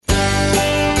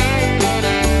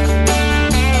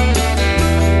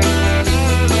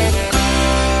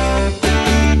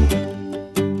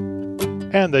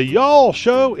the Y'all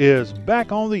Show is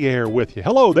back on the air with you.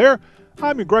 Hello there.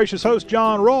 I'm your gracious host,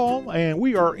 John Rawl, and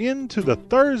we are into the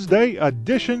Thursday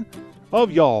edition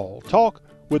of Y'all Talk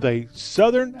with a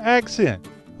Southern accent.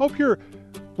 Hope your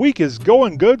week is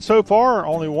going good so far.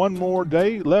 Only one more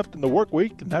day left in the work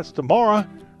week, and that's tomorrow.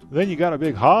 Then you got a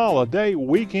big holiday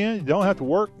weekend. You don't have to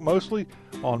work mostly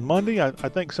on Monday. I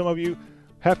think some of you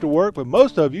have to work, but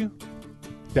most of you,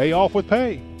 day off with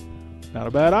pay. Not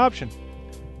a bad option.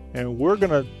 And we're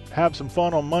going to have some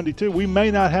fun on Monday, too. We may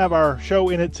not have our show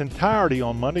in its entirety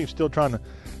on Monday. I'm still trying to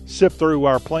sift through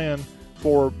our plan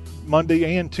for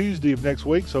Monday and Tuesday of next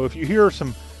week. So if you hear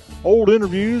some old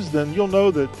interviews, then you'll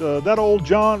know that that old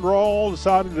John Rawl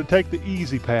decided to take the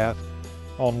easy path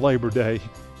on Labor Day.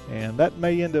 And that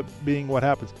may end up being what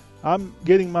happens. I'm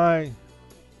getting my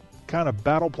kind of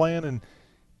battle plan and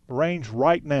arranged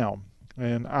right now.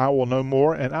 And I will know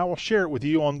more, and I will share it with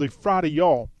you on the Friday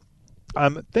Y'all.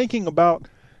 I'm thinking about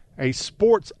a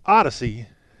sports odyssey,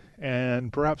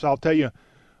 and perhaps I'll tell you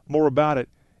more about it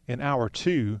in hour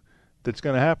 2 that's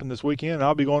going to happen this weekend.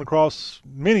 I'll be going across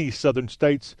many southern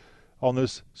states on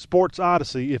this sports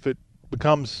odyssey if it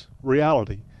becomes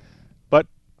reality. But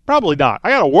probably not. I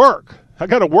got to work. I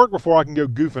got to work before I can go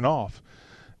goofing off.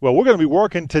 Well, we're going to be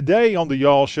working today on the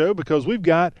Y'all Show because we've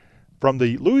got, from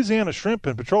the Louisiana Shrimp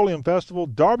and Petroleum Festival,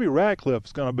 Darby Radcliffe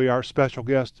is going to be our special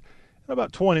guest in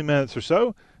about 20 minutes or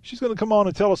so. She's going to come on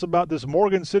and tell us about this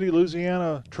Morgan City,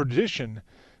 Louisiana tradition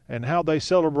and how they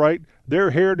celebrate their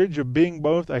heritage of being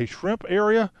both a shrimp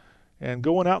area and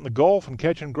going out in the Gulf and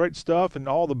catching great stuff and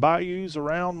all the bayous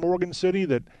around Morgan City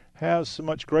that has so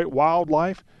much great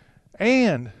wildlife.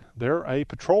 And they're a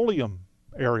petroleum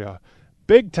area,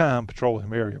 big-time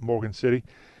petroleum area, Morgan City.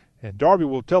 And Darby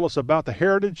will tell us about the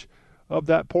heritage of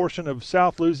that portion of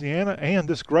South Louisiana and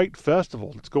this great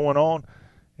festival that's going on.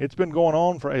 It's been going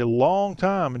on for a long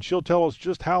time, and she'll tell us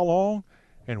just how long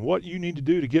and what you need to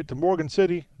do to get to Morgan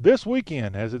City this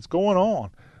weekend as it's going on.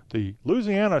 The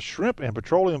Louisiana Shrimp and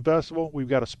Petroleum Festival, we've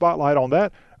got a spotlight on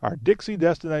that, our Dixie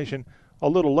destination, a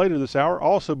little later this hour.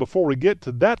 Also, before we get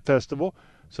to that festival,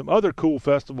 some other cool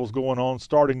festivals going on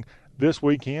starting this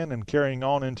weekend and carrying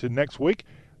on into next week.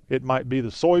 It might be the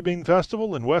Soybean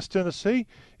Festival in West Tennessee.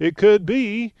 It could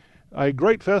be a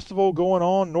great festival going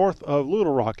on north of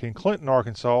Little Rock in Clinton,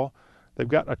 Arkansas. They've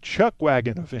got a chuck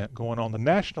wagon event going on, the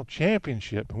National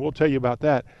Championship, and we'll tell you about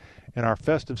that in our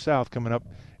Festive South coming up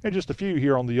in just a few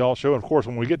here on the Y'all Show. And, of course,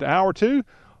 when we get to hour 2,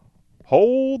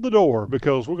 hold the door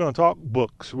because we're going to talk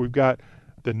books. We've got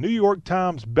the New York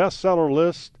Times bestseller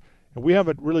list, and we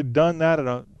haven't really done that in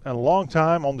a long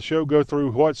time on the show, go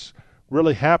through what's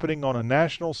really happening on a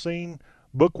national scene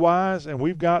book-wise, and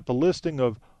we've got the listing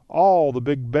of all the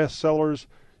big bestsellers.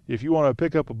 If you want to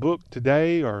pick up a book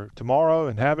today or tomorrow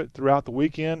and have it throughout the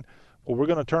weekend, well, we're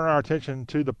going to turn our attention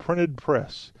to the printed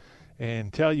press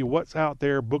and tell you what's out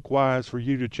there book-wise for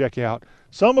you to check out,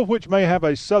 some of which may have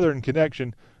a southern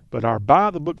connection, but our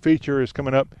Buy the Book feature is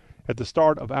coming up at the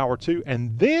start of hour 2,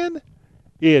 and then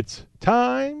it's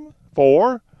time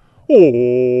for War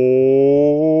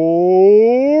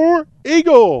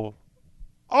Eagle.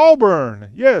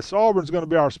 Auburn. Yes, Auburn's going to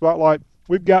be our spotlight.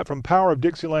 We've got from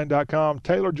powerofdixieland.com,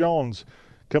 Taylor Jones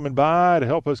coming by to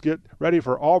help us get ready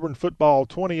for Auburn football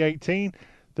 2018.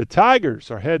 The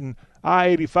Tigers are heading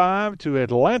I-85 to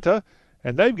Atlanta,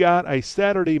 and they've got a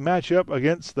Saturday matchup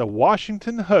against the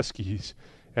Washington Huskies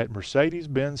at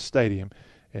Mercedes-Benz Stadium.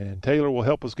 And Taylor will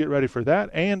help us get ready for that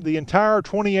and the entire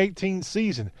 2018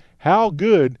 season. How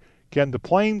good can the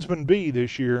Plainsmen be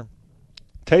this year?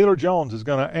 Taylor Jones is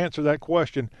going to answer that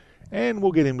question, and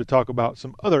we'll get him to talk about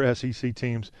some other SEC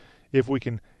teams if we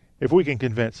can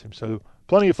convince him. So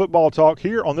plenty of football talk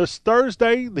here on this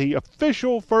Thursday, the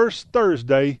official first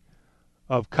Thursday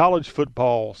of college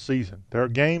football season. There are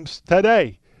games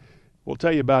today. We'll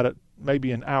tell you about it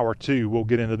maybe in hour 2. We'll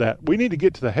get into that. We need to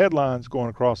get to the headlines going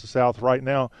across the South right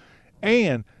now,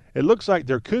 and it looks like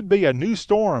there could be a new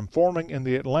storm forming in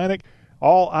the Atlantic.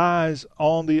 All eyes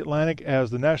on the Atlantic as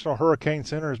the National Hurricane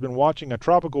Center has been watching a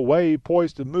tropical wave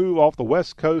poised to move off the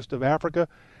west coast of Africa,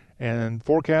 and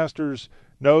forecasters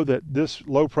know that this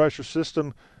low-pressure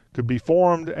system could be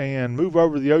formed and move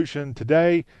over the ocean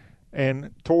today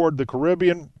and toward the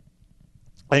Caribbean,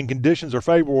 and conditions are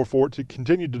favorable for it to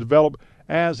continue to develop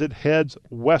as it heads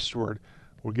westward.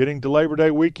 We're getting to Labor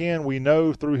Day weekend. We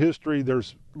know through history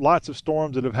there's lots of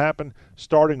storms that have happened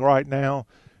starting right now.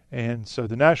 And so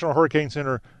the National Hurricane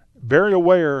Center, very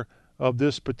aware of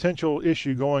this potential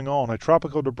issue going on, a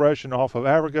tropical depression off of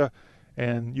Africa,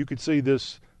 and you could see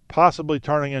this possibly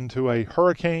turning into a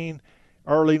hurricane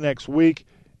early next week.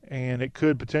 and it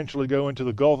could potentially go into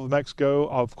the Gulf of Mexico.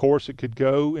 Of course, it could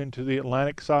go into the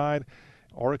Atlantic side,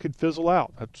 or it could fizzle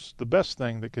out. That's the best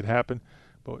thing that could happen.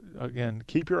 But again,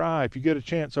 keep your eye. If you get a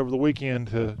chance over the weekend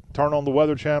to turn on the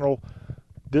Weather Channel,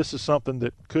 this is something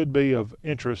that could be of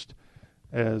interest,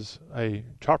 as a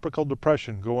tropical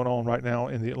depression going on right now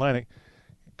in the Atlantic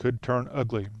could turn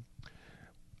ugly.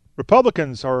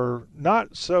 Republicans are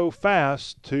not so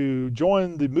fast to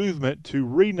join the movement to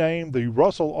rename the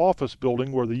Russell Office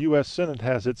Building, where the U.S. Senate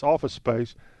has its office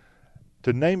space,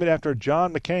 to name it after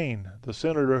John McCain, the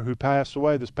senator who passed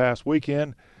away this past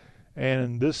weekend.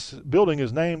 And this building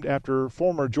is named after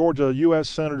former Georgia U.S.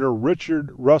 Senator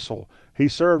Richard Russell. He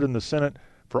served in the Senate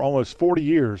for almost 40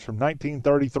 years, from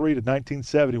 1933 to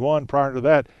 1971. Prior to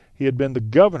that, he had been the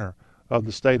governor of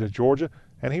the state of Georgia,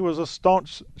 and he was a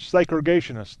staunch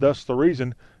segregationist. Thus the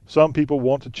reason some people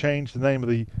want to change the name of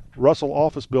the Russell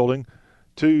Office Building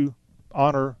to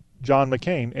honor John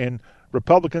McCain. And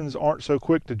Republicans aren't so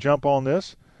quick to jump on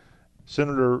this.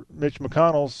 Senator Mitch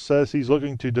McConnell says he's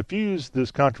looking to diffuse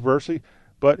this controversy,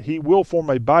 but he will form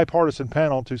a bipartisan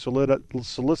panel to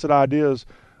solicit ideas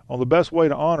on the best way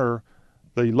to honor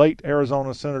the late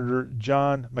Arizona Senator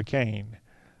John McCain.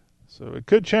 So it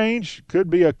could change, could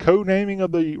be a co-naming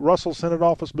of the Russell Senate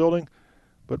Office Building,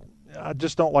 but I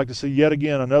just don't like to see yet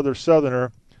again another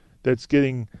Southerner that's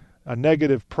getting a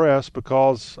negative press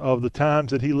because of the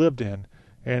times that he lived in.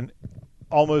 And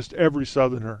almost every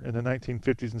Southerner in the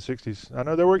 1950s and 60s, I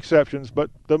know there were exceptions, but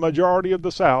the majority of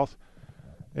the South,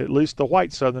 at least the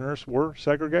white Southerners, were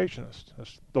segregationists.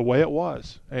 That's the way it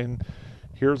was. And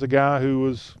here's a guy who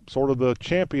was sort of the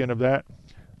champion of that.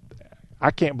 I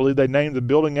can't believe they named the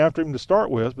building after him to start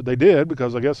with, but they did,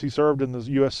 because I guess he served in the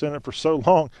U.S. Senate for so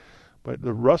long. But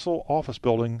the Russell Office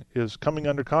Building is coming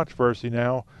under controversy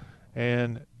now,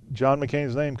 and John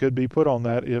McCain's name could be put on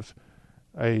that if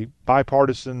a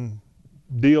bipartisan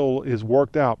deal is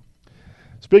worked out.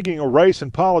 Speaking of race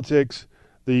and politics,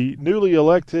 the newly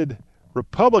elected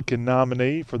Republican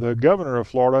nominee for the governor of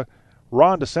Florida,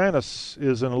 Ron DeSantis,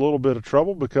 is in a little bit of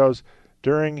trouble because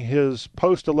during his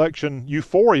post-election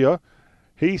euphoria,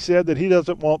 he said that he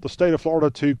doesn't want the state of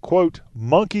Florida to, quote,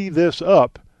 monkey this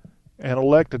up and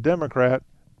elect a Democrat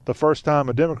the first time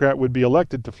a Democrat would be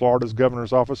elected to Florida's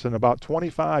governor's office in about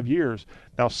 25 years.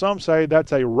 Now, some say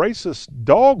that's a racist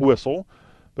dog whistle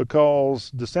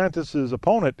because DeSantis'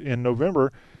 opponent in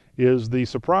November is the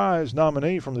surprise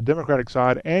nominee from the Democratic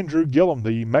side, Andrew Gillum,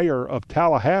 the mayor of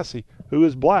Tallahassee, who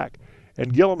is black.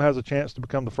 And Gillum has a chance to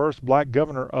become the first black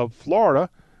governor of Florida.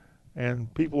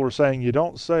 And people are saying you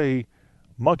don't say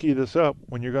monkey this up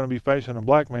when you're going to be facing a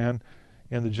black man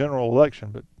in the general election.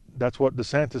 But that's what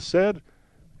DeSantis said.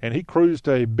 And he cruised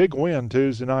a big win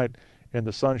Tuesday night in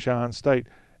the Sunshine State.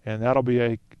 And that'll be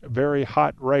a very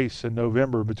hot race in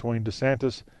November between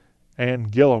DeSantis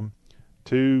and Gillum,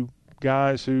 two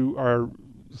guys who are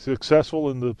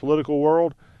successful in the political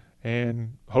world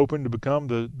and hoping to become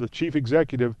the chief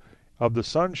executive of the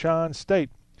Sunshine State.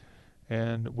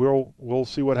 And we'll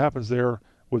see what happens there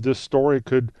with this story. It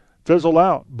could fizzle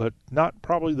out, but not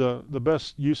probably the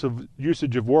best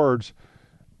usage of words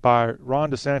by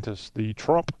Ron DeSantis, the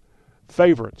Trump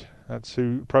favorite. That's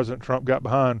who President Trump got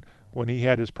behind when he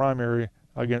had his primary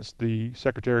against the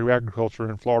Secretary of Agriculture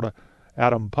in Florida,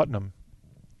 Adam Putnam.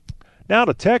 Now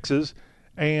to Texas,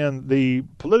 and the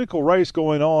political race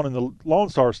going on in the Lone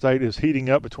Star State is heating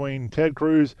up between Ted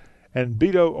Cruz and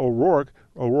Beto O'Rourke.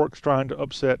 O'Rourke's trying to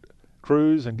upset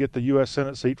Cruz and get the U.S.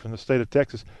 Senate seat from the state of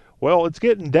Texas. Well, it's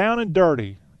getting down and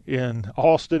dirty in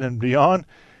Austin and beyond.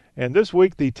 And this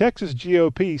week, the Texas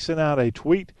GOP sent out a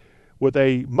tweet with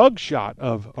a mugshot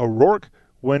of O'Rourke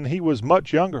when he was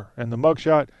much younger. And the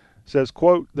mugshot says,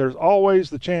 quote, "There's always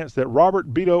the chance that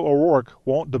Robert Beto O'Rourke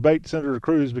won't debate Senator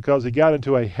Cruz because he got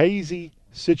into a hazy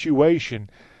situation."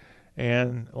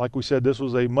 And like we said, this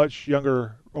was a much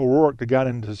younger O'Rourke that got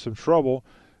into some trouble.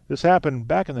 This happened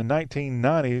back in the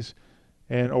 1990s,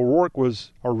 and O'Rourke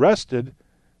was arrested,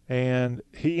 and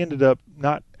he ended up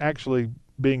not actually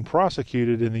being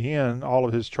prosecuted in the end. All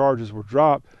of his charges were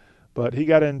dropped, but he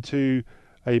got into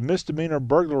a misdemeanor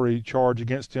burglary charge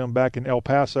against him back in El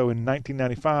Paso in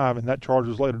 1995, and that charge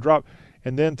was later dropped.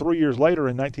 And then 3 years later,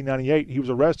 in 1998, he was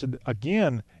arrested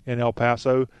again in El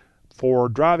Paso for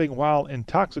driving while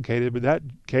intoxicated, but that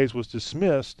case was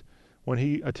dismissed when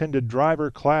he attended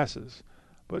driver classes.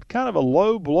 But kind of a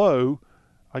low blow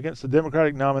against the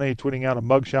Democratic nominee, tweeting out a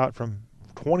mugshot from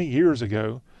 20 years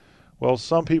ago. Well,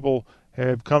 some people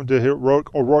have come to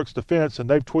O'Rourke's defense, and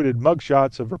they've tweeted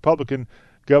mugshots of Republican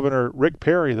Governor Rick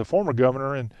Perry, the former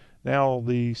governor, and now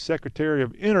the Secretary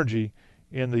of Energy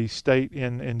in the state,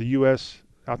 in the U.S.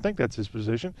 I think that's his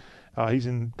position. He's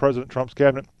in President Trump's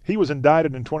cabinet. He was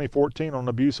indicted in 2014 on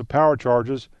abuse of power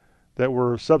charges that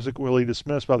were subsequently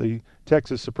dismissed by the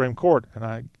Texas Supreme Court,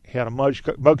 and he had a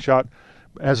mugshot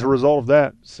as a result of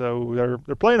that. So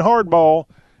they're playing hardball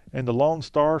in the Lone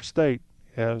Star State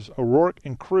as O'Rourke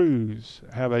and Cruz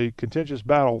have a contentious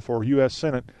battle for U.S.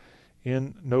 Senate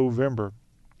in November.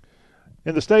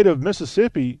 In the state of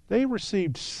Mississippi, they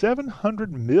received $700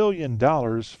 million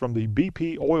from the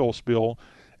BP oil spill,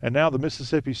 and now the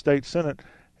Mississippi State Senate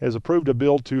has approved a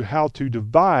bill to how to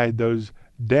divide those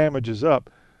damages up.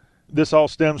 This all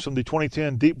stems from the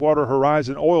 2010 Deepwater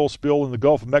Horizon oil spill in the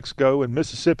Gulf of Mexico, and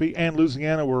Mississippi and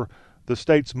Louisiana were the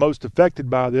states most affected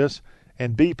by this,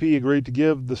 and BP agreed to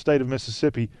give the state of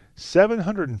Mississippi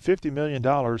 $750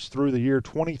 million through the year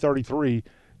 2033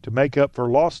 to make up for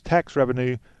lost tax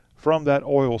revenue from that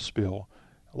oil spill.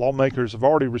 Lawmakers have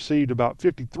already received about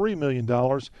 $53 million,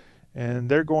 and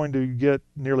they're going to get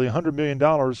nearly $100 million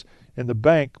in the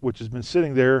bank, which has been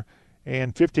sitting there,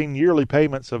 and 15 yearly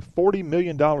payments of $40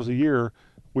 million a year,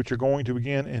 which are going to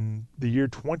begin in the year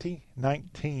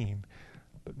 2019.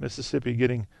 But Mississippi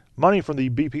getting money from the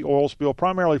BP oil spill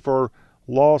primarily for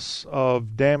loss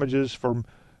of damages from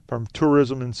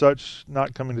tourism and such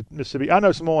not coming to Mississippi. I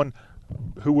know someone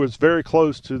who was very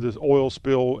close to this oil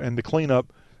spill and the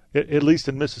cleanup, at least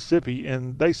in Mississippi,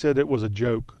 and they said it was a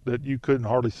joke, that you couldn't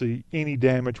hardly see any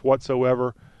damage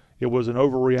whatsoever. It was an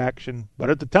overreaction. But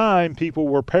at the time, people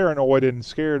were paranoid and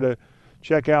scared to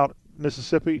check out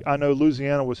Mississippi. I know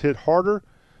Louisiana was hit harder,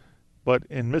 but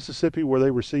in Mississippi, where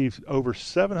they received over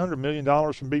 $700 million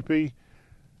from BP,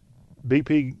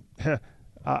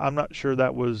 I'm not sure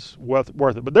that was worth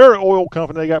it. But they're an oil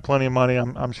company. They got plenty of money.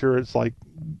 I'm sure it's like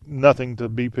nothing to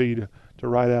BP to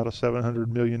write out a $700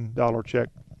 million check.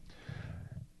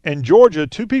 In Georgia,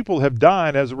 2 people have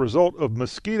died as a result of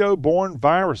mosquito-borne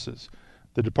viruses.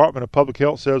 The Department of Public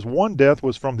Health says one death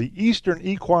was from the Eastern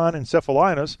equine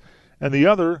encephalitis and the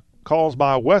other caused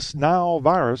by West Nile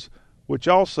virus, which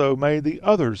also made the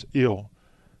others ill.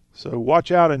 So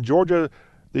watch out in Georgia.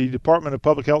 The Department of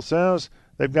Public Health says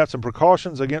they've got some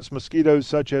precautions against mosquitoes,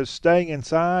 such as staying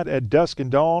inside at dusk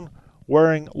and dawn,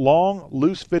 wearing long,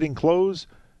 loose-fitting clothes,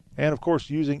 and, of course,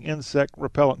 using insect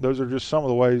repellent. Those are just some of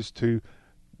the ways to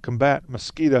combat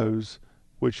mosquitoes,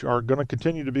 which are going to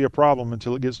continue to be a problem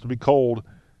until it gets to be cold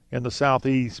in the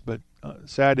southeast. But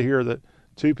sad to hear that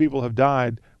 2 people have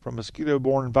died from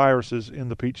mosquito-borne viruses in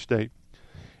the Peach State.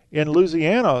 In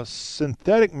Louisiana,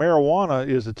 synthetic marijuana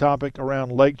is the topic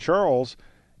around Lake Charles,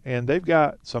 and they've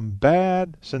got some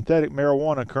bad synthetic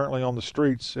marijuana currently on the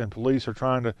streets, and police are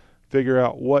trying to figure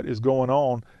out what is going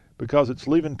on because it's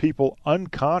leaving people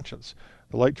unconscious.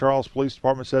 The Lake Charles Police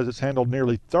Department says it's handled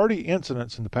nearly 30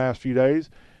 incidents in the past few days,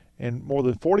 and more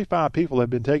than 45 people have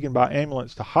been taken by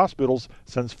ambulance to hospitals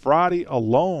since Friday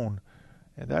alone.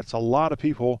 And that's a lot of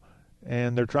people,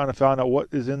 and they're trying to find out what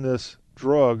is in this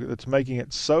drug that's making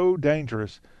it so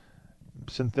dangerous.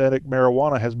 Synthetic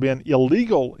marijuana has been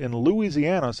illegal in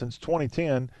Louisiana since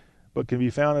 2010, but can be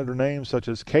found under names such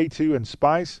as K2 and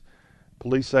Spice.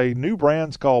 Police say new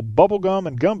brands called Bubblegum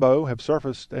and Gumbo have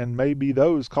surfaced and may be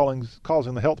those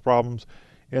causing the health problems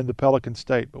in the Pelican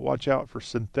State. But watch out for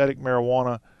synthetic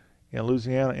marijuana in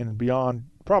Louisiana and beyond.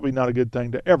 Probably not a good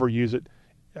thing to ever use it,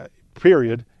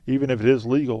 period, even if it is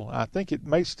legal. I think it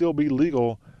may still be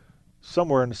legal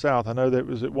somewhere in the South. I know that it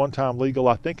was at one time legal,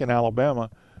 I think, in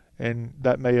Alabama, and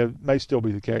that may still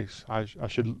be the case. I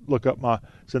should look up my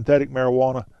synthetic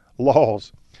marijuana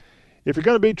laws. If you're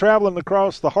going to be traveling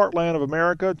across the heartland of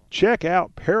America, check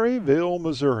out Perryville,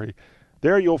 Missouri.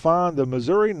 There you'll find the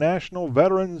Missouri National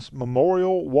Veterans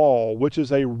Memorial Wall, which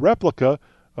is a replica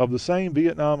of the same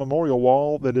Vietnam Memorial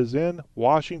Wall that is in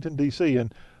Washington, D.C.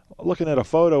 And looking at a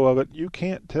photo of it, you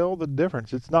can't tell the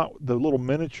difference. It's not the little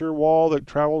miniature wall that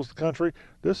travels the country.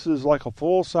 This is like a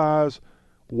full-size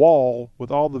wall with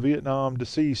all the Vietnam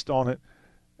deceased on it,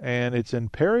 and it's in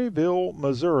Perryville,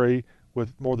 Missouri,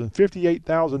 with more than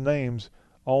 58,000 names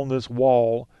on this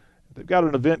wall. They've got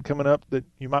an event coming up that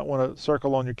you might want to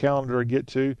circle on your calendar and get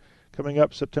to. Coming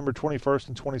up September 21st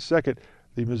and 22nd,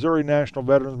 the Missouri National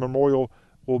Veterans Memorial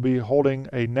will be holding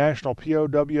a National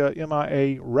POW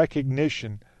MIA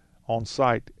recognition on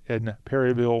site in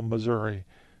Perryville, Missouri.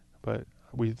 But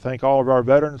we thank all of our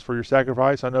veterans for your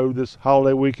sacrifice. I know this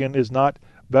holiday weekend is not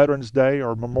Veterans Day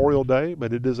or Memorial Day,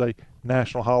 but it is a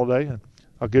national holiday and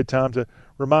a good time to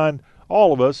remind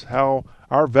all of us how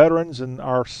our veterans and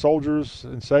our soldiers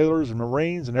and sailors and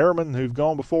Marines and airmen who've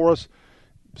gone before us,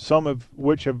 some of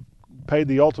which have paid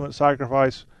the ultimate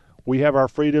sacrifice, we have our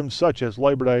freedoms such as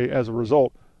Labor Day as a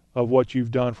result of what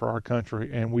you've done for our country,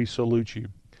 and we salute you.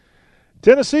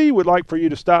 Tennessee would like for you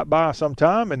to stop by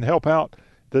sometime and help out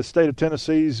the state of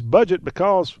Tennessee's budget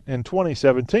because in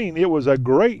 2017 it was a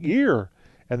great year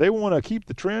and they want to keep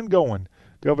the trend going.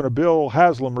 Governor Bill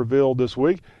Haslam revealed this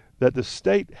week that the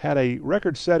state had a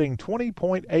record-setting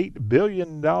 $20.8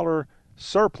 billion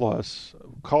surplus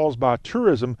caused by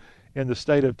tourism in the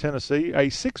state of Tennessee, a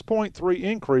 6.3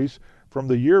 increase from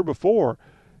the year before.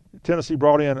 Tennessee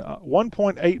brought in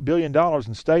 $1.8 billion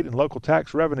in state and local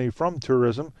tax revenue from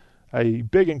tourism, a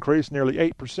big increase, nearly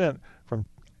 8% from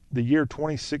the year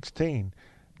 2016.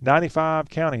 95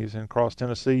 counties across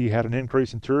Tennessee had an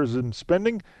increase in tourism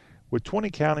spending, with 20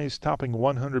 counties topping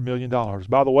 $100 million.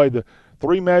 By the way, the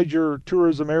three major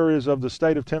tourism areas of the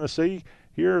state of Tennessee,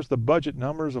 here's the budget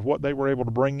numbers of what they were able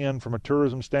to bring in from a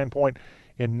tourism standpoint.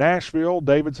 In Nashville,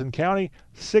 Davidson County,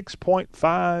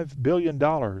 $6.5 billion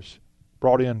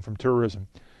brought in from tourism.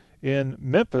 In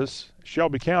Memphis,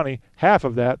 Shelby County, half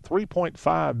of that,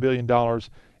 $3.5 billion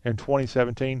in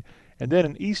 2017. And then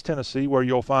in East Tennessee, where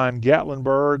you'll find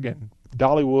Gatlinburg and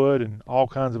Dollywood and all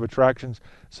kinds of attractions,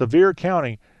 Sevier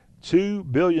County,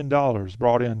 $2 billion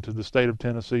brought into the state of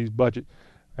Tennessee's budget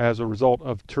as a result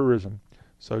of tourism.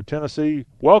 So Tennessee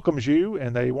welcomes you,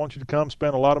 and they want you to come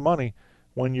spend a lot of money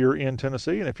when you're in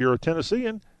Tennessee. And if you're a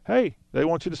Tennessean, hey, they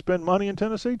want you to spend money in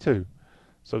Tennessee too.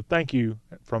 So thank you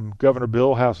from Governor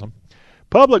Bill Haslam.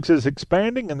 Publix is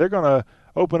expanding, and they're going to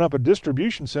open up a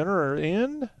distribution center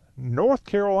in North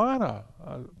Carolina,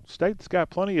 a state that's got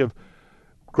plenty of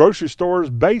grocery stores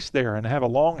based there and have a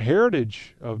long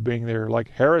heritage of being there, like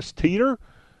Harris Teeter,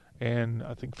 and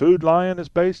I think Food Lion is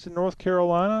based in North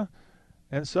Carolina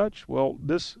and such. Well,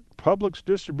 this Publix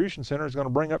distribution center is going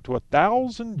to bring up to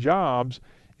 1,000 jobs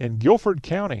in Guilford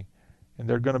County, and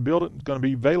they're going to build it. It's going to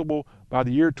be available by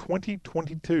the year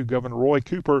 2022. Governor Roy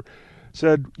Cooper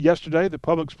said yesterday that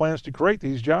Publix plans to create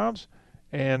these jobs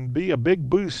and be a big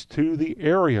boost to the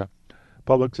area.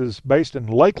 Publix is based in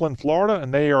Lakeland, Florida,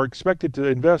 and they are expected to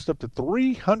invest up to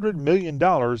 $300 million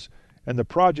in the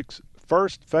project's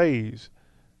first phase.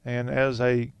 And as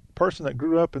a person that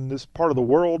grew up in this part of the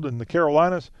world in the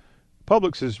Carolinas,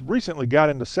 Publix has recently got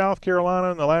into South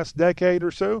Carolina in the last decade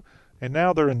or so, and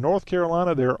now they're in North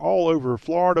Carolina. They're all over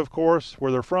Florida, of course,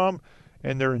 where they're from,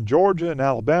 and they're in Georgia and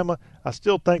Alabama. I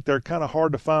still think they're kind of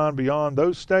hard to find beyond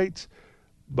those states,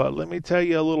 but let me tell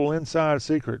you a little inside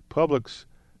secret. Publix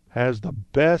has the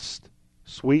best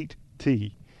sweet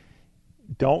tea.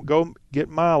 Don't go get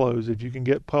Milo's if you can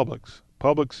get Publix.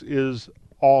 Publix is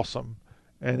awesome,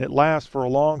 and it lasts for a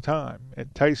long time.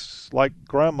 It tastes like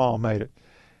Grandma made it.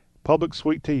 Publix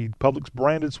sweet tea, Publix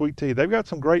branded sweet tea. They've got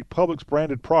some great Publix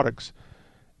branded products,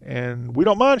 and we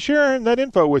don't mind sharing that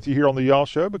info with you here on the Y'all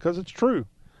Show because it's true.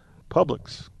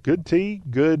 Publix, good tea,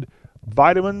 good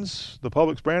vitamins, the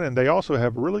Publix brand, and they also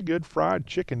have really good fried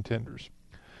chicken tenders.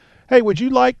 Hey, would you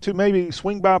like to maybe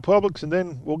swing by Publix and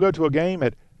then we'll go to a game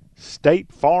at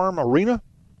State Farm Arena?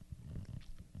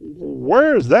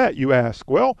 Where is that, you ask?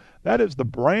 Well, that is the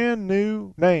brand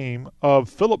new name of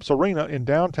Phillips Arena in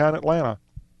downtown Atlanta.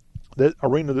 That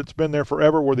arena that's been there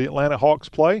forever where the Atlanta Hawks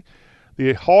play.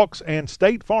 The Hawks and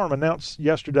State Farm announced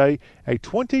yesterday a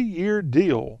 20-year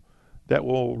deal that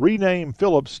will rename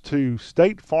Phillips to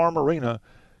State Farm Arena.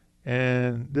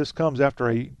 And this comes after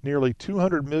a nearly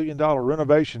 $200 million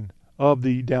renovation of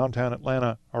the downtown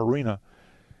Atlanta arena.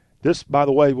 This, by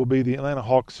the way, will be the Atlanta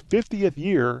Hawks' 50th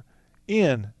year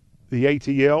in the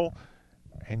ATL.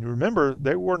 And remember,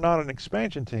 they were not an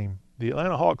expansion team. The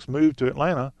Atlanta Hawks moved to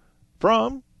Atlanta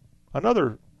from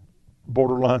another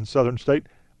borderline southern state,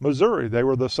 Missouri. They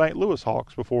were the St. Louis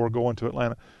Hawks before going to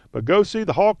Atlanta. But go see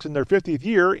the Hawks in their 50th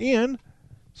year in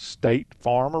State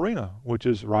Farm Arena, which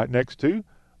is right next to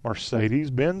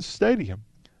Mercedes-Benz Stadium,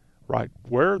 right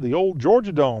where the old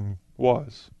Georgia Dome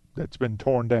was that's been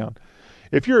torn down.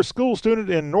 If you're a school student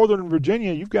in Northern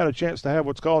Virginia, you've got a chance to have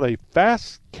what's called a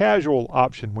fast casual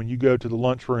option when you go to the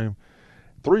lunchroom.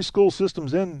 3 school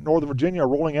systems in Northern Virginia are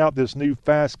rolling out this new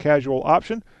fast casual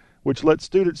option, which lets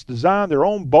students design their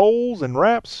own bowls and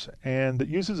wraps, and that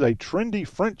uses a trendy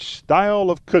French style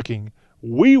of cooking.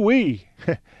 Oui.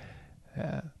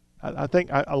 I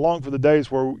think I long for the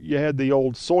days where you had the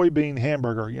old soybean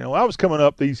hamburger. You know, I was coming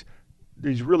up, these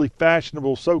really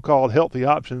fashionable so-called healthy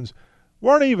options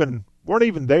weren't even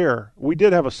there. We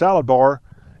did have a salad bar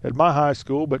at my high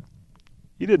school, but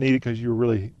you didn't eat it because you were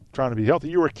really trying to be healthy.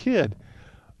 You were a kid.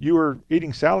 You were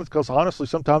eating salads because honestly,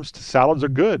 sometimes salads are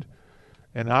good.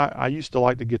 And I used to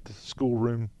like to get the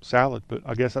schoolroom salad, but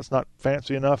I guess that's not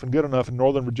fancy enough and good enough in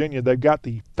Northern Virginia. They've got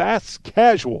the fast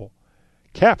casual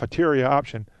cafeteria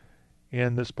option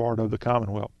in this part of the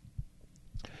Commonwealth.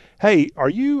 Hey, are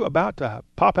you about to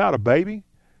pop out a baby?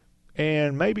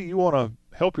 And maybe you want to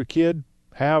help your kid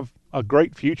have a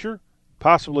great future,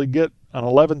 possibly get an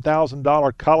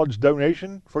 $11,000 college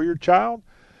donation for your child?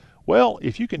 Well,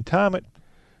 if you can time it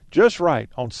just right,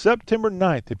 on September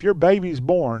 9th, if your baby's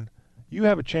born, you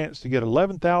have a chance to get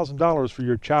 $11,000 for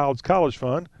your child's college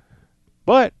fund,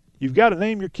 but you've got to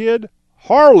name your kid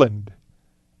Harland.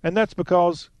 And that's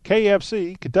because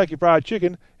KFC, Kentucky Fried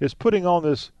Chicken, is putting on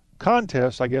this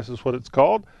contest, I guess is what it's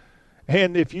called.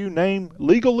 And if you name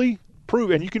legally,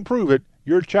 and you can prove it,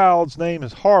 your child's name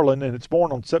is Harlan and it's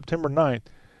born on September 9th,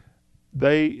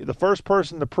 the first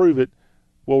person to prove it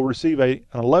will receive an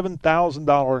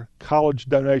 $11,000 college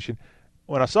donation.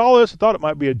 When I saw this, I thought it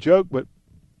might be a joke, but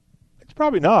it's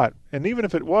probably not. And even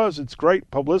if it was, it's great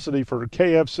publicity for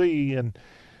KFC, and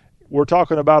we're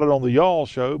talking about it on the Y'all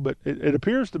Show, but it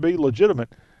appears to be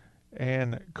legitimate.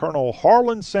 And Colonel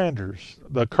Harlan Sanders,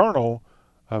 the colonel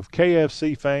of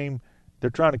KFC fame, they're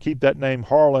trying to keep that name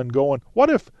Harlan going. What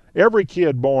if every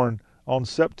kid born on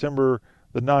September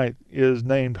the 9th is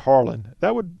named Harlan?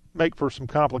 That would make for some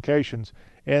complications.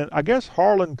 And I guess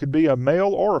Harlan could be a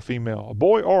male or a female, a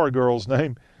boy or a girl's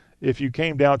name, if you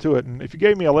came down to it. And if you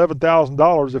gave me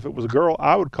 $11,000, if it was a girl,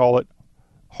 I would call it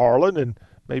Harlan and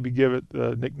maybe give it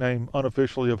the nickname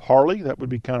unofficially of Harley. That would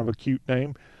be kind of a cute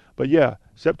name. But yeah,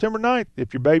 September 9th,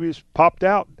 if your baby's popped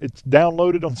out, it's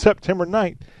downloaded on September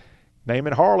 9th. Name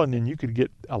it Harlan, and you could get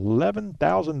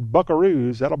 11,000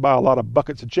 buckaroos. That'll buy a lot of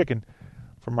buckets of chicken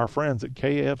from our friends at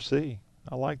KFC.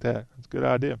 I like that. That's a good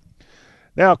idea.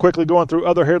 Now, quickly going through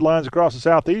other headlines across the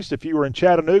Southeast. If you were in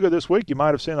Chattanooga this week, you might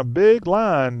have seen a big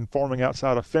line forming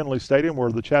outside of Finley Stadium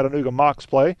where the Chattanooga Mocs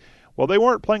play. Well, they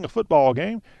weren't playing a football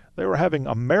game. They were having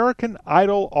American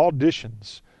Idol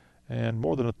auditions. And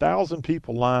more than 1,000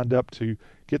 people lined up to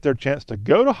get their chance to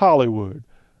go to Hollywood.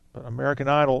 But American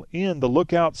Idol in the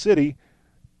Lookout City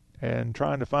and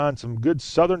trying to find some good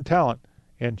Southern talent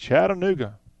in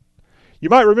Chattanooga. You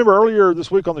might remember earlier this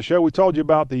week on the show we told you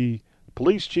about the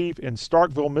police chief in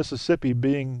Starkville, Mississippi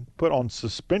being put on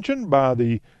suspension by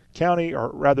the county,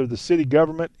 or rather the city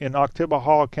government in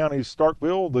Oktibbeha County's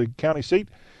Starkville, the county seat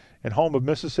and home of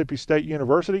Mississippi State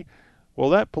University. Well,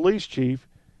 that police chief,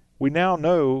 we now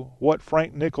know what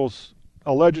Frank Nichols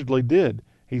allegedly did.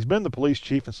 He's been the police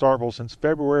chief in Starkville since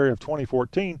February of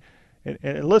 2014.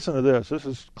 And listen to this. This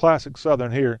is classic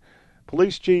Southern here.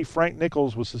 Police chief Frank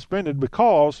Nichols was suspended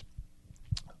because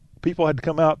police had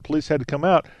to come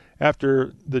out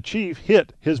after the chief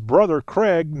hit his brother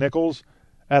Craig Nichols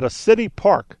at a city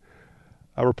park.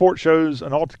 A report shows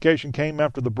an altercation came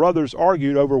after the brothers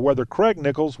argued over whether Craig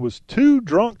Nichols was too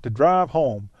drunk to drive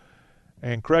home.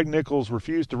 And Craig Nichols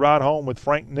refused to ride home with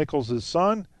Frank Nichols'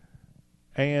 son,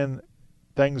 and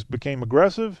things became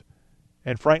aggressive,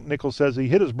 and Frank Nichols says he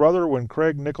hit his brother when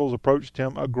Craig Nichols approached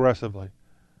him aggressively.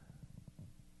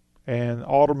 And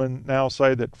aldermen now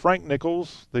say that Frank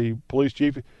Nichols, the police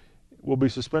chief, will be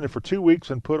suspended for 2 weeks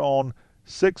and put on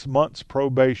 6 months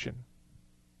probation.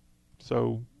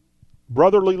 So,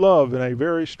 brotherly love in a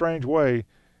very strange way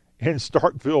in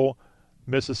Starkville,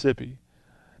 Mississippi.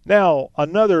 Now,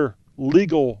 another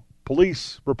legal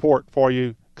police report for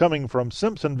you coming from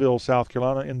Simpsonville, South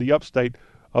Carolina, in the upstate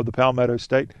of the Palmetto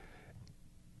State.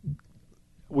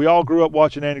 We all grew up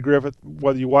watching Andy Griffith,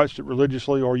 whether you watched it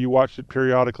religiously or you watched it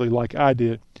periodically like I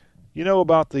did. You know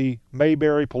about the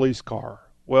Mayberry police car.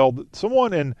 Well,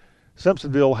 someone in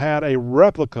Simpsonville had a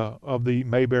replica of the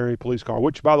Mayberry police car,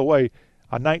 which, by the way,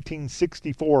 a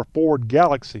 1964 Ford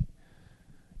Galaxy.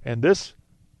 And this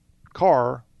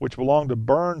car, which belonged to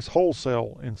Burns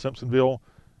Wholesale in Simpsonville,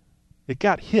 it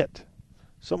got hit.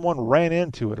 Someone ran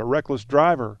into it. A reckless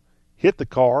driver hit the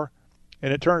car,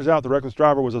 and it turns out the reckless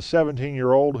driver was a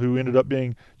 17-year-old who ended up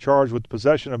being charged with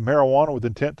possession of marijuana with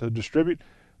intent to distribute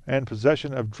and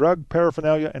possession of drug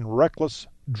paraphernalia and reckless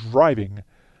driving.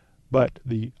 But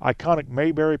the iconic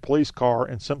Mayberry police car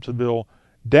in Simpsonville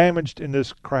damaged in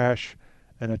this crash,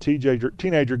 and a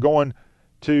teenager going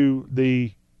to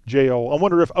the jail. I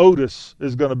wonder if Otis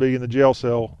is going to be in the jail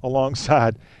cell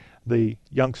alongside the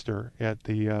youngster at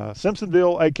the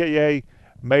Simpsonville, a.k.a.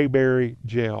 Mayberry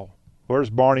jail.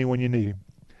 Where's Barney when you need him?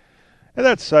 And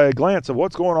that's a glance of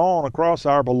what's going on across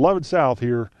our beloved South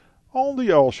here on the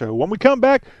Y'all Show. When we come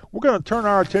back, we're going to turn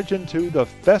our attention to the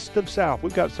Festive South.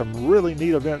 We've got some really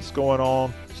neat events going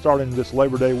on starting this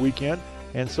Labor Day weekend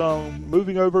and some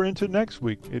moving over into next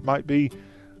week. It might be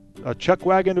a chuck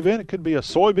wagon event. It could be a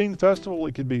soybean festival.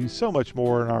 It could be so much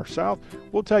more in our South.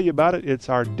 We'll tell you about it. It's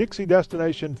our Dixie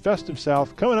Destination Festive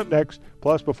South coming up next.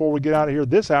 Plus, before we get out of here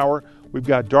this hour, we've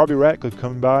got Darby Ratcliffe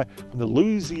coming by from the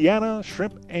Louisiana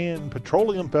Shrimp and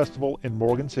Petroleum Festival in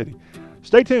Morgan City.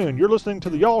 Stay tuned. You're listening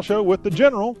to the Y'all Show with the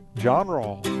General, John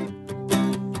Rawl.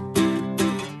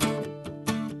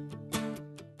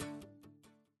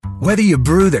 Whether you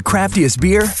brew the craftiest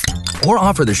beer or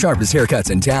offer the sharpest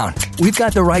haircuts in town, we've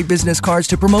got the right business cards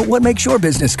to promote what makes your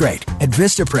business great at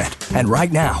Vistaprint. And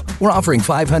right now, we're offering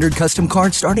 500 custom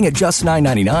cards starting at just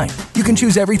 $9.99. You can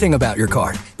choose everything about your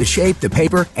card, the shape, the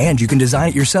paper, and you can design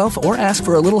it yourself or ask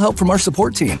for a little help from our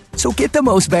support team. So get the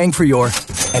most bang for your...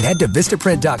 and head to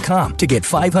Vistaprint.com to get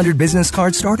 500 business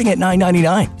cards starting at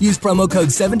 $9.99. Use promo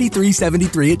code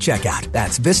 7373 at checkout.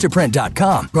 That's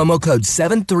Vistaprint.com, promo code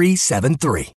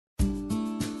 7373.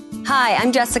 Hi,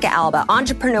 I'm Jessica Alba,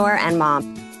 entrepreneur and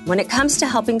mom. When it comes to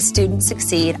helping students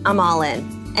succeed, I'm all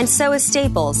in. And so is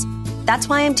Staples. That's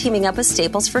why I'm teaming up with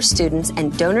Staples for Students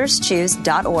and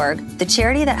DonorsChoose.org, the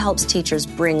charity that helps teachers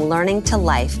bring learning to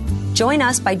life. Join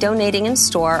us by donating in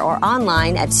store or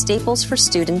online at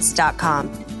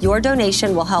staplesforstudents.com. Your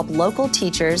donation will help local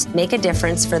teachers make a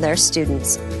difference for their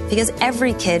students, because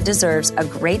every kid deserves a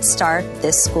great start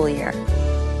this school year.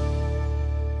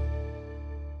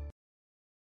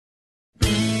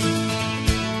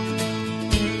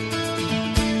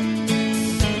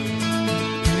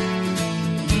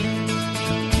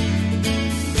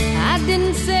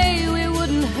 Didn't say we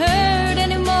wouldn't hurt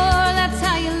anymore. That's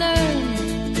how you learn.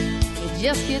 You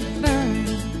just get burned.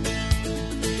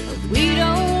 But we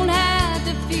don't have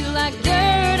to feel like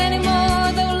dirt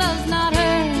anymore. Though love's not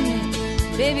earned,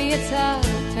 baby, it's our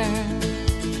turn.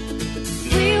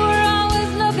 We were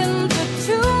always looking for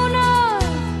true north,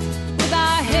 with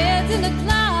our heads in the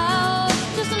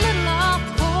clouds, just a little off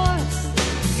course.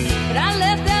 But I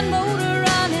left that motor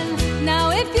running. Now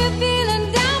if you're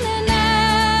feeling down and out,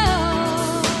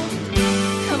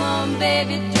 come on,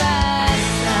 baby, try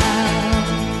us out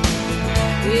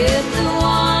with the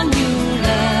one you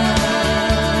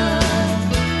love.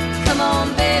 Come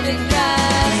on, baby, try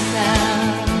us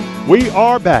out. We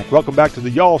are back. Welcome back to the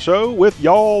Y'all Show with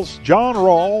Y'all's John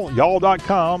Rawl,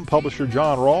 y'all.com, publisher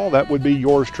John Rawl. That would be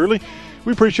yours truly.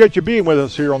 We appreciate you being with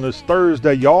us here on this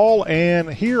Thursday, y'all. And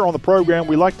here on the program,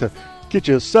 we like to get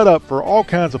you set up for all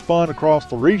kinds of fun across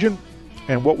the region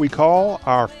and what we call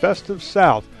our Festive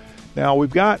South. Now,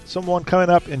 we've got someone coming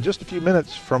up in just a few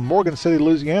minutes from Morgan City,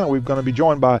 Louisiana. We're going to be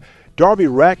joined by Darby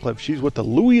Ratcliffe. She's with the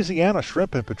Louisiana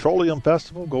Shrimp and Petroleum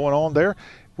Festival going on there.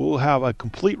 We'll have a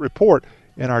complete report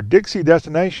in our Dixie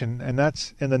destination, and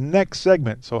that's in the next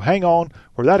segment. So hang on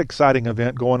for that exciting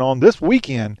event going on this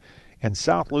weekend in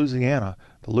South Louisiana,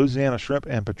 the Louisiana Shrimp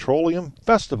and Petroleum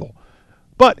Festival.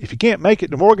 But if you can't make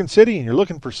it to Morgan City and you're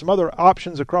looking for some other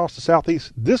options across the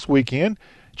Southeast this weekend,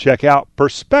 check out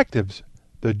Perspectives,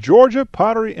 the Georgia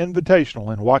Pottery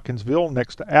Invitational in Watkinsville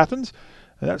next to Athens.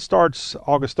 And that starts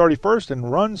August 31st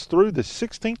and runs through the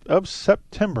 16th of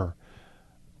September.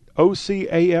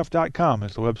 OCAF.com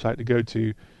is the website to go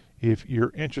to if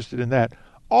you're interested in that.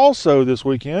 Also this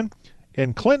weekend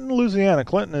in Clinton, Louisiana.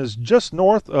 Clinton is just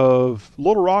north of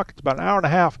Little Rock. It's about an hour and a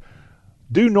half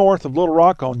due north of Little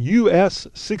Rock on US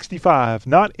 65.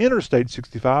 Not Interstate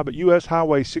 65, but US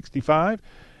Highway 65.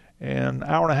 And an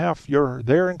hour and a half, you're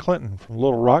there in Clinton from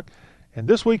Little Rock. And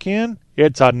this weekend,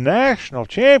 it's a national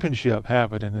championship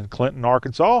happening in Clinton,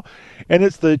 Arkansas. And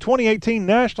it's the 2018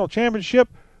 National Championship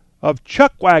of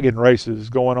Chuck Wagon races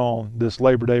going on this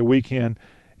Labor Day weekend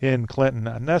in Clinton.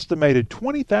 An estimated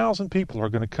 20,000 people are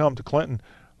going to come to Clinton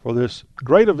for this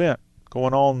great event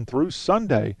going on through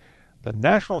Sunday. The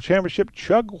National Championship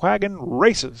Chuck Wagon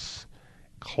Races,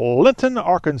 Clinton,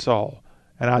 Arkansas.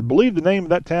 And I believe the name of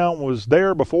that town was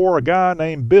there before a guy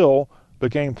named Bill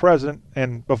became president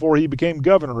and before he became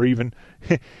governor even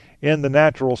in the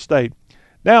natural state.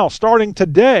 Now, starting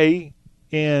today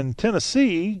in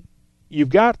Tennessee, you've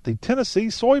got the Tennessee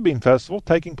Soybean Festival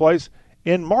taking place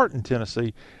in Martin,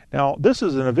 Tennessee. Now, this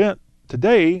is an event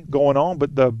today going on,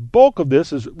 but the bulk of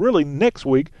this is really next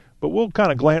week. But we'll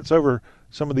kind of glance over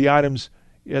some of the items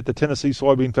at the Tennessee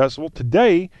Soybean Festival.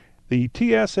 Today, the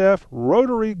TSF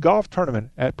Rotary Golf Tournament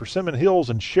at Persimmon Hills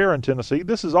in Sharon, Tennessee.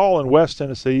 This is all in West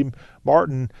Tennessee.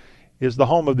 Martin is the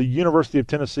home of the University of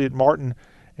Tennessee at Martin,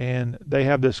 and they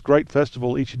have this great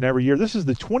festival each and every year. This is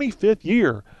the 25th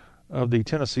year of the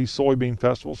Tennessee Soybean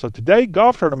Festival. So today,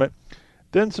 golf tournament,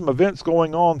 then some events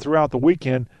going on throughout the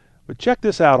weekend. But check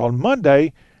this out. On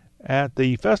Monday at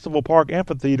the Festival Park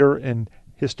Amphitheater in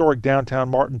historic downtown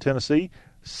Martin, Tennessee,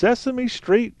 Sesame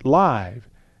Street Live.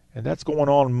 And that's going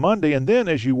on Monday. And then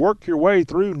as you work your way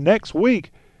through next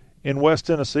week in West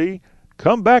Tennessee,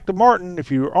 come back to Martin if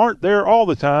you aren't there all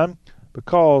the time,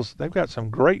 because they've got some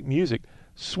great music.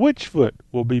 Switchfoot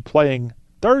will be playing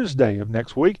Thursday of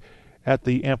next week at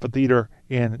the amphitheater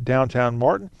in downtown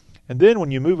Martin. And then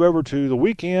when you move over to the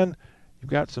weekend,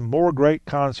 you've got some more great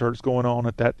concerts going on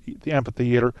at the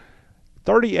amphitheater.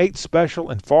 38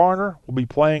 Special and Foreigner will be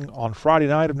playing on Friday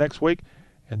night of next week.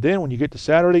 And then when you get to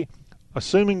Saturday,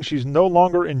 assuming she's no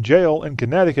longer in jail in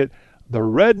Connecticut, the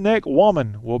Redneck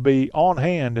Woman will be on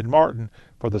hand in Martin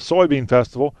for the Soybean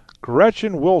Festival.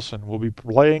 Gretchen Wilson will be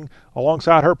playing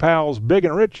alongside her pals Big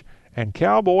and Rich and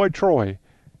Cowboy Troy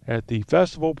at the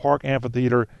Festival Park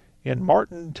Amphitheater in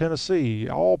Martin, Tennessee,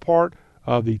 all part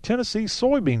of the Tennessee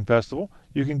Soybean Festival.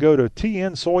 You can go to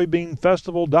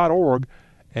tnsoybeanfestival.org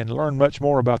and learn much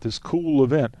more about this cool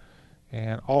event.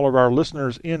 And all of our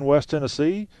listeners in West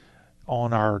Tennessee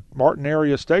on our Martin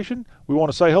area station, we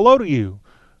want to say hello to you.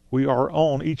 We are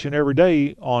on each and every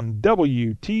day on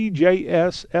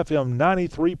WTJS FM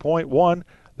 93.1,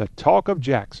 the Talk of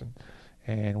Jackson.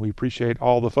 And we appreciate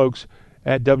all the folks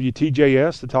at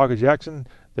WTJS, the Talk of Jackson,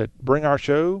 that bring our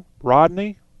show.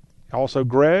 Rodney, also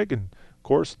Greg, and of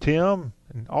course Tim,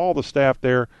 and all the staff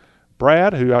there.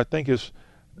 Brad, who I think is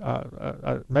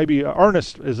maybe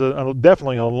Ernest is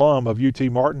definitely an alum of UT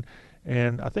Martin,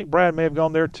 and I think Brad may have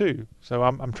gone there too. So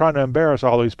I'm trying to embarrass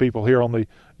all these people here on the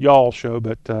Y'all Show,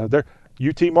 but they're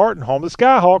UT Martin, home of the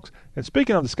Skyhawks. And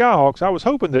speaking of the Skyhawks, I was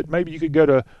hoping that maybe you could go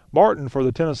to Martin for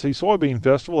the Tennessee Soybean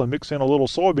Festival and mix in a little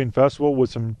Soybean Festival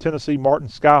with some Tennessee Martin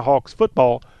Skyhawks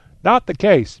football. Not the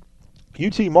case.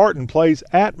 UT Martin plays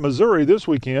at Missouri this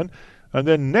weekend, and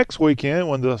then next weekend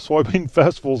when the Soybean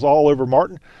Festival's all over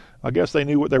Martin, I guess they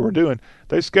knew what they were doing.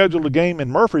 They scheduled a game in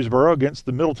Murfreesboro against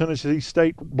the Middle Tennessee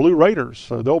State Blue Raiders.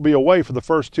 So they'll be away for the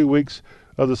first 2 weeks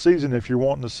of the season if you're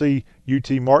wanting to see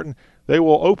UT Martin. They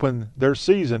will open their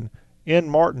season in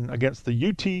Martin against the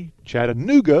UT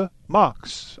Chattanooga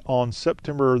Mocs on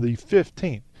September the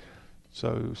 15th.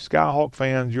 So Skyhawk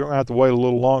fans, you're going to have to wait a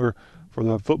little longer for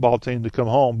the football team to come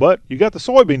home. But you got the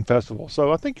Soybean Festival,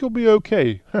 so I think you'll be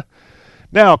okay.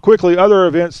 Now, quickly, other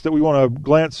events that we want to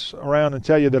glance around and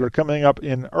tell you that are coming up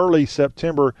in early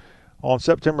September. On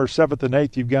September 7th and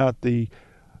 8th, you've got the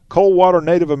Coldwater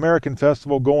Native American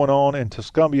Festival going on in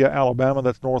Tuscumbia, Alabama.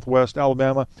 That's northwest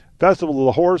Alabama. Festival of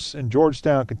the Horse in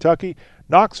Georgetown, Kentucky.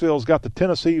 Knoxville's got the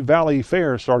Tennessee Valley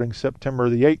Fair starting September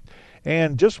the 8th.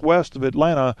 And just west of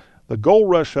Atlanta, the Gold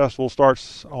Rush Festival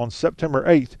starts on September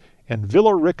 8th in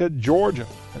Villa Rica, Georgia.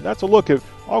 And that's a look at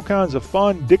all kinds of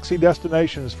fun Dixie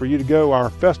destinations for you to go our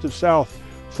festive South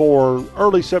for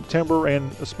early September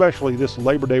and especially this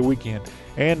Labor Day weekend.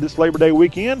 And this Labor Day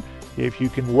weekend, if you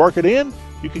can work it in,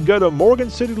 you can go to Morgan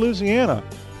City, Louisiana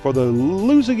for the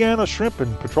Louisiana Shrimp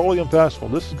and Petroleum Festival.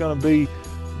 This is going to be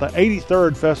the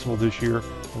 83rd festival this year.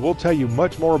 And we'll tell you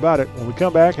much more about it when we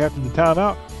come back after the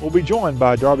timeout. We'll be joined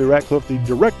by Darby Ratcliffe, the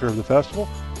director of the festival.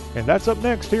 And that's up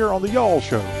next here on the Y'all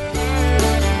Show.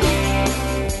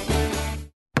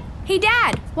 Hey,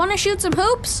 Dad, want to shoot some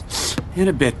hoops? In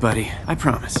a bit, buddy. I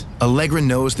promise. Allegra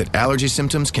knows that allergy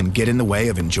symptoms can get in the way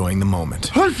of enjoying the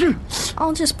moment.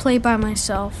 I'll just play by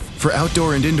myself. For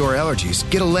outdoor and indoor allergies,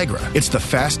 get Allegra. It's the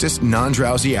fastest,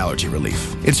 non-drowsy allergy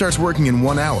relief. It starts working in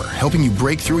 1 hour, helping you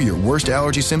break through your worst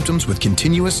allergy symptoms with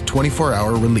continuous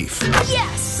 24-hour relief.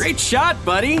 Yes! Great shot,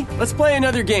 buddy. Let's play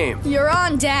another game. You're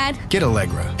on, Dad. Get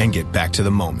Allegra and get back to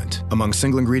the moment. Among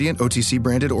single-ingredient,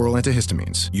 OTC-branded oral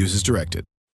antihistamines. Use as directed.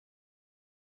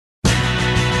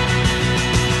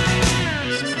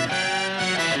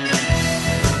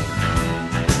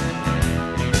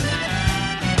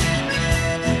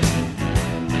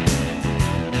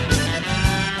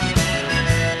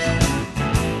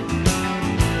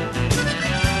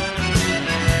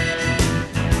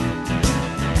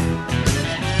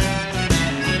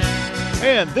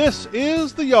 And this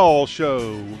is the Y'all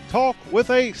Show. Talk with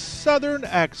a Southern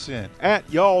accent at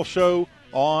Y'all Show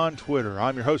on Twitter.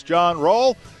 I'm your host, John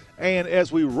Rawl. And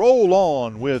as we roll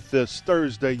on with this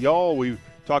Thursday, y'all, we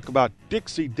talk about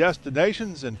Dixie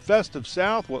destinations and Festive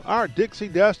South. Well, our Dixie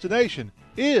destination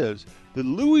is the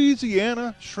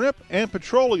Louisiana Shrimp and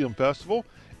Petroleum Festival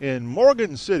in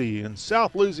Morgan City in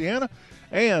South Louisiana.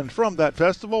 And from that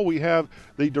festival, we have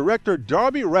the director,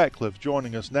 Darby Ratcliffe,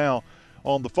 joining us now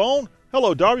on the phone.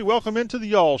 Hello, Darby. Welcome into the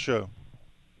Y'all Show.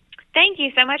 Thank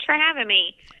you so much for having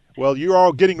me. Well, you're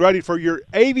all getting ready for your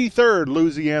 83rd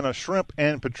Louisiana Shrimp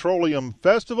and Petroleum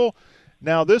Festival.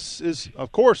 Now, this is,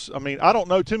 of course, I mean, I don't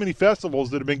know too many festivals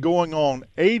that have been going on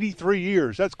 83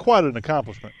 years. That's quite an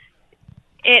accomplishment.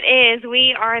 It is.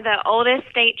 We are the oldest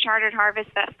state-chartered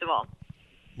harvest festival.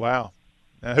 Wow.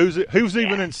 Now, who's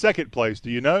even in second place? Do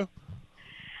you know?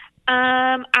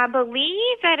 I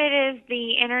believe that it is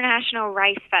the International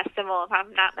Rice Festival, if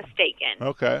I'm not mistaken.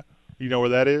 Okay. You know where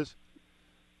that is?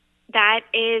 That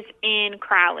is in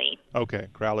Crowley. Okay,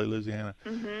 Crowley, Louisiana.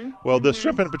 Mm-hmm. Well, the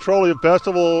Shrimp and Petroleum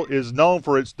Festival is known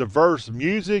for its diverse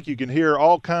music. You can hear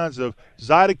all kinds of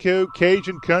Zydeco,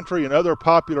 Cajun country, and other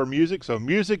popular music. So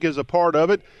music is a part of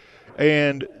it.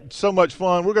 and so much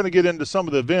fun. We're going to get into some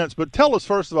of the events, but tell us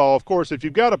first of all, of course, if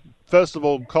you've got a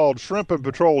festival called Shrimp and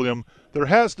Petroleum, there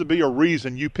has to be a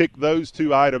reason you picked those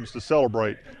two items to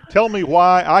celebrate. Tell me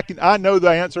why. I know the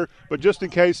answer, but just in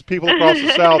case people across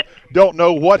the South don't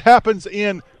know, what happens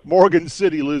in Morgan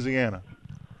City, Louisiana?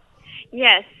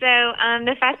 Yes, so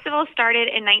the festival started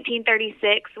in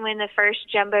 1936 when the first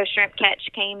jumbo shrimp catch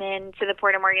came into the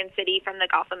Port of Morgan City from the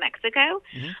Gulf of Mexico.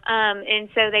 And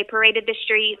so they paraded the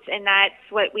streets, and that's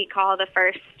what we call the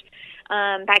first,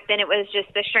 back then it was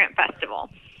just the Shrimp Festival.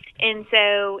 And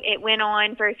so it went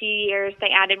on for a few years. They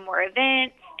added more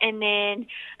events. And then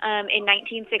in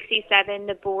 1967,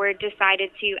 the board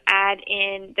decided to add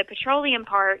in the petroleum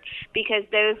part because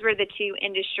those were the two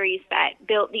industries that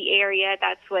built the area.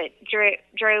 That's what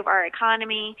drove our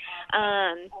economy.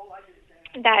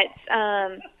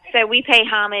 So we pay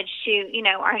homage to,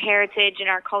 our heritage and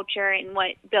our culture and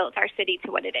what built our city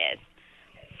to what it is.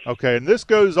 Okay, and this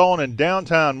goes on in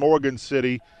downtown Morgan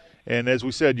City. And as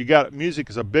we said, you got music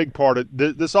is a big part of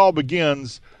it. This all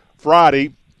begins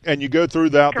Friday, and you go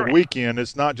throughout the weekend.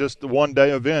 It's not just the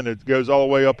one-day event. It goes all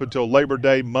the way up until Labor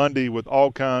Day, Monday, with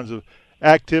all kinds of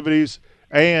activities.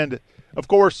 And, of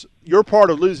course, your part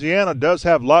of Louisiana does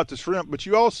have lots of shrimp, but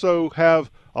you also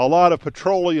have a lot of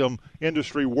petroleum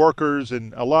industry workers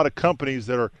and a lot of companies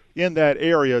that are in that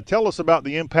area. Tell us about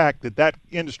the impact that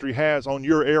industry has on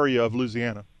your area of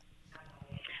Louisiana.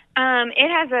 It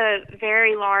has a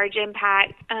very large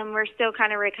impact. We're still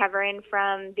kind of recovering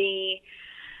from the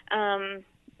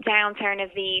downturn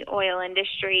of the oil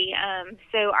industry.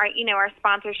 So our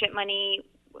sponsorship money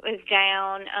was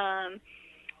down.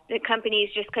 The companies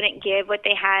just couldn't give what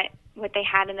they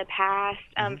had in the past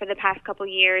for the past couple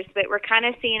years, but we're kind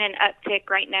of seeing an uptick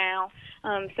right now.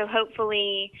 So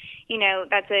hopefully,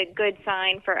 that's a good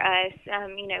sign for us.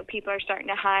 People are starting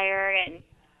to hire, and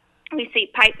we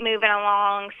see pipe moving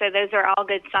along. So those are all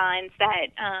good signs that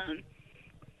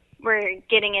we're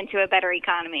getting into a better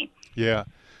economy. Yeah.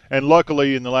 And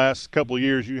luckily, in the last couple of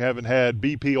years, you haven't had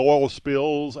BP oil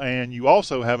spills, and you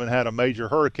also haven't had a major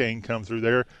hurricane come through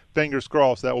there. Fingers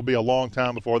crossed, that will be a long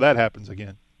time before that happens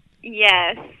again.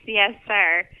 Yes,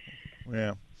 sir.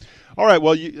 Yeah. All right,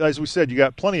 well, as we said, you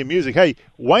got plenty of music. Hey,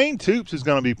 Wayne Toops is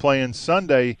going to be playing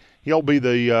Sunday. He'll be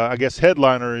the,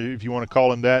 headliner, if you want to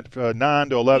call him that, 9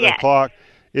 to 11 o'clock.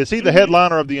 Is he the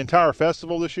headliner of the entire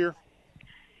festival this year?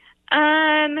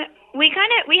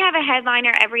 We have a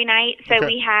headliner every night. So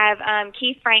we have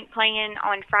Keith Frank playing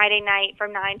on Friday night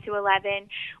from 9 to 11.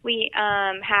 We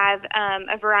have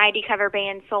a variety cover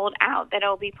band, Sold Out,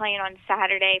 that'll be playing on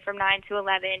Saturday from 9 to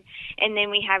 11. And then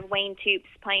we have Wayne Toops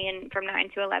playing from 9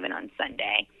 to 11 on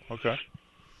Sunday. Okay.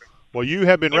 Well, you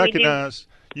have been recognized.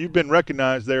 You've been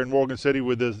recognized there in Morgan City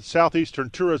with the Southeastern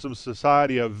Tourism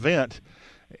Society event.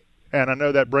 And I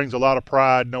know that brings a lot of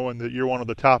pride knowing that you're one of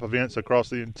the top events across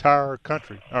the entire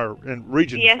country or in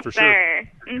region for sure. Yes,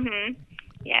 sir. Mm-hmm.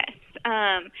 Yes.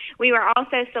 We were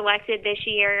also selected this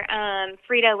year.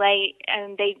 Frito-Lay,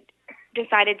 they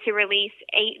decided to release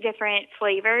 8 different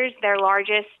flavors, their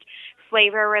largest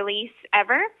flavor release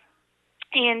ever.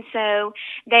 And so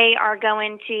they are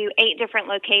going to 8 different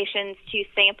locations to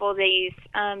sample these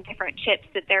different chips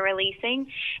that they're releasing.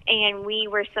 And we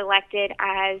were selected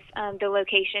as the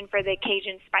location for the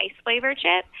Cajun Spice flavor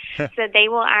chip. So they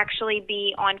will actually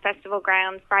be on festival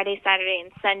grounds Friday, Saturday,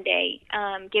 and Sunday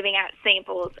giving out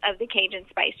samples of the Cajun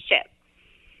Spice chip.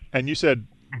 And you said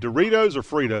Doritos or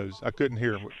Fritos? I couldn't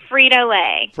hear.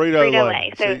 Frito-Lay.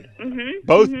 Frito-Lay. So,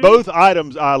 both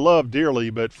items I love dearly,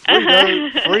 but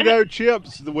Frito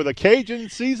chips with a Cajun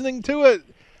seasoning to it.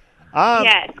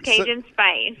 Yes, Cajun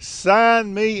Spice.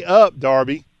 Sign me up,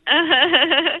 Darby.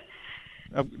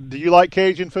 Do you like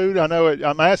Cajun food? I know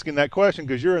I'm asking that question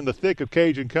because you're in the thick of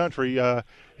Cajun country.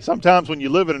 Sometimes when you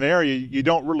live in an area, you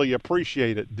don't really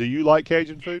appreciate it. Do you like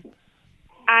Cajun food?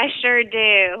 I sure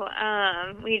do.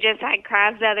 We just had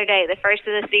crabs the other day, the first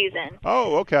of the season.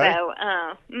 Oh, okay.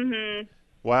 So,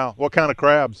 Wow. What kind of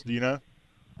crabs, do you know?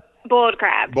 Boiled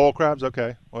crabs. Boiled crabs,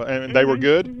 okay. Well, and they were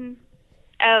good? Mm-hmm.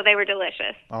 Oh, they were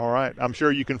delicious. All right. I'm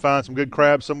sure you can find some good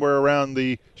crabs somewhere around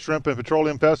the Shrimp and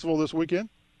Petroleum Festival this weekend?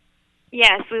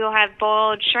 Yes, we will have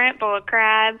boiled shrimp, boiled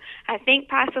crab, I think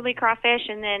possibly crawfish,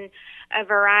 and then a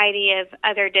variety of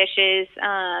other dishes,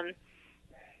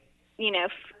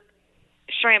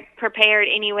 shrimp prepared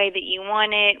any way that you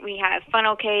want it. We have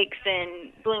funnel cakes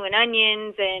and bloomin'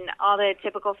 onions and all the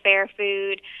typical fair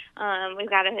food. We've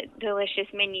got a delicious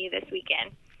menu this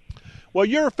weekend. Well,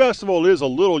 your festival is a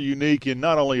little unique in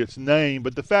not only its name,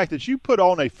 but the fact that you put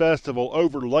on a festival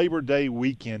over Labor Day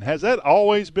weekend. Has that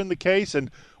always been the case? And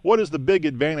what is the big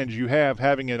advantage you have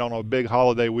having it on a big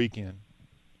holiday weekend?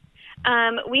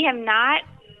 We have not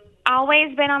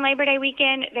always been on Labor Day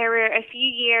weekend. There were a few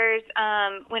years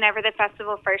whenever the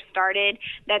festival first started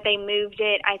that they moved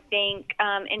it, I think,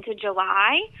 into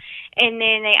July, and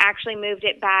then they actually moved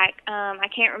it back. I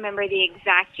can't remember the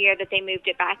exact year that they moved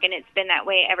it back, and it's been that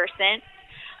way ever since.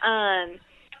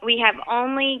 We have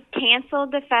only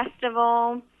canceled the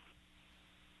festival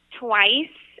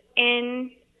twice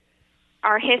in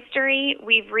our history.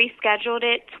 We've rescheduled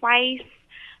it twice.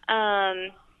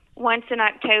 Once in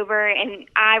October, and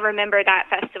I remember that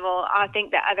festival. I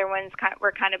think the other ones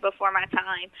were kind of before my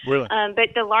time. Really?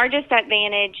 But the largest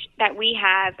advantage that we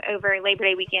have over Labor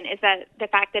Day weekend is that the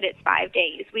fact that it's 5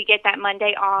 days. We get that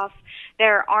Monday off.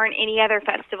 There aren't any other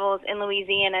festivals in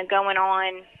Louisiana going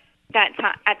on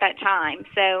at that time.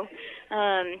 So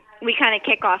we kind of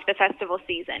kick off the festival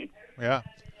season. Yeah.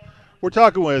 We're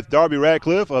talking with Darby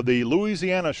Ratcliffe of the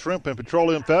Louisiana Shrimp and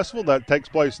Petroleum Festival that takes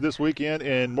place this weekend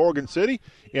in Morgan City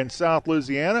in South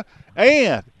Louisiana.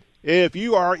 And if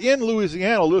you are in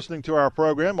Louisiana listening to our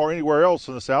program or anywhere else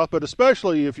in the South, but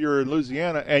especially if you're in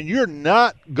Louisiana and you're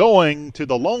not going to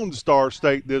the Lone Star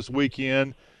State this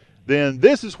weekend, then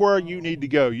this is where you need to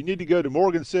go. You need to go to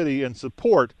Morgan City and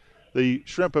support the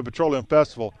Shrimp and Petroleum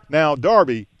Festival. Now,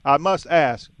 Darby, I must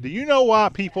ask, do you know why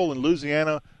people in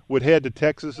Louisiana would head to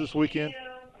Texas this weekend?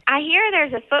 I hear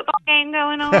there's a football game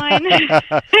going on.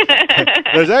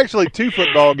 There's actually 2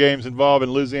 football games involved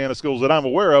in Louisiana schools that I'm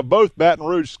aware of. Both Baton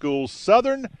Rouge schools,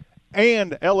 Southern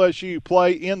and LSU,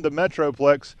 play in the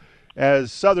Metroplex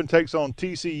as Southern takes on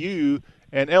TCU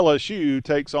and LSU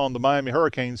takes on the Miami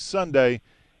Hurricanes Sunday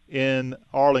in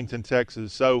Arlington,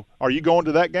 Texas. So are you going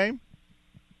to that game?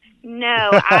 No,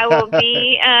 I will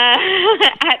be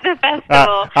at the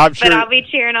festival, but I'll be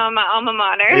cheering on my alma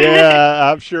mater.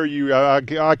 Yeah, I'm sure you. I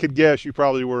could guess you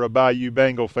probably were a Bayou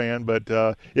Bengal fan, but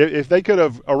if they could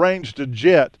have arranged a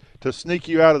jet to sneak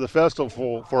you out of the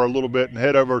festival for a little bit and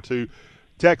head over to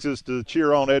Texas to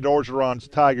cheer on Ed Orgeron's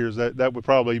Tigers, that would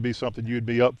probably be something you'd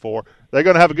be up for. They're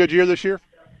going to have a good year this year?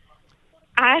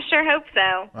 I sure hope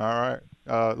so. All right.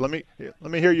 Let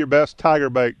me hear your best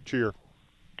Tiger Bait cheer.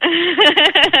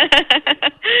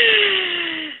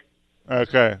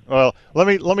 Okay. Well, let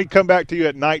me come back to you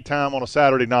at nighttime on a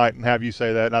Saturday night and have you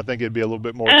say that, and I think it'd be a little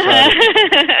bit more exciting.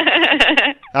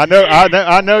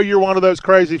 I know you're one of those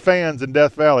crazy fans in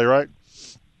Death Valley, right?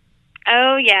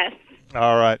 Oh, yes.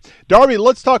 All right. Darby,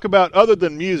 let's talk about, other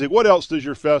than music, what else does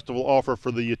your festival offer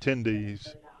for the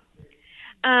attendees?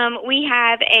 We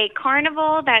have a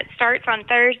carnival that starts on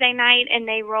Thursday night and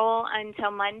they roll until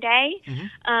Monday.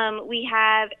 Mm-hmm. We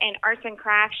have an arts and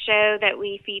crafts show that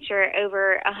we feature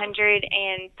over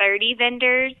 130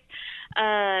 vendors.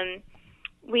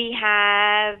 We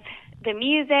have the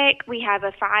music. We have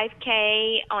a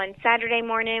 5K on Saturday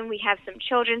morning. We have some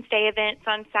Children's Day events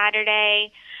on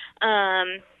Saturday.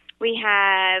 We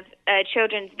have a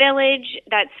children's village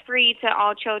that's free to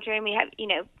all children. We have,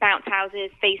 bounce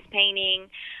houses, face painting,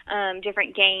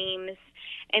 different games.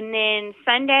 And then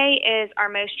Sunday is our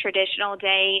most traditional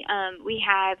day. We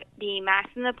have the Mass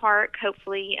in the Park.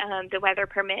 Hopefully the weather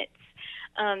permits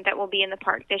that will be in the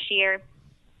park this year.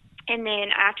 And then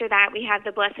after that, we have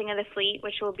the Blessing of the Fleet,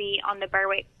 which will be on the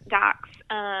Berwick docks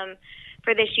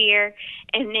for this year.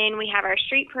 And then we have our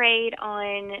street parade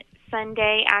on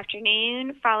Sunday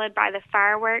afternoon, followed by the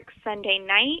fireworks Sunday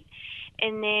night.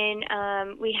 And then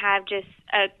we have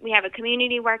a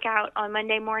community workout on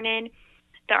Monday morning,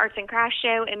 the arts and crafts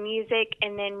show and music,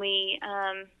 and then we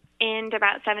end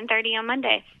about 7:30 on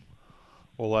Monday.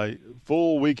 Well, a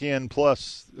full weekend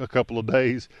plus a couple of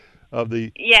days of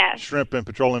the Shrimp and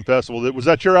Petroleum Festival. Was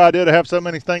that your idea to have so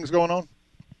many things going on?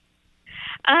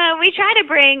 We try to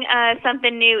bring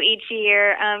something new each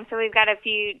year, so we've got a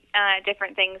few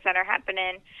different things that are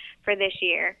happening for this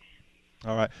year.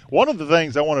 All right. One of the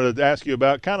things I wanted to ask you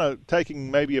about, kind of taking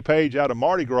maybe a page out of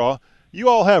Mardi Gras, you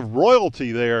all have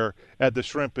royalty there at the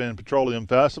Shrimp and Petroleum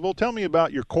Festival. Tell me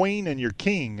about your queen and your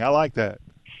king. I like that.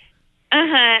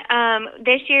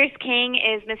 This year's king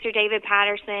is Mr. David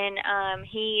Patterson.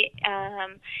 He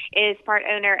is part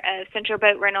owner of Central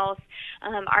Boat Rentals.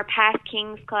 Our past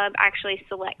Kings Club actually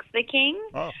selects the king,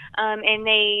 and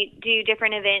they do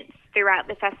different events throughout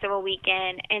the festival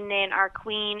weekend. And then our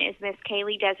queen is Miss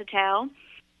Kaylee Desatel,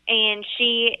 and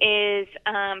she is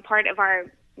part of our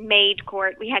maid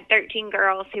court. We had 13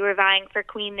 girls who were vying for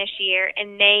queen this year,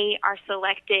 and they are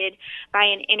selected by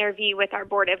an interview with our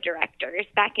board of directors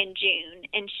back in June.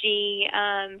 And she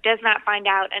does not find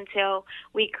out until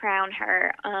we crown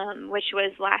her, which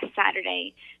was last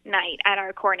Saturday night at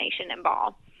our coronation and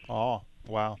ball. Oh,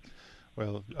 wow.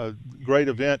 Well, a great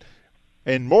event.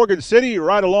 In Morgan City,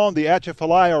 right along the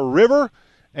Atchafalaya River,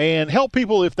 and help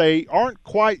people if they aren't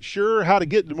quite sure how to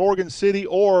get to Morgan City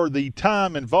or the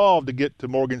time involved to get to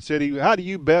Morgan City. How do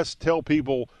you best tell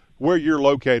people where you're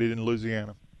located in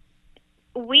Louisiana?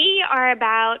 We are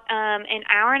about an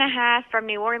hour and a half from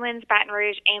New Orleans, Baton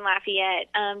Rouge, and Lafayette,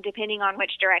 depending on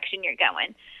which direction you're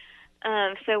going.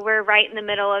 So we're right in the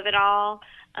middle of it all.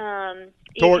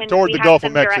 Toward the Gulf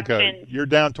of Mexico. You're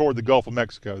down toward the Gulf of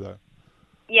Mexico, though.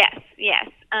 Yes.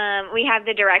 We have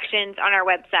the directions on our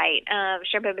website,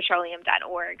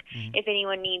 shrimpandpetroleum.org, if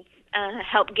anyone needs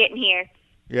help getting here.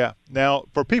 Yeah. Now,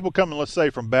 for people coming, let's say,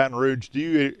 from Baton Rouge, do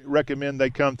you recommend they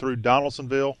come through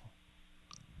Donaldsonville?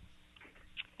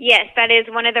 Yes, that is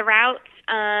one of the routes,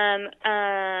 and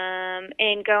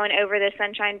going over the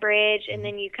Sunshine Bridge, and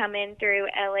then you come in through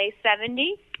LA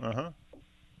 70. Uh-huh.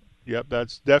 Yep,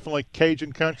 that's definitely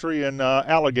Cajun country and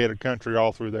alligator country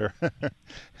all through there.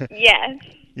 Yes.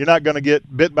 You're not going to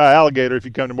get bit by alligator if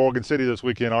you come to Morgan City this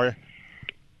weekend, are you?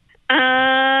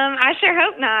 I sure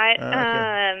hope not.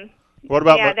 Okay. What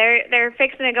about? Yeah, they're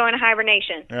fixing to go into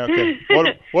hibernation. Okay.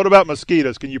 What about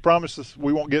mosquitoes? Can you promise us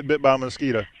we won't get bit by a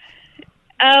mosquito?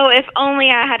 Oh, if only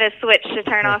I had a switch to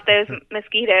turn off those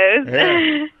mosquitoes.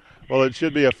 Yeah. Well, it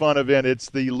should be a fun event.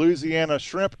 It's the Louisiana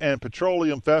Shrimp and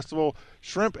Petroleum Festival.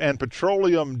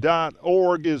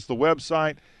 Shrimpandpetroleum.org is the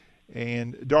website.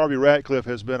 And Darby Ratcliffe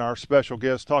has been our special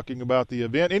guest talking about the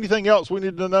event. Anything else we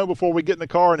need to know before we get in the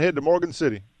car and head to Morgan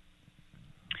City?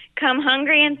 Come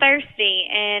hungry and thirsty,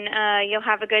 and you'll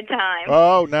have a good time.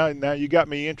 Oh, now you got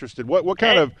me interested. What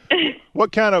kind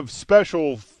of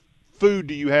special food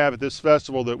do you have at this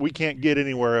festival that we can't get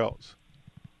anywhere else?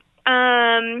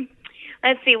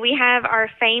 Let's see. We have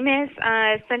our famous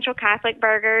Central Catholic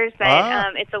burgers.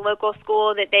 That it's a local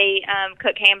school that they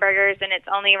cook hamburgers, and it's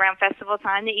only around festival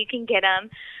time that you can get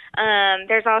them.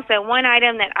 There's also one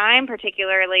item that I'm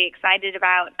particularly excited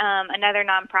about. Another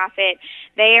nonprofit.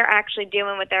 They are actually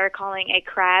doing what they're calling a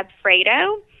crab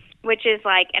Fredo, which is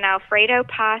like an Alfredo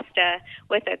pasta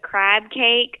with a crab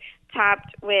cake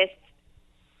topped with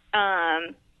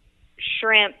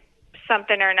shrimp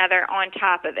something or another on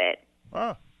top of it.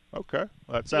 Oh, okay.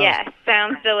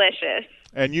 Sounds delicious.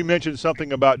 And you mentioned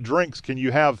something about drinks. Can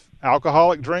you have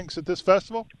alcoholic drinks at this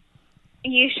festival?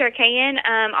 You sure can.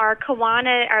 Our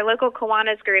local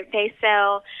Kiwanis group, they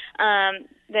sell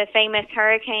the famous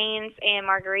hurricanes and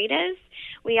margaritas.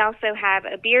 We also have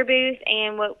a beer booth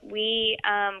and what we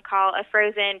call a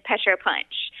frozen Petro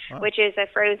Punch, which is a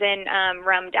frozen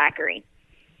rum daiquiri.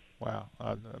 Wow.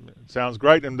 It sounds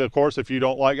great. And, of course, if you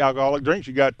don't like alcoholic drinks,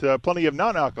 you got plenty of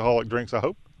non-alcoholic drinks, I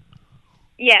hope.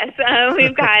 Yes.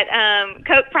 We've got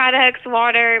Coke products,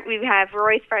 water. We have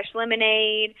Roy's Fresh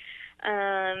Lemonade,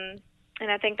 and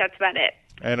I think that's about it.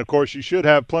 And, of course, you should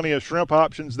have plenty of shrimp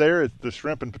options there at the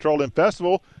Shrimp and Petroleum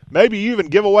Festival. Maybe you even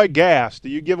give away gas. Do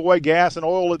you give away gas and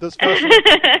oil at this festival?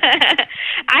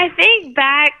 I think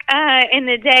back in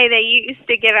the day they used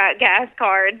to give out gas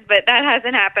cards, but that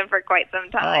hasn't happened for quite some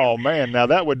time. Oh, man. Now,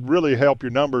 that would really help your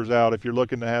numbers out if you're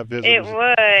looking to have visitors. It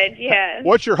would, yes.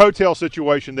 What's your hotel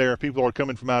situation there if people are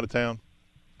coming from out of town?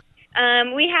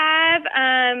 We have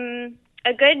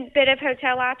a good bit of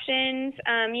hotel options.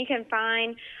 You can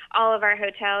find all of our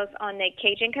hotels on the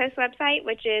Cajun Coast website,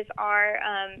 which is our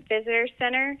visitor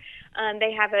center.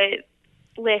 They have a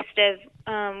list of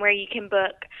where you can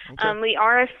book. Okay. We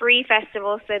are a free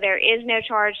festival, so there is no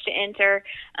charge to enter.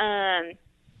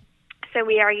 So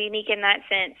we are unique in that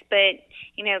sense. But,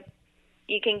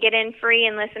 you can get in free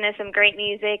and listen to some great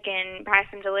music and buy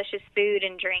some delicious food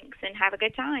and drinks and have a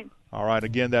good time. All right.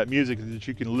 Again, that music that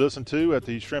you can listen to at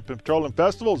the Shrimp and Petroleum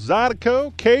Festival,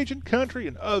 Zydeco, Cajun Country,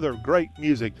 and other great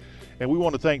music. And we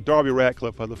want to thank Darby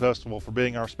Ratcliffe of the festival for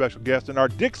being our special guest and our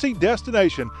Dixie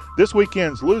destination this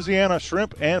weekend's Louisiana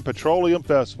Shrimp and Petroleum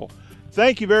Festival.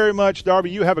 Thank you very much, Darby.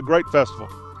 You have a great festival.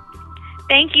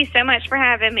 Thank you so much for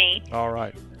having me. All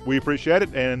right. We appreciate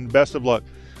it, and best of luck.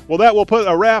 Well, that will put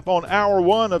a wrap on Hour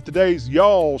 1 of today's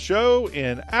Y'all Show.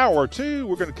 In Hour 2,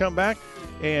 we're going to come back,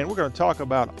 and we're going to talk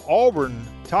about Auburn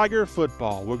Tiger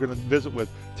football. We're going to visit with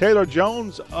Taylor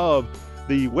Jones of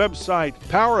the website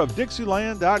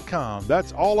powerofdixieland.com.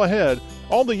 That's all ahead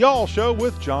on the Y'all Show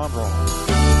with John Rawl.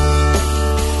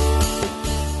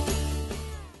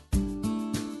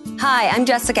 Hi, I'm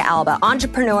Jessica Alba,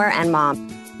 entrepreneur and mom.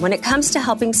 When it comes to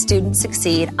helping students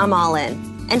succeed, I'm all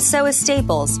in. And so is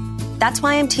Staples. That's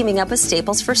why I'm teaming up with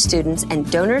Staples for Students and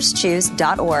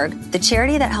DonorsChoose.org, the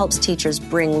charity that helps teachers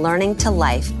bring learning to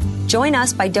life. Join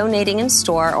us by donating in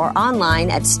store or online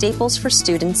at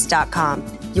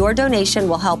staplesforstudents.com. Your donation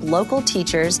will help local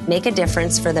teachers make a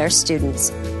difference for their students,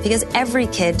 because every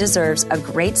kid deserves a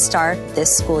great start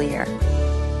this school year.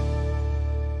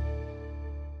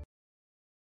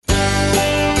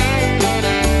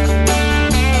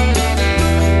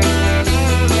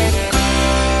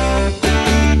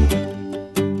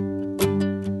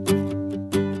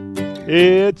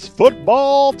 It's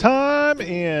football time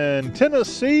in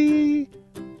Tennessee,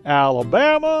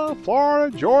 Alabama,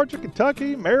 Florida, Georgia,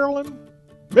 Kentucky, Maryland,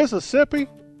 Mississippi,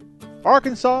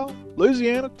 Arkansas,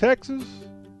 Louisiana, Texas,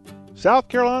 South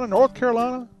Carolina, North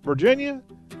Carolina, Virginia.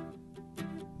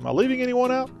 Am I leaving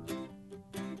anyone out?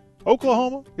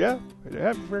 Oklahoma, yeah, I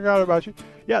haven't forgot about you.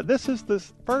 Yeah, this is the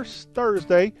first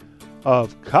Thursday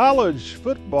of college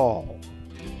football.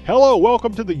 Hello,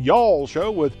 welcome to the Y'all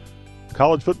Show with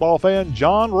college football fan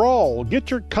John Rawl. Get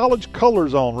your college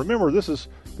colors on. Remember, this is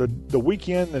the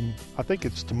weekend, and I think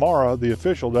it's tomorrow, the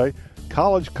official day,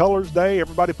 College Colors Day.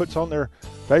 Everybody puts on their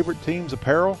favorite team's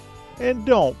apparel, and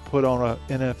don't put on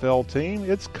an NFL team.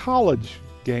 It's college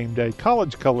game day,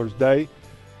 College Colors Day.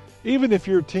 Even if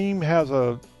your team has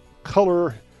a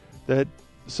color that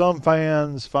some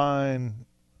fans find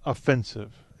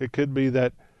offensive. It could be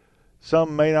that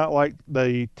some may not like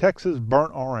the Texas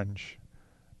burnt orange.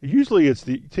 Usually it's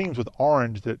the teams with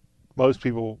orange that most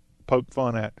people poke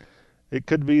fun at. It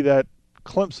could be that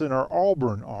Clemson or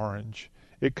Auburn orange.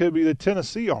 It could be the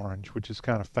Tennessee orange, which is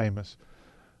kind of famous.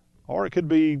 Or it could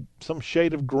be some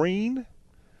shade of green.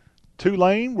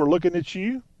 Tulane, we're looking at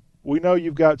you. We know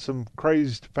you've got some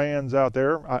crazed fans out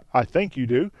there. I think you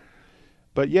do.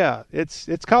 But yeah,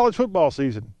 it's college football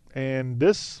season, and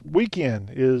this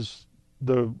weekend is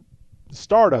the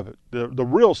start of it, the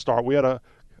real start. We had a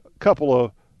couple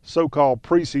of so-called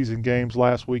preseason games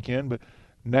last weekend, but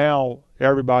now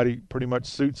everybody pretty much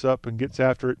suits up and gets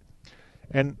after it.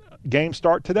 And games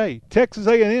start today. Texas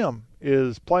A&M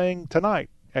is playing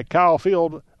tonight at Kyle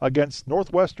Field against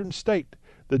Northwestern State.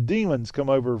 The Demons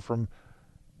come over from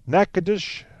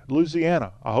Natchitoches,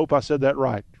 Louisiana. I hope I said that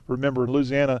right. Remember, in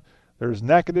Louisiana, there's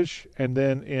Natchitoches, and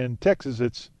then in Texas,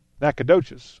 it's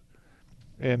Nacogdoches.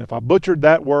 And if I butchered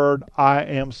that word, I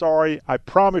am sorry. I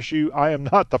promise you, I am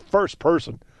not the first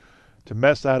person to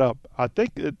mess that up. I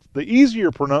think the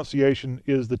easier pronunciation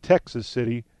is the Texas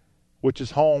city, which is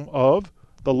home of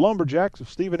the Lumberjacks of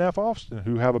Stephen F. Austin,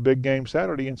 who have a big game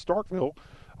Saturday in Starkville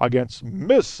against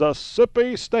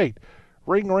Mississippi State.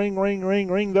 Ring, ring, ring,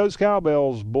 ring, ring those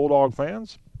cowbells, Bulldog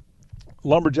fans.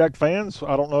 Lumberjack fans,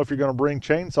 I don't know if you're going to bring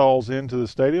chainsaws into the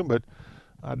stadium, but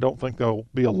I don't think they'll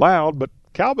be allowed. But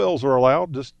cowbells are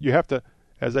allowed. Just you have to,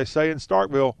 as they say in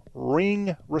Starkville,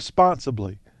 ring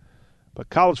responsibly. But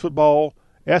college football,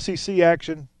 SEC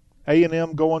action,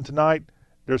 A&M going tonight.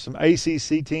 There's some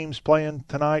ACC teams playing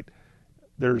tonight.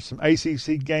 There's some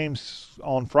ACC games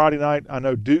on Friday night. I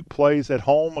know Duke plays at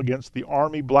home against the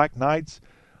Army Black Knights.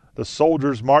 The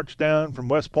Soldiers march down from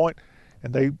West Point,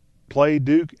 and they play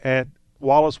Duke at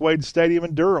Wallace Wade Stadium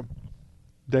in Durham.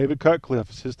 David Cutcliffe,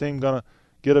 is his team going to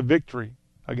get a victory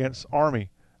against Army?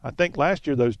 I think last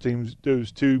year those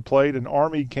two played, and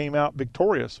Army came out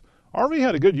victorious. Army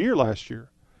had a good year last year,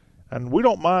 and we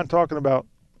don't mind talking about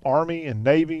Army and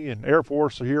Navy and Air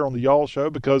Force here on the Y'all Show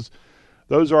because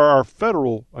those are our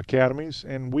federal academies,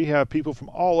 and we have people from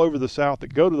all over the South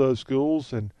that go to those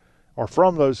schools and are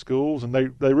from those schools, and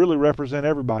they really represent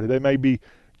everybody. They may be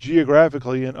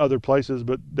geographically in other places,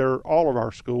 but they're all of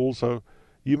our schools. So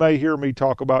you may hear me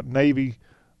talk about Navy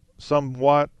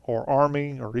somewhat, or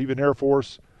Army, or even Air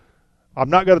Force. I'm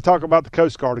not going to talk about the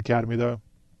Coast Guard Academy, though.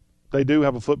 They do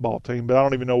have a football team, but I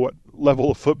don't even know what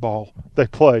level of football they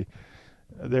play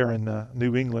there in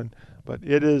New England. But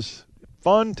it is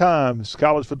fun times.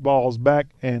 College football is back.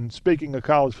 And speaking of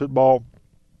college football,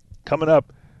 coming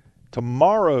up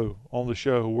tomorrow on the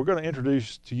show, we're going to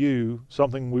introduce to you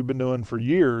something we've been doing for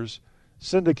years,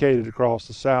 syndicated across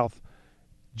the South,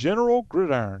 General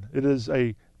Gridiron. It is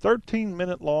a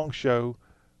 13-minute long show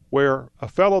where a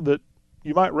fellow that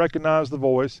you might recognize the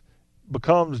voice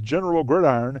becomes General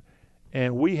Gridiron,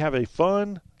 and we have a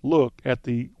fun look at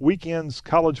the weekend's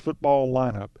college football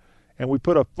lineup, and we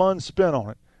put a fun spin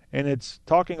on it. And it's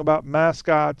talking about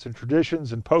mascots and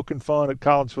traditions and poking fun at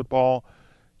college football.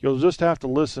 You'll just have to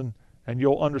listen, and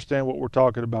you'll understand what we're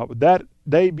talking about. But that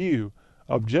debut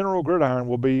of General Gridiron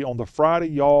will be on the Friday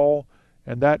Y'all,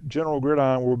 and that General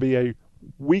Gridiron will be a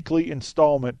weekly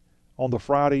installment on the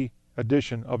Friday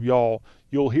edition of Y'all.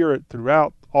 You'll hear it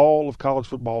throughout all of college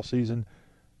football season.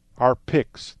 Our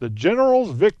picks. The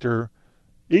Generals victor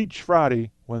each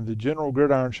Friday when the General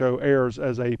Gridiron Show airs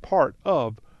as a part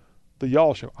of the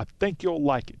Y'all Show. I think you'll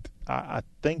like it. I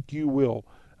think you will.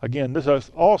 Again, this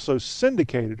is also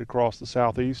syndicated across the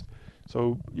Southeast,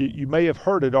 so you may have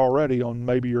heard it already on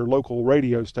maybe your local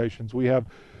radio stations. We have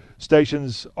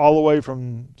stations all the way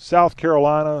from South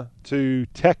Carolina to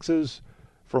Texas,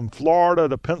 from Florida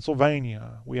to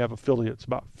Pennsylvania. We have affiliates,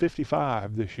 about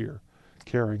 55 this year,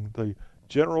 carrying the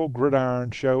General Gridiron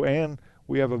Show, and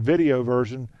we have a video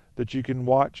version that you can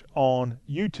watch on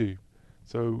YouTube.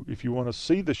 So if you want to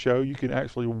see the show, you can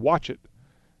actually watch it.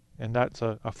 And that's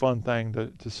a fun thing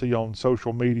to see on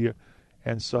social media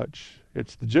and such.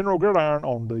 It's the General Gridiron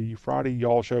on the Friday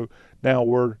Y'all Show. Now,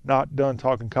 we're not done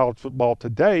talking college football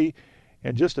today.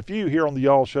 In just a few here on the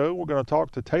Y'all Show, we're going to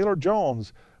talk to Taylor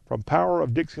Jones from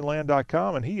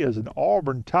PowerOfDixieland.com, and he is an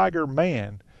Auburn Tiger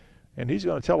man. And he's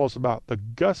going to tell us about the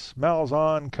Gus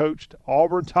Malzahn-coached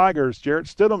Auburn Tigers. Jarrett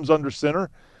Stidham's under center,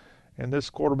 and this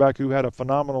quarterback who had a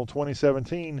phenomenal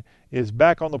 2017 is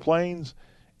back on the Plains,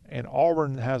 and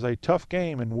Auburn has a tough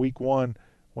game in Week 1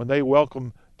 when they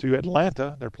welcome to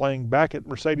Atlanta. They're playing back at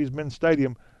Mercedes-Benz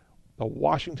Stadium. The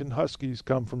Washington Huskies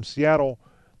come from Seattle.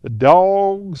 The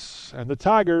Dogs and the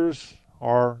Tigers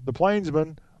are the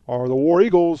Plainsmen, or the War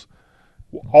Eagles.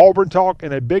 Auburn Talk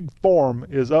in a big form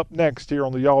is up next here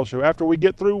on the Y'all Show after we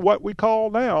get through what we call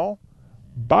now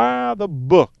By the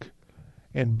Book.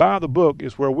 And By the Book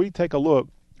is where we take a look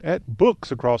at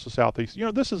books across the Southeast. You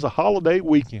know, this is a holiday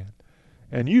weekend,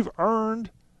 and you've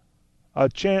earned a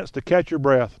chance to catch your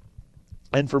breath.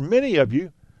 And for many of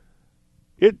you,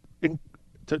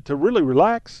 to really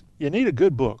relax, you need a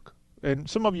good book. And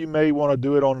some of you may want to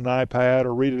do it on an iPad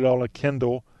or read it on a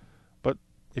Kindle. But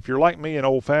if you're like me and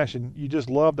old-fashioned, you just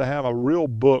love to have a real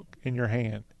book in your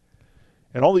hand.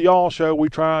 And on the Y'all Show, we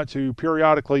try to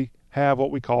periodically have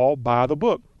what we call By the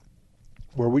Book,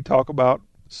 where we talk about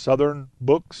Southern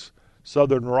books,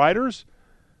 Southern writers.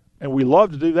 And we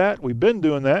love to do that. We've been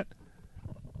doing that.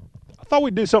 I thought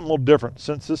we'd do something a little different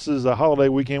since this is a holiday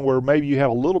weekend where maybe you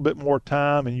have a little bit more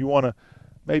time and you want to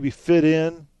maybe fit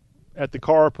in at the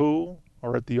carpool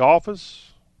or at the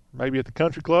office, maybe at the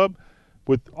country club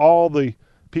with all the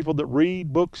people that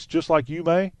read books just like you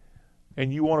may,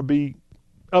 and you want to be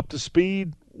up to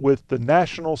speed with the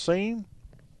national scene.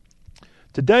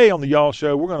 Today on the Y'all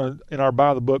Show, we're going to, in our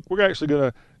By the Book, we're actually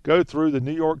going to go through the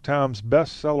New York Times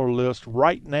bestseller list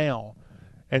right now.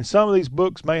 And some of these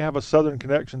books may have a Southern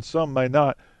connection, some may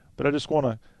not. But I just want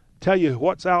to tell you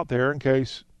what's out there in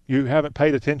case you haven't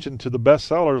paid attention to the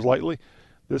bestsellers lately.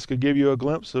 This could give you a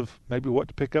glimpse of maybe what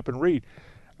to pick up and read.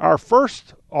 Our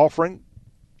first offering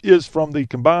is from the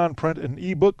combined print and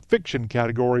ebook fiction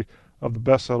category of the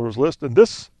bestsellers list. And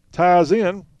this ties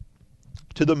in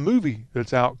to the movie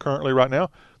that's out currently right now,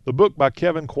 the book by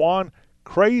Kevin Kwan,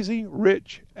 Crazy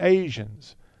Rich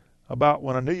Asians, about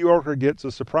when a New Yorker gets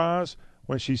a surprise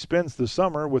when she spends the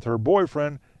summer with her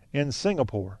boyfriend in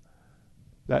Singapore.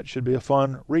 That should be a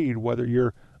fun read, whether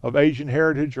you're of Asian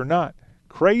heritage or not.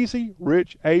 Crazy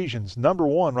Rich Asians,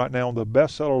 #1 right now on the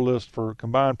bestseller list for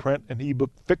combined print and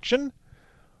ebook fiction.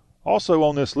 Also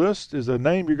on this list is a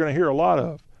name you're going to hear a lot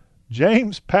of.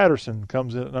 James Patterson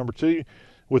comes in at #2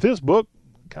 with his book,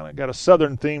 kind of got a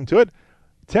Southern theme to it,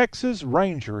 Texas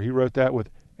Ranger. He wrote that with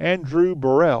Andrew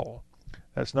Burrell.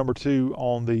 That's #2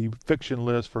 on the fiction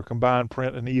list for combined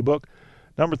print and ebook.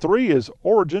 #3 is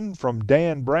Origin from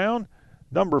Dan Brown.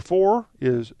 #4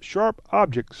 is Sharp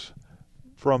Objects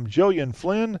from Gillian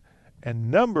Flynn.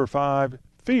 And #5,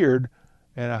 Feared,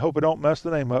 and I hope I don't mess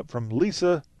the name up, from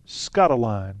Lisa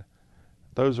Scottoline.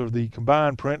 Those are the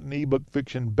combined print and ebook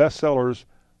fiction bestsellers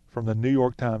from the New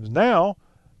York Times. Now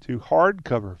to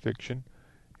hardcover fiction,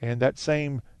 and that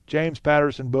same James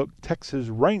Patterson book, Texas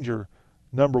Ranger,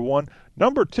 #1.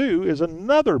 #2 is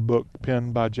another book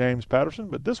penned by James Patterson,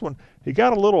 but this one, he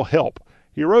got a little help.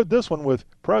 He wrote this one with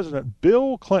President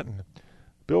Bill Clinton.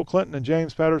 Bill Clinton and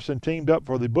James Patterson teamed up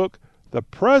for the book, The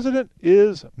President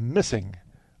is Missing,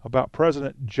 about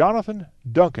President Jonathan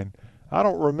Duncan. I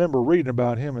don't remember reading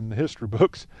about him in the history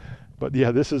books, but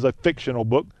yeah, this is a fictional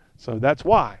book, so that's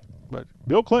why. But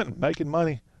Bill Clinton making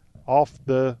money off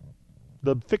the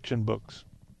fiction books.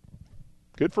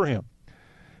 Good for him.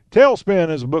 Tailspin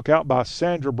is a book out by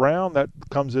Sandra Brown. That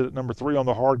comes in at #3 on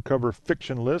the hardcover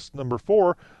fiction list.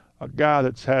 #4, a guy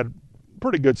that's had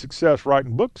pretty good success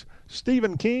writing books,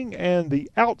 Stephen King and The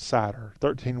Outsider,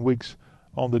 13 weeks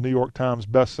on the New York Times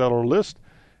bestseller list.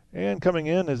 And coming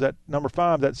in is at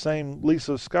 #5, that same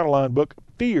Lisa Scottoline book,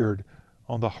 Feared,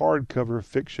 on the hardcover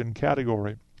fiction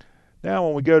category. Now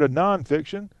when we go to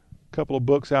nonfiction, a couple of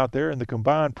books out there in the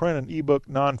combined print and ebook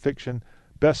nonfiction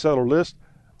bestseller list.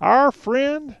 Our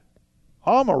friend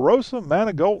Omarosa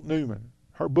Manigault Newman,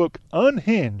 her book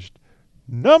Unhinged,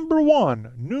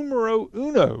 #1, numero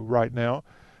uno right now.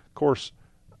 Of course,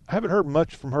 I haven't heard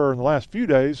much from her in the last few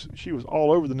days. She was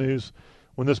all over the news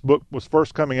when this book was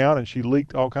first coming out, and she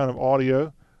leaked all kind of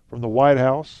audio from the White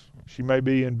House. She may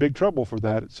be in big trouble for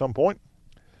that at some point.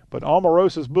 But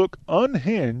Omarosa's book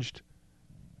Unhinged,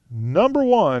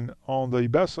 #1 on the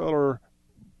bestseller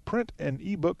print and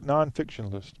ebook nonfiction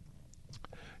list.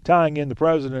 Tying in the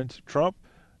President Trump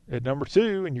at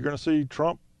 #2, and you're going to see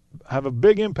Trump have a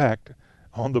big impact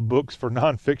on the books for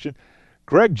nonfiction.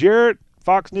 Greg Jarrett,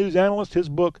 Fox News analyst, his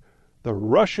book, The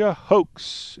Russia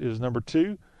Hoax, is number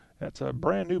 2. That's a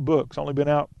brand new book. It's only been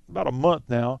out about a month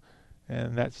now,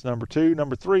 and that's number 2.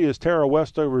 Number 3 is Tara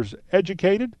Westover's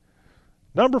Educated.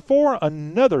 Number 4,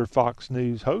 another Fox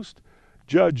News host,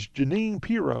 Judge Jeanine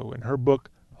Pirro, in her book,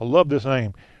 I love this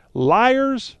name,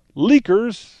 Liars,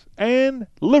 Leakers, and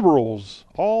Liberals,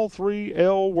 all 3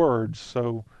 L words.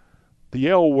 So the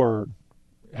L word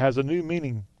has a new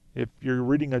meaning if you're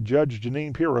reading a Judge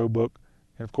Jeanine Pirro book.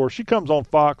 And, of course, she comes on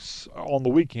Fox on the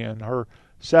weekend. Her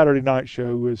Saturday night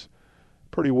show is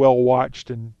pretty well watched,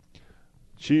 and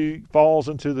she falls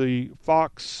into the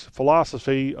Fox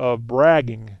philosophy of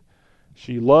bragging.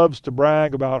 She loves to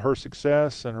brag about her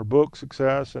success and her book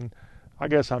success, and I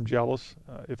guess I'm jealous.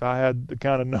 If I had the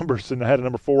kind of numbers and I had a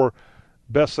number 4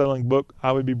 best-selling book,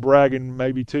 I would be bragging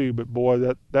maybe too. But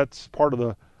boy, that's part of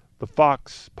the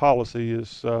Fox policy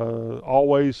is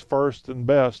always first and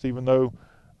best, even though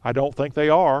I don't think they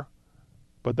are.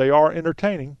 But they are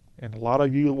entertaining, and a lot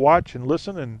of you watch and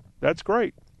listen, and that's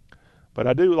great. But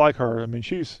I do like her. I mean,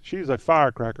 she's a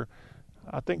firecracker.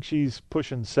 I think she's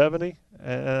pushing 70.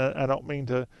 I don't mean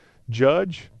to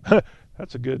judge.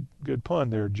 That's a good pun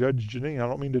there, Judge Jeanine. I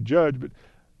don't mean to judge, but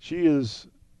she's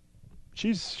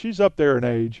up there in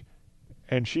age,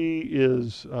 and she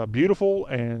is beautiful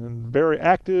and very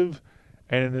active.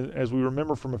 And as we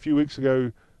remember from a few weeks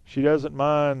ago, she doesn't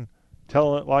mind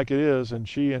telling it like it is. And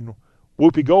she and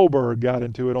Whoopi Goldberg got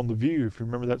into it on The View, if you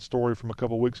remember that story from a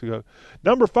couple of weeks ago.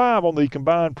 Number 5 on the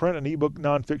combined print and ebook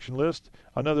nonfiction list,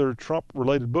 another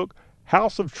Trump-related book,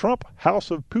 House of Trump, House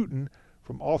of Putin,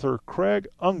 from author Craig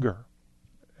Unger.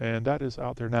 And that is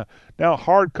out there now. Now,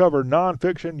 hardcover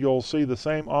nonfiction, you'll see the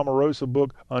same Omarosa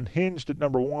book, Unhinged, at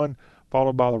number 1,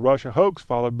 followed by The Russia Hoax,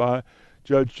 followed by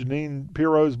Judge Jeanine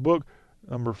Pirro's book.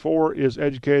 Number 4 is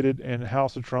Educated, and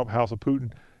House of Trump, House of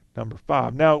Putin, number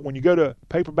 5. Now, when you go to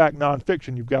paperback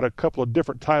nonfiction, you've got a couple of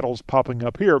different titles popping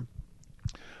up here.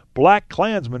 Black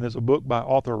Klansman is a book by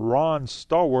author Ron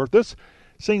Stallworth. This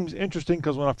seems interesting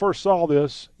because when I first saw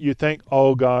this, you think,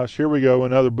 oh gosh, here we go,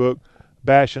 another book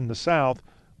bashing the South.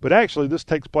 But actually, this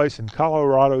takes place in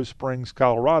Colorado Springs,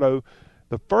 Colorado.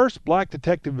 The first black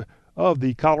detective of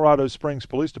the Colorado Springs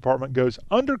Police Department goes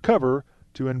undercover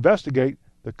to investigate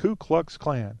the Ku Klux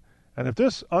Klan. And if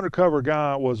this undercover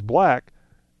guy was black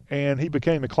and he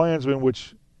became a Klansman,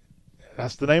 which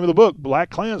that's the name of the book, Black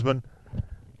Klansman,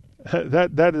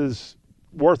 that is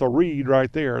worth a read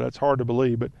right there. That's hard to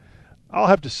believe. But I'll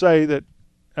have to say that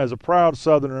as a proud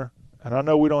Southerner, and I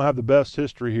know we don't have the best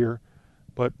history here,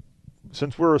 but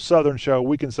since we're a Southern show,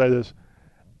 we can say this.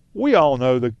 We all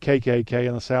know the KKK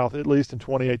in the South, at least in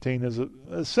 2018, is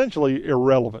essentially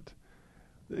irrelevant.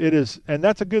 It is, and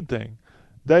that's a good thing.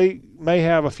 They may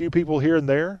have a few people here and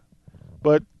there,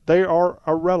 but they are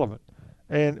irrelevant.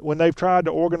 And when they've tried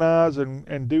to organize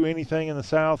and do anything in the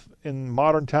South in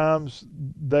modern times,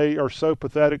 they are so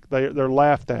pathetic. They're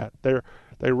laughed at.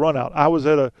 They run out. I was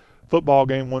at a football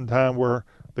game one time where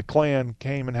the Klan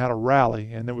came and had a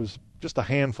rally, and it was just a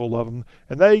handful of them.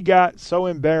 And they got so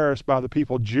embarrassed by the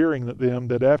people jeering at them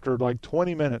that after like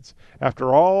 20 minutes,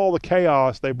 after all the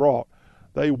chaos they brought,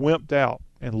 they wimped out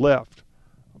and left.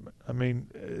 I mean,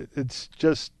 it's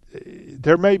just,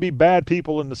 there may be bad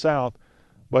people in the South,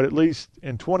 but at least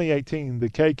in 2018, the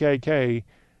KKK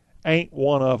ain't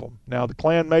one of them. Now, the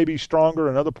Klan may be stronger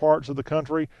in other parts of the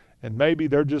country, and maybe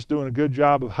they're just doing a good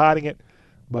job of hiding it,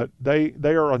 but they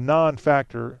are a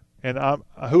non-factor. And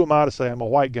who am I to say? I'm a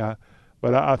white guy,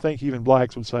 but I think even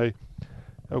blacks would say,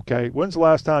 okay, when's the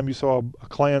last time you saw a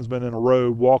Klansman in a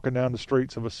robe walking down the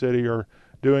streets of a city or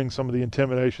doing some of the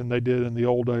intimidation they did in the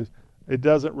old days? It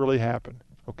doesn't really happen,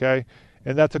 okay?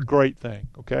 And that's a great thing,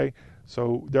 okay?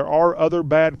 So there are other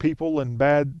bad people and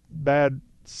bad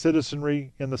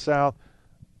citizenry in the South,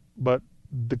 but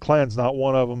the Klan's not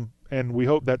one of them, and we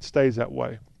hope that stays that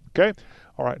way, okay?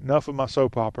 All right, enough of my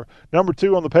soap opera. Number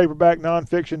 2 on the paperback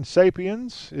nonfiction,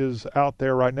 Sapiens, is out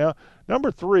there right now.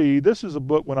 Number 3, this is a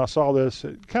book, when I saw this,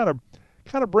 it kind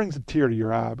of brings a tear to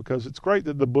your eye because it's great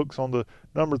that the book's on the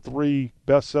number 3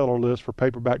 bestseller list for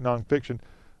paperback nonfiction.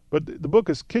 But the book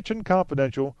is Kitchen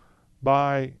Confidential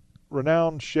by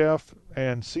renowned chef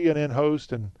and CNN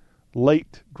host and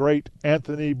late, great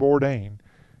Anthony Bourdain.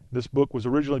 This book was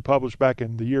originally published back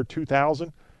in the year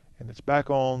 2000, and it's back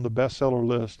on the bestseller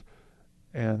list.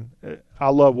 And I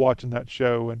love watching that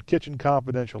show. And Kitchen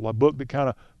Confidential, a book that kind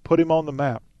of put him on the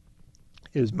map,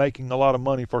 is making a lot of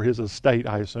money for his estate,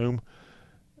 I assume,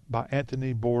 by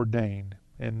Anthony Bourdain.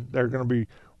 And they're going to be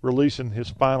releasing his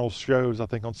final shows, I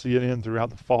think, on CNN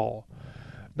throughout the fall.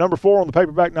 Number 4 on the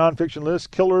paperback nonfiction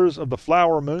list, Killers of the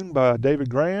Flower Moon by David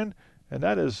Grann, and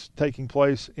that is taking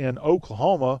place in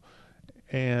Oklahoma,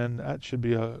 and that should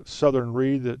be a southern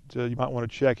read that you might want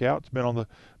to check out. It's been on the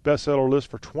bestseller list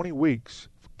for 20 weeks,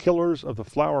 Killers of the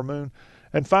Flower Moon.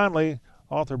 And finally,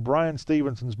 author Brian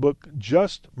Stevenson's book,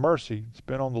 Just Mercy. It's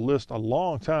been on the list a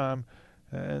long time,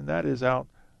 and that is out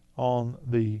on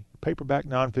the paperback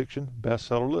nonfiction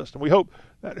bestseller list. And we hope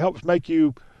that helps make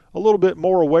you a little bit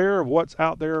more aware of what's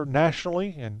out there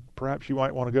nationally, and perhaps you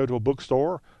might want to go to a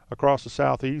bookstore across the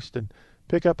Southeast and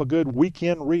pick up a good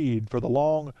weekend read for the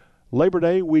long Labor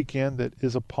Day weekend that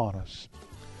is upon us.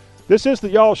 This is the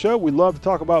Y'all Show. We love to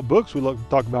talk about books, we love to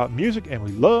talk about music, and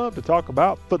we love to talk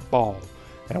about football.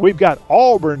 And we've got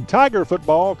Auburn Tiger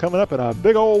football coming up in a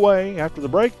big old way after the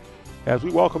break as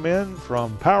we welcome in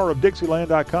from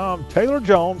PowerOfDixieland.com, Taylor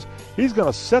Jones. He's going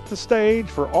to set the stage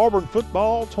for Auburn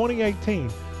football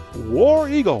 2018. War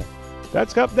Eagle.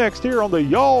 That's up next here on the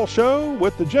Y'all Show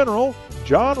with the General,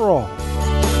 John Rawl.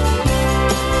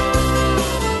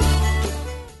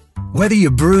 Whether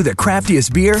you brew the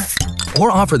craftiest beer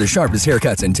or offer the sharpest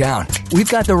haircuts in town, we've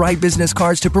got the right business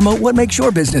cards to promote what makes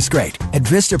your business great at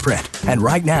Vistaprint. And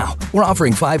right now, we're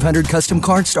offering 500 custom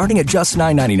cards starting at just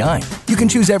 $9.99. You can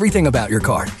choose everything about your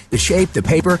card, the shape, the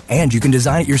paper, and you can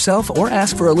design it yourself or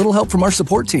ask for a little help from our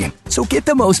support team. So get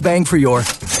the most bang for your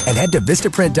and head to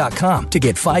Vistaprint.com to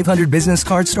get 500 business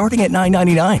cards starting at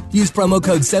 $9.99. Use promo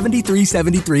code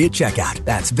 7373 at checkout.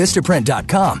 That's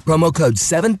Vistaprint.com, promo code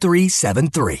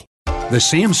 7373. The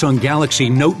Samsung Galaxy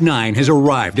Note 9 has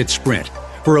arrived at Sprint.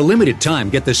 For a limited time,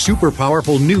 get the super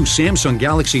powerful new Samsung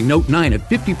Galaxy Note 9 at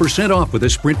 50% off with a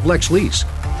Sprint Flex lease.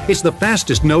 It's the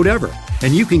fastest Note ever,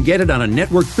 and you can get it on a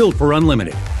network built for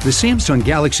unlimited. The Samsung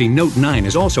Galaxy Note 9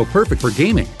 is also perfect for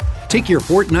gaming. Take your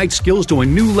Fortnite skills to a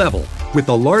new level with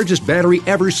the largest battery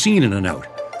ever seen in a Note.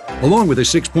 Along with a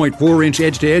 6.4-inch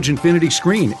edge-to-edge infinity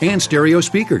screen and stereo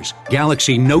speakers,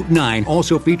 Galaxy Note 9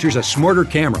 also features a smarter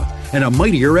camera and a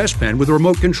mightier S Pen with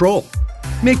remote control.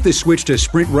 Make the switch to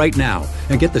Sprint right now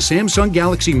and get the Samsung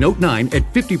Galaxy Note 9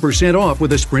 at 50% off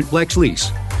with a Sprint Flex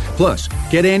lease. Plus,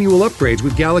 get annual upgrades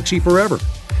with Galaxy Forever.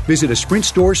 Visit a Sprint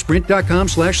store,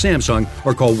 sprint.com/Samsung,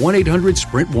 or call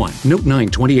 1-800-SPRINT1. Note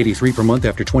 9, $20.83 per month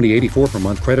after $20.84 per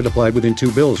month. Credit applied within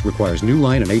 2 bills. Requires new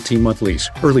line and 18-month lease.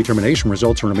 Early termination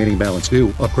results in remaining balance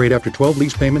due. Upgrade after 12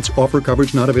 lease payments. Offer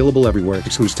coverage not available everywhere.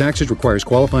 Excludes taxes. Requires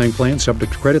qualifying plan.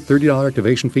 Subject to credit. $30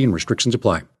 activation fee and restrictions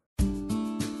apply.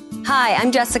 Hi,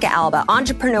 I'm Jessica Alba,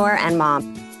 entrepreneur and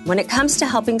mom. When it comes to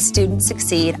helping students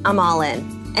succeed, I'm all in.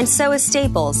 And so is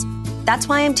Staples. That's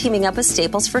why I'm teaming up with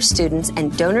Staples for Students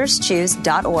and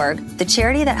DonorsChoose.org, the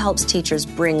charity that helps teachers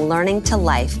bring learning to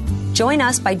life. Join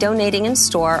us by donating in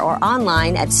store or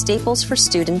online at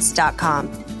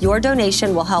staplesforstudents.com. Your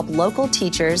donation will help local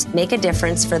teachers make a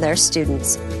difference for their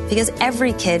students, because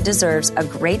every kid deserves a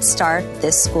great start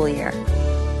this school year.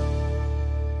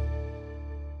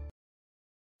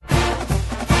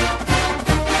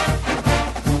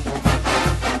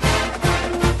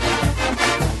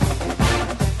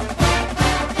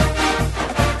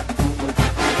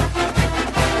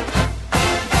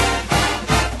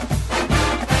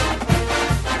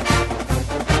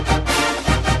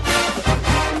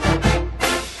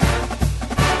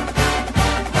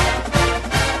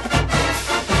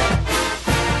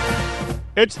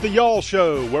 It's the Y'all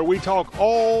Show, where we talk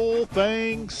all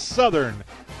things Southern.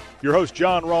 Your host,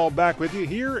 John Rawl, back with you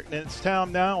here, and it's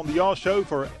time now on the Y'all Show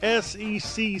for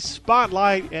SEC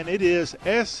Spotlight, and it is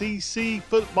SEC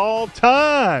football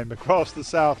time across the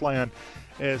Southland,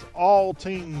 as all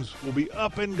teams will be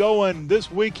up and going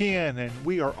this weekend, and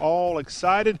we are all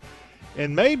excited.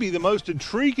 And maybe the most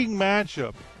intriguing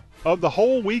matchup of the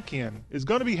whole weekend is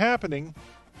going to be happening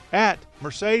at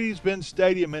Mercedes-Benz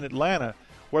Stadium in Atlanta,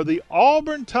 where the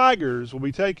Auburn Tigers will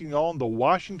be taking on the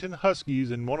Washington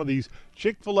Huskies in one of these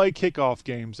Chick-fil-A kickoff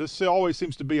games. This always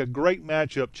seems to be a great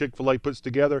matchup Chick-fil-A puts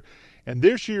together, and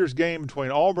this year's game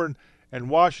between Auburn and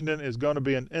Washington is going to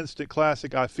be an instant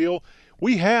classic, I feel.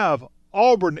 We have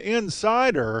Auburn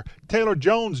insider Taylor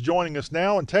Jones joining us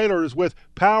now, and Taylor is with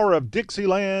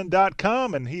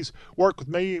PowerOfDixieland.com, and he's worked with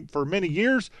me for many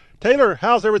years. Taylor,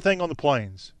 how's everything on the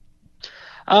Plains?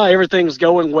 Everything's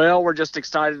going well. We're just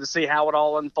excited to see how it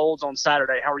all unfolds on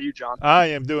Saturday. How are you, John? I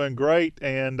am doing great,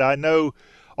 and I know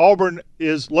Auburn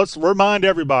is – let's remind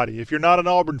everybody, if you're not an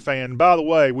Auburn fan, by the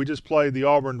way, we just played the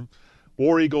Auburn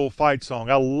War Eagle fight song.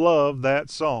 I love that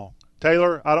song.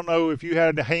 Taylor, I don't know if you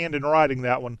had a hand in writing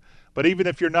that one, but even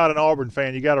if you're not an Auburn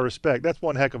fan, you got to respect. That's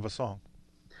one heck of a song.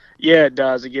 Yeah, it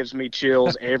does. It gives me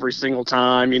chills every single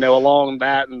time. Along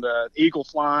that and the eagle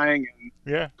flying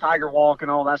and tiger walk and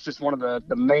all, that's just one of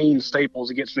the main staples.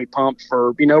 It gets me pumped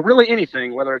for, really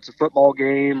anything, whether it's a football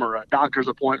game or a doctor's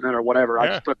appointment or whatever. I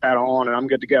just put that on and I'm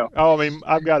good to go. Oh, I mean,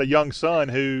 I've got a young son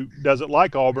who doesn't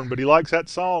like Auburn, but he likes that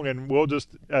song, and we'll just,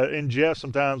 in jest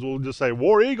sometimes, we'll just say,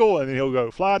 War Eagle, and then he'll go,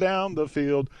 fly down the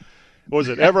field. Was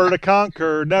it ever to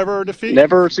conquer, never defeat?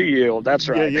 Never to yield. That's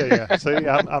right. Yeah. See,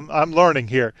 I'm learning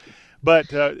here.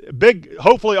 But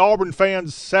hopefully Auburn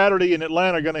fans Saturday in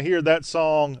Atlanta are going to hear that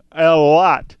song a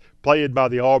lot, played by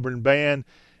the Auburn band.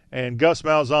 And Gus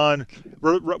Malzahn,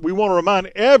 we want to remind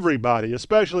everybody,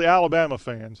 especially Alabama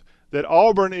fans, that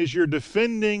Auburn is your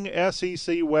defending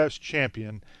SEC West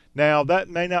champion. Now, that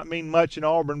may not mean much in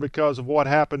Auburn because of what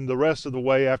happened the rest of the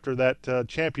way after that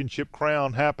championship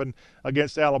crown happened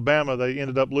against Alabama. They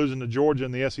ended up losing to Georgia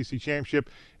in the SEC championship,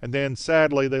 and then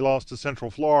sadly they lost to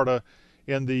Central Florida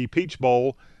in the Peach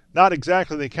Bowl. Not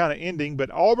exactly the kind of ending,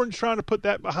 but Auburn's trying to put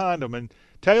that behind them. And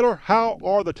Taylor, how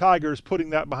are the Tigers putting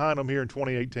that behind them here in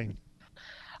 2018?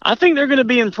 I think they're going to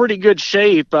be in pretty good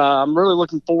shape. I'm really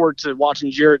looking forward to watching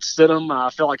Jarrett Stidham.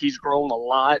 I feel like he's grown a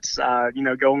lot,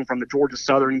 going from the Georgia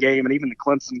Southern game and even the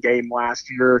Clemson game last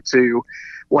year to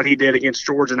what he did against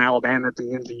Georgia and Alabama at the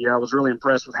end of the year. I was really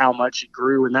impressed with how much he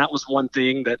grew, and that was one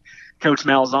thing that Coach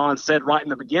Malzahn said right in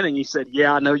the beginning. He said,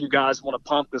 I know you guys want to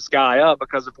pump this guy up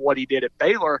because of what he did at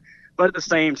Baylor, but at the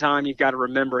same time, you've got to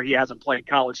remember he hasn't played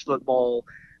college football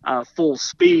full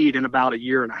speed in about a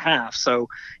year and a half. So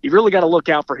you've really got to look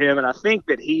out for him. And I think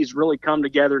that he's really come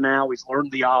together now. He's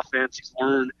learned the offense. He's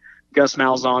learned Gus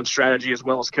Malzahn's strategy as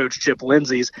well as Coach Chip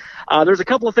Lindsey's. There's a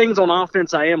couple of things on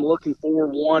offense I am looking for.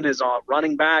 One is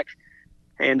running back.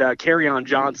 And Kerryon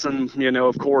Johnson,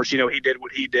 of course, he did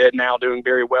what he did, now doing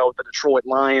very well with the Detroit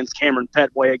Lions. Cameron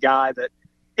Petway, a guy that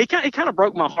it kind of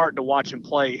broke my heart to watch him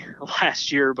play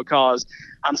last year because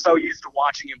I'm so used to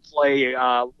watching him play,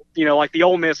 like the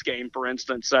Ole Miss game, for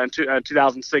instance, in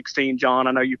 2016, John.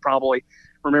 I know you probably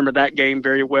remember that game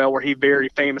very well, where he very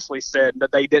famously said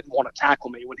that they didn't want to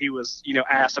tackle me when he was,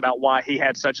 asked about why he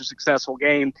had such a successful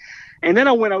game. And then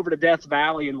I went over to Death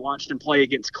Valley and watched him play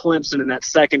against Clemson in that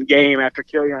second game after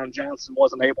Kerryon Johnson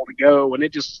wasn't able to go. And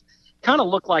it just kind of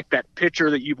looked like that pitcher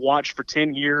that you've watched for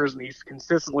 10 years, and he's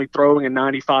consistently throwing a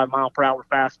 95-mile-per-hour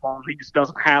fastball, and he just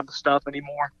doesn't have the stuff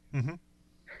anymore. Mm-hmm.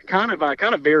 Kind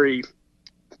of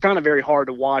very hard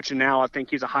to watch. And now I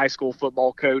think he's a high school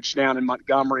football coach down in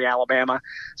Montgomery, Alabama.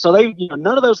 So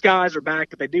none of those guys are back,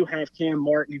 but they do have Cam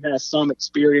Martin, who has some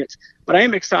experience. But I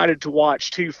am excited to watch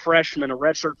two freshmen, a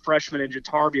redshirt freshman in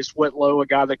Jatavius Whitlow, a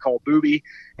guy they call Booby,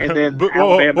 and then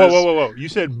Alabama's. Whoa! You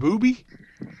said Booby?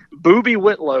 Booby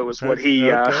Whitlow is what he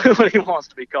what he wants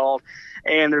to be called.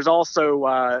 And there's also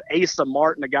Asa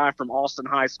Martin, a guy from Austin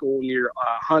High School near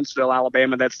Huntsville,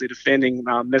 Alabama. That's the defending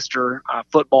Mr.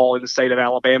 Football in the state of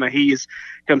Alabama. He's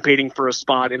competing for a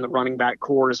spot in the running back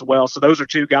core as well. So those are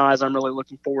two guys I'm really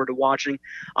looking forward to watching.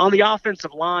 On the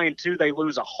offensive line, too, they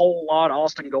lose a whole lot.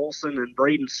 Austin Golson and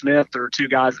Braden Smith are two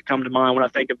guys that come to mind when I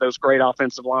think of those great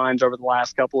offensive lines over the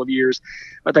last couple of years.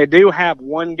 But they do have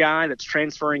one guy that's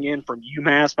transferring in from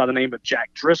UMass by the name of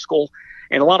Jack Driscoll.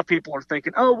 And a lot of people are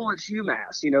thinking, oh, well, it's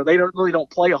UMass. They don't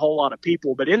play a whole lot of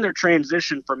people. But in their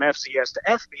transition from FCS to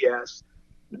FBS,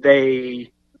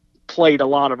 they played a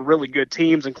lot of really good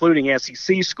teams, including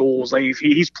SEC schools.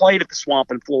 He's played at the Swamp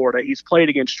in Florida. He's played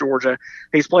against Georgia.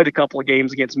 He's played a couple of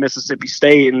games against Mississippi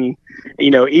State, and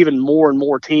even more and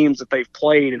more teams that they've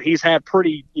played. And he's had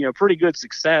pretty good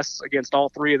success against all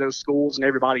three of those schools and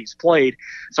everybody he's played.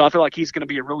 So I feel like he's going to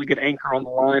be a really good anchor on the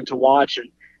line to watch. And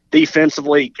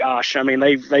defensively, gosh, I mean,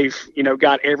 they've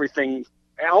got everything,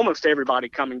 almost everybody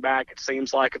coming back. It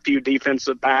seems like a few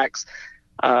defensive backs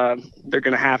they're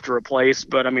going to have to replace.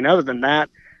 But, I mean, other than that,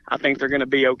 I think they're going to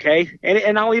be okay.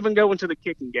 And I'll even go into the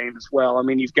kicking game as well. I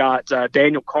mean, you've got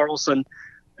Daniel Carlson,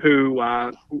 who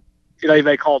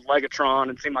they called Legatron,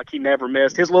 and seemed like he never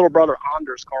missed. His little brother,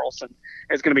 Anders Carlson,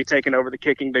 is going to be taking over the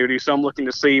kicking duty. So I'm looking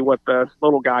to see what the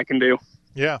little guy can do.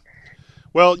 Yeah.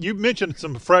 Well, you mentioned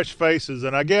some fresh faces,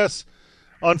 and I guess,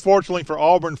 unfortunately for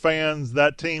Auburn fans,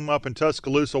 that team up in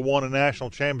Tuscaloosa won a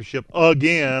national championship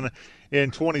again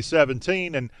in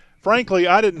 2017. And frankly,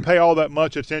 I didn't pay all that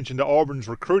much attention to Auburn's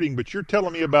recruiting, but you're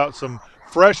telling me about some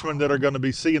freshmen that are going to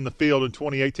be seeing the field in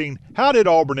 2018. How did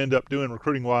Auburn end up doing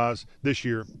recruiting-wise this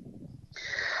year?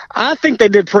 I think they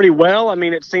did pretty well. I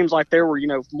mean, it seems like there were,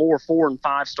 more 4- and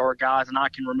 5-star guys, and I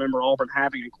can remember Auburn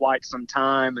having in quite some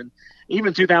time. And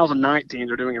even 2019,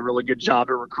 they're doing a really good job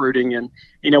at recruiting. And,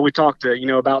 we talked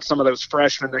to, about some of those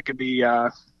freshmen that could be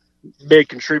big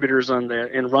contributors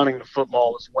in running the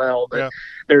football as well. But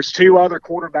there's 2 other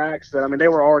quarterbacks that, I mean, they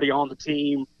were already on the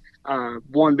team.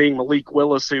 One being Malik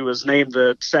Willis, who was named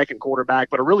the second quarterback,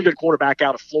 but a really good quarterback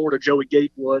out of Florida, Joey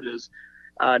Gatewood, is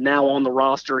now on the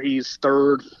roster. He's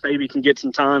third. Maybe can get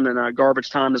some time in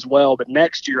garbage time as well. But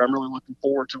next year, I'm really looking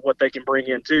forward to what they can bring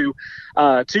in too.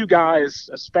 2 guys,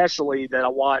 especially that I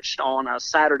watched on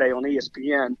Saturday on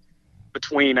ESPN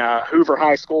between Hoover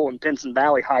High School and Pinson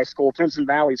Valley High School. Pinson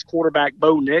Valley's quarterback,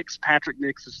 Bo Nix, Patrick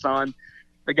Nix's son,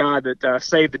 the guy that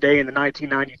saved the day in the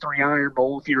 1993 Iron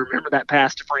Bowl, if you remember that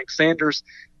pass to Frank Sanders.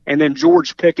 And then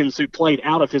George Pickens, who played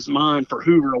out of his mind for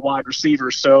Hoover, a wide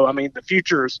receiver. So, I mean, the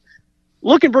future's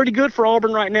looking pretty good for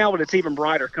Auburn right now, but it's even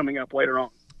brighter coming up later on.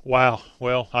 Wow.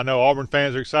 Well, I know Auburn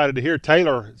fans are excited to hear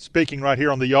Taylor speaking right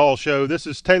here on the Y'all Show. This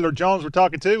is Taylor Jones we're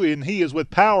talking to, and he is with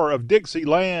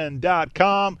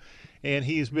powerofdixieland.com. And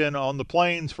he's been on the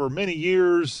Plains for many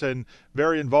years and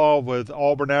very involved with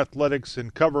Auburn athletics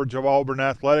and coverage of Auburn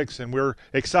athletics. And we're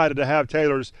excited to have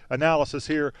Taylor's analysis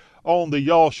here on the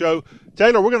Y'all Show.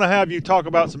 Taylor, we're going to have you talk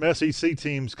about some SEC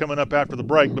teams coming up after the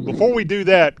break. But before we do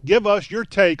that, give us your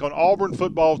take on Auburn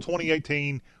football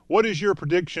 2018. What is your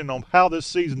prediction on how this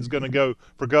season's going to go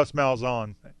for Gus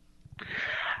Malzahn?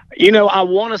 You know, I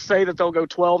want to say that they'll go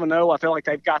 12-0. I feel like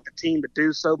they've got the team to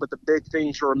do so, but the big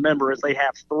thing to remember is they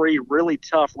have 3 really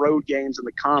tough road games in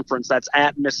the conference. That's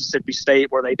at Mississippi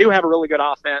State, where they do have a really good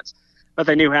offense, but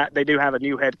they do have a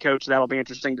new head coach. That'll be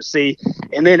interesting to see.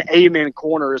 And then Amen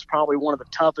Corner is probably one of the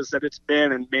toughest that it's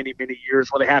been in many, many years,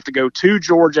 where they have to go to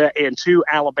Georgia and to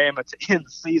Alabama to end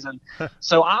the season.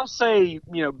 So I'll say,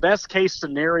 you know, best case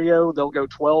scenario, they'll go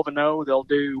 12-0. They'll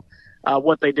do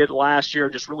what they did last year,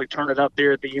 just really turn it up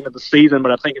there at the end of the season.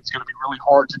 But I think it's going to be really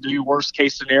hard to do. Worst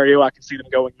case scenario, I can see them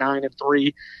going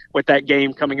 9-3, with that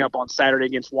game coming up on Saturday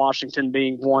against Washington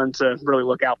being one to really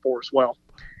look out for as well.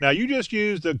 Now, you just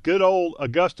used a good old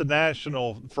Augusta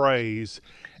National phrase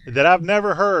that I've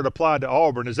never heard applied to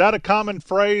Auburn. Is that a common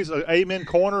phrase, Amen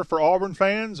Corner, for Auburn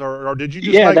fans, or did you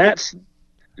just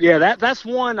that's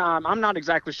one. I'm not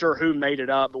exactly sure who made it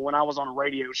up, but when I was on a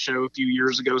radio show a few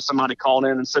years ago, somebody called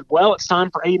in and said, well, it's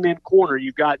time for Amen Corner.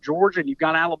 You've got Georgia and you've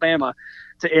got Alabama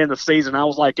to end the season. I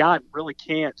was like, I really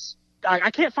can't.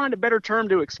 I can't find a better term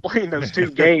to explain those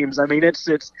 2 games. I mean, it's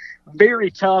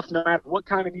very tough no matter what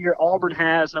kind of year Auburn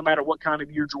has, no matter what kind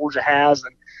of year Georgia has.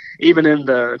 And even in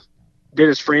the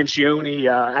Dennis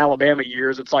Francione Alabama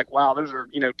years, it's like, wow, those are,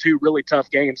 2 really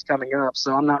tough games coming up.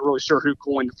 So I'm not really sure who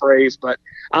coined the phrase, but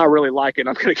I really like it.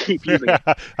 I'm going to keep using it.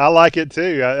 I like it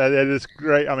too. It's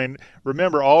great. I mean,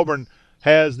 remember, Auburn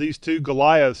has these 2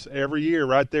 Goliaths every year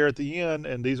right there at the end,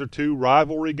 and these are 2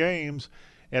 rivalry games.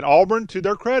 And Auburn, to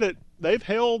their credit, they've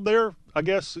held their, I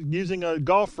guess, using a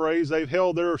golf phrase, they've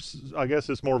held their, I guess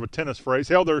it's more of a tennis phrase,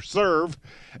 held their serve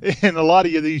in a lot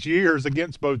of these years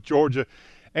against both Georgia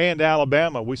and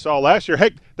Alabama. We saw last year,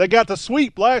 heck, they got the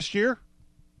sweep last year.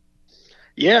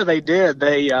 Yeah, they did.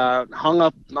 They hung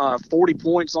up 40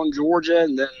 points on Georgia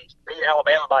and then beat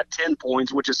Alabama by 10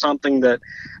 points, which is something that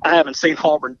I haven't seen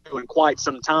Auburn do in quite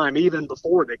some time, even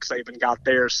before Nick Saban got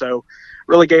there. So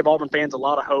really gave Auburn fans a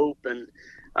lot of hope, and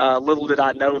little did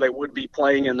I know they would be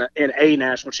playing in a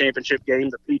national championship game,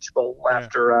 the Peach Bowl,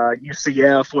 after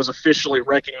UCF was officially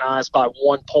recognized by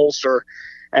one pollster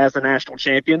as the national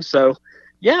champion. So,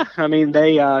 yeah, I mean,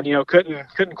 they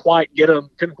couldn't quite get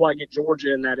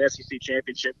Georgia in that SEC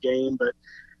championship game, but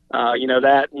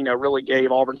that really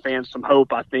gave Auburn fans some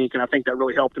hope, I think, and I think that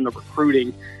really helped in the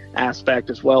recruiting aspect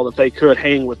as well, that they could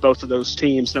hang with both of those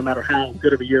teams no matter how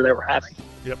good of a year they were having.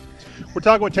 Yep. We're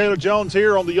talking with Taylor Jones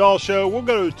here on the Y'all Show. We'll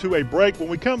go to a break. When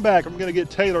we come back, I'm going to get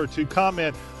Taylor to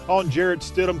comment on Jarrett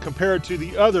Stidham compared to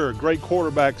the other great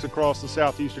quarterbacks across the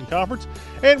Southeastern Conference,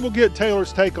 and we'll get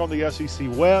Taylor's take on the SEC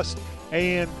West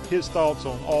and his thoughts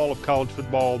on all of college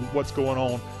football, what's going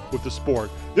on with the sport.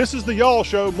 This is the Y'all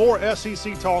Show. More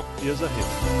SEC talk is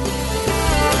ahead.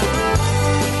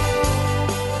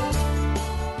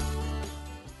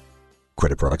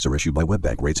 Credit products are issued by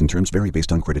WebBank. Rates and terms vary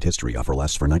based on credit history. Offer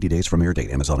lasts for 90 days from air date.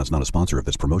 Amazon is not a sponsor of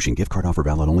this promotion. Gift card offer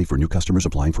valid only for new customers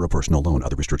applying for a personal loan.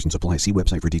 Other restrictions apply. See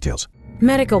website for details.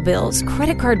 Medical bills,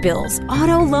 credit card bills,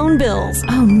 auto loan bills.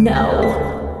 Oh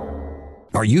no.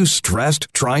 Are you stressed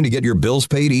trying to get your bills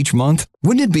paid each month?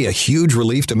 Wouldn't it be a huge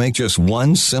relief to make just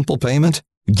one simple payment?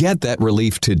 Get that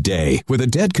relief today with a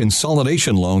debt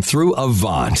consolidation loan through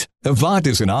Avant. Avant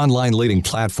is an online lending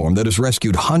platform that has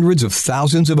rescued hundreds of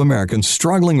thousands of Americans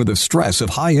struggling with the stress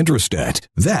of high interest debt.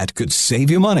 That could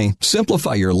save you money,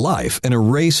 simplify your life, and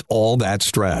erase all that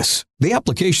stress. The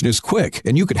application is quick,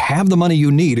 and you could have the money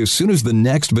you need as soon as the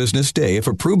next business day if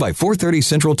approved by 4:30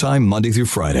 Central Time, Monday through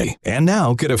Friday. And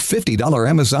now, get a $50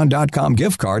 Amazon.com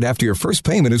gift card after your first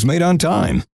payment is made on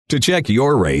time. To check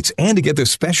your rates and to get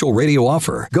this special radio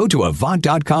offer, go to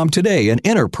Avant.com today and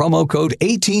enter promo code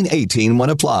 1818 when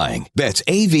applying. That's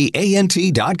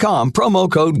AVANT.com,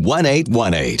 promo code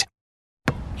 1818.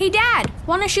 Hey, Dad,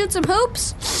 want to shoot some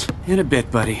hoops? In a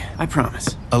bit, buddy. I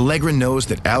promise. Allegra knows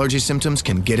that allergy symptoms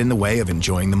can get in the way of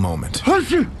enjoying the moment.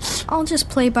 I'll just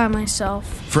play by myself.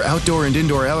 For outdoor and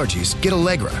indoor allergies, get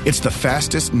Allegra. It's the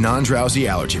fastest non-drowsy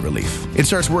allergy relief. It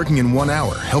starts working in 1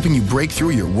 hour, helping you break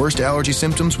through your worst allergy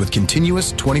symptoms with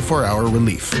continuous 24-hour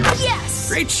relief. Yes!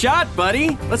 Great shot,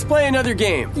 buddy. Let's play another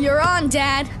game. You're on,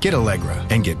 Dad. Get Allegra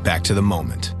and get back to the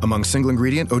moment. Among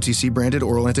single-ingredient, OTC-branded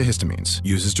oral antihistamines.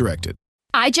 Use as directed.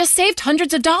 I just saved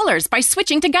hundreds of dollars by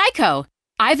switching to Geico.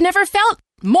 I've never felt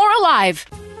more alive.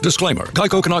 Disclaimer.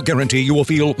 Geico cannot guarantee you will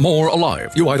feel more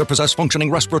alive. You either possess functioning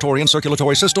respiratory and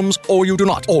circulatory systems, or you do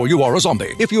not, or you are a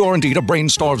zombie. If you are indeed a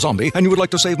brain-starved zombie and you would like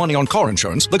to save money on car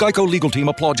insurance, the Geico legal team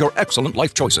applauds your excellent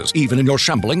life choices, even in your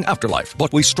shambling afterlife.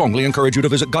 But we strongly encourage you to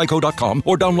visit geico.com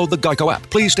or download the Geico app.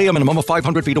 Please stay a minimum of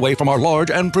 500 feet away from our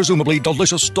large and presumably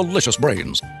delicious, delicious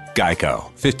brains. Geico.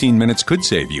 15 minutes could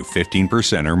save you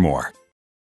 15% or more.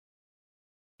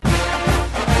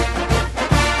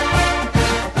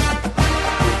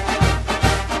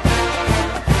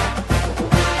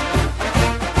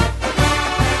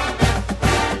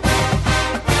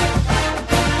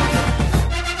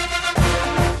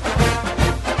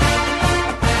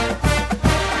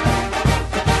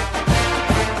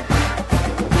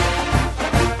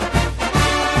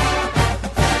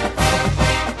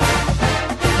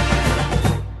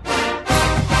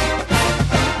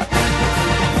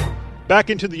 Back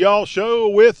into the Y'all Show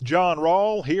with John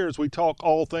Rawl here as we talk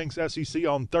all things SEC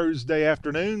on Thursday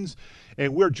afternoons.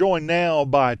 And we're joined now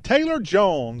by Taylor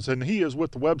Jones, and he is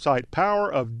with the website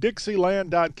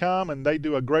powerofdixieland.com, and they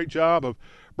do a great job of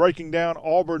breaking down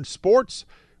Auburn sports.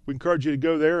 We encourage you to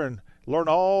go there and learn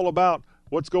all about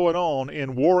what's going on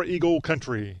in War Eagle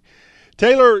country.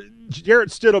 Taylor,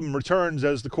 Jarrett Stidham returns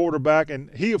as the quarterback, and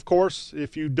he, of course,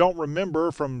 if you don't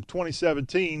remember from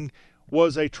 2017,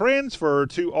 was a transfer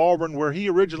to Auburn where he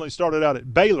originally started out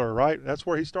at Baylor, right? That's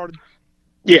where he started?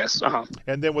 Yes.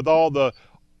 And then with all the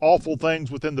awful things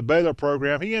within the Baylor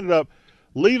program, he ended up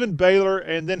leaving Baylor,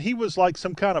 and then he was like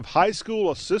some kind of high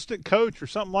school assistant coach or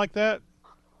something like that?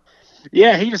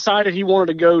 Yeah, he decided he wanted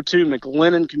to go to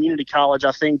McLennan Community College,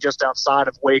 I think just outside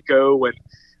of Waco, and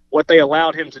what they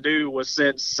allowed him to do was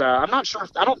since I'm not sure.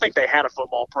 I don't think they had a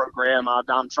football program.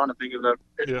 I'm trying to think of the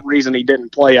reason he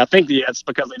didn't play. I think it's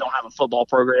because they don't have a football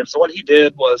program. So what he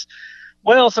did was,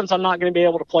 well, since I'm not going to be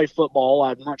able to play football,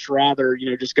 I'd much rather,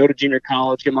 just go to junior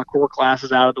college, get my core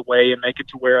classes out of the way, and make it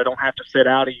to where I don't have to sit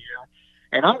out a year.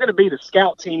 And I'm going to be the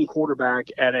scout team quarterback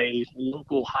at a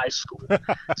local high school.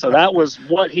 So that was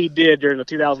what he did during the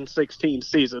 2016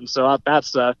 season. So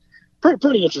that's a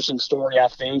pretty interesting story, I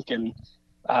think, and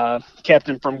kept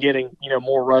him from getting,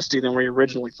 more rusty than we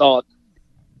originally thought.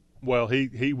 Well,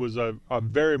 he was a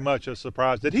very much a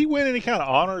surprise. Did he win any kind of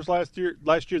honors last year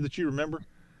that you remember?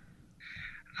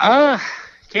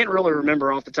 Can't really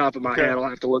remember off the top of my head. I'll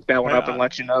have to look that one up and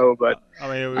let you know. But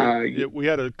we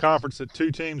had a conference that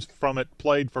two teams from it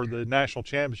played for the national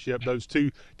championship. Those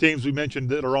two teams we mentioned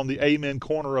that are on the amen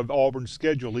corner of Auburn's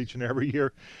schedule each and every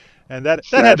year, and that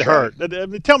had to hurt.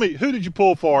 Tell me, who did you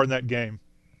pull for in that game?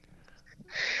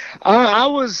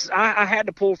 I had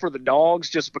to pull for the Dogs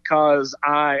just because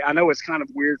I know it's kind of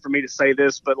weird for me to say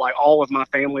this, but like all of my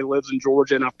family lives in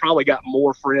Georgia, and I've probably got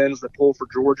more friends that pull for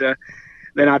Georgia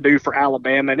than I do for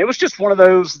Alabama. And it was just one of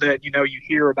those that, you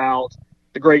hear about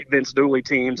the great Vince Dooley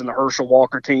teams and the Herschel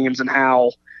Walker teams and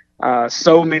how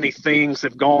so many things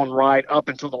have gone right up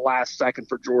until the last second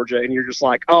for Georgia. And you're just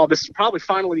like, oh, this is probably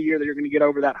finally the year that you're going to get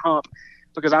over that hump.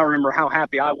 Because I remember how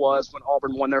happy I was when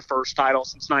Auburn won their first title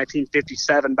since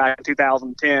 1957 back in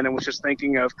 2010, and was just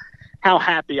thinking of how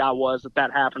happy I was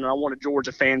that happened. And I wanted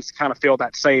Georgia fans to kind of feel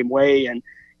that same way. And,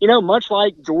 much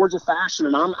like Georgia fashion,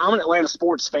 and I'm an Atlanta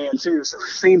sports fan too, so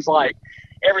it seems like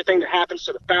everything that happens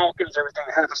to the Falcons, everything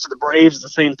that happens to the Braves is the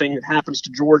same thing that happens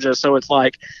to Georgia. So it's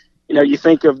like, you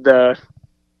think of the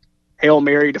Hail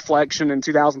Mary deflection in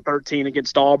 2013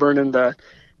 against Auburn and the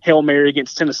Hail Mary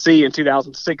against Tennessee in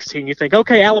 2016, you think,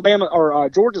 okay, Alabama or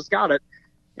Georgia's got it.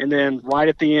 and then right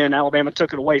at the end, Alabama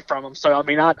took it away from them. So, I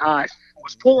mean, I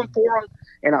was pulling for them,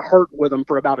 and I hurt with them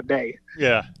for about a day.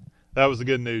 Yeah, that was the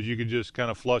good news. You could just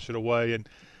kind of flush it away and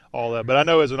all that. But I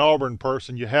know as an Auburn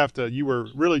person, you were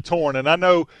really torn, and I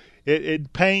know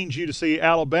it pains you to see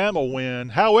Alabama win.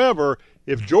 However,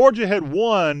 if Georgia had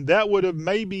won, that would have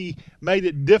maybe made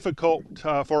it difficult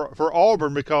for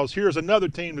Auburn, because here's another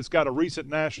team that's got a recent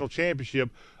national championship,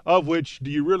 of which do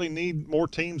you really need more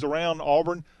teams around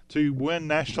Auburn to win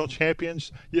national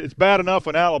champions? It's bad enough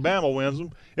when Alabama wins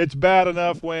them. It's bad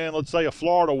enough when, let's say, a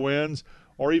Florida wins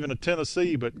or even a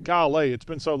Tennessee. But golly, it's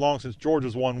been so long since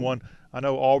Georgia's won one. I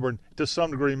know Auburn, to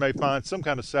some degree, may find some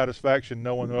kind of satisfaction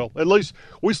knowing, well, at least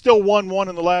we still won one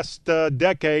in the last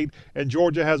decade, and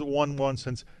Georgia hasn't won one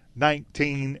since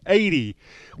 1980.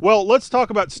 Well, let's talk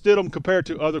about Stidham compared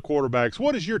to other quarterbacks.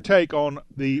 What is your take on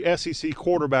the SEC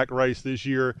quarterback race this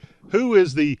year? Who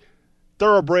is the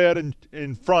thoroughbred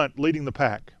in front leading the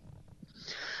pack?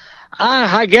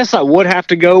 I guess I would have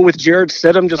to go with Jared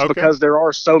Stidham just because there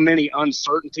are so many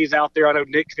uncertainties out there. I know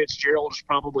Nick Fitzgerald is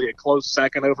probably a close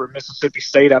second over Mississippi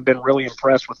State. I've been really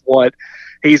impressed with what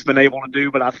he's been able to do,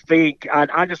 but I think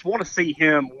I just want to see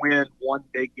him win one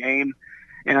big game.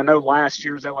 And I know last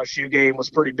year's LSU game was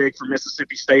pretty big for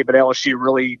Mississippi State, but LSU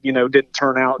really, didn't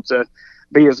turn out to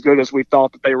be as good as we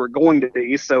thought that they were going to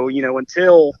be. So,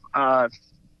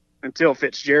 until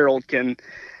Fitzgerald can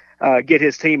get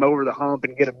his team over the hump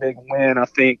and get a big win, I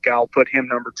think I'll put him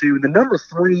number 2. The number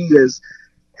 3 is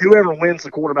whoever wins the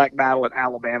quarterback battle at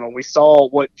Alabama. We saw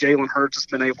what Jalen Hurts has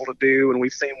been able to do, and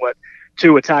we've seen what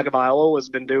Tua Tagovailoa has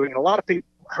been doing. And a lot of people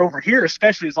over here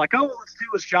especially is like, oh, well, it's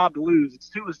Tua's job to lose. It's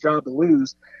Tua's job to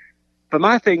lose. But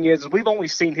my thing is we've only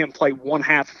seen him play one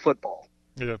half of football.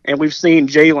 Yeah. And we've seen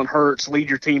Jalen Hurts lead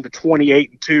your team to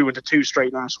 28-2 into 2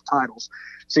 straight national titles.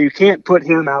 So you can't put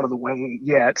him out of the way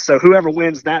yet. So whoever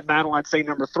wins that battle, I'd say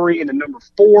number 3. And then number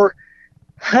 4,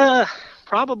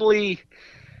 probably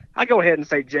I go ahead and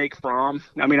say Jake Fromm.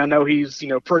 I mean, I know he's,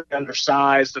 pretty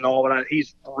undersized and all, but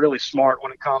he's really smart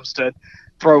when it comes to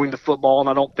throwing the football. And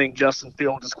I don't think Justin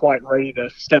Fields is quite ready to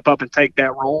step up and take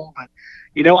that role. But,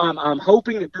 I'm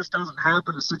hoping that this doesn't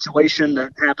happen, a situation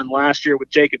that happened last year with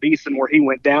Jacob Eason where he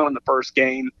went down in the first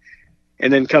game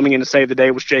and then coming in to save the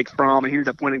day was Jake Fromm, and he ended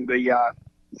up winning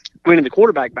the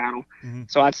quarterback battle. Mm-hmm.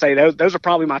 So I'd say those are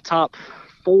probably my top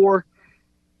 4.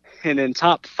 And then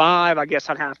top 5, I guess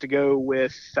I'd have to go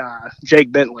with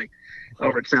Jake Bentley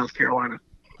over at South Carolina.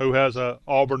 Who has a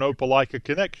Auburn-Opelika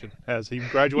connection, as he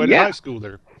graduated high school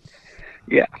there.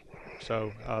 Yeah.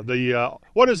 So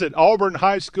what is it, Auburn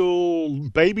High School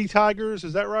Baby Tigers,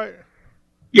 is that right?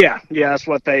 Yeah, that's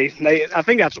what they I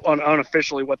think that's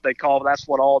unofficially what they call. That's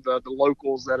what all the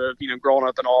locals that have grown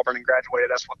up in Auburn and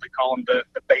graduated. That's what they call them,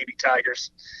 the Baby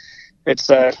Tigers. It's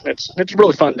a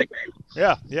really fun nickname.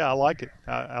 Yeah, I like it.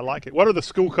 I like it. What are the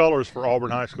school colors for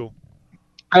Auburn High School?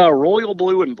 Royal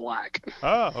blue and black.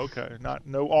 Oh, okay.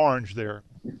 No orange there.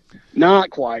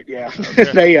 Not quite. Yeah,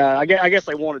 okay. They I guess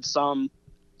they wanted some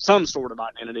sort of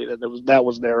identity that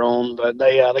was their own, but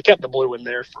they kept the blue in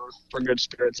there for good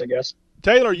spirits, I guess.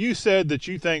 Taylor, you said that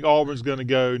you think Auburn's going to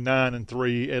go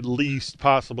 9-3, at least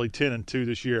possibly 10-2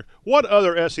 this year. What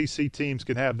other SEC teams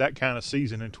can have that kind of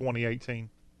season in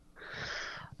 2018?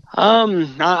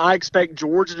 I expect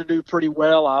Georgia to do pretty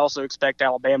well. I also expect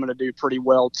Alabama to do pretty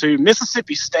well too.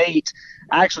 Mississippi State,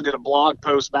 I actually did a blog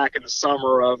post back in the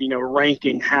summer of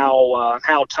ranking how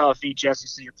tough each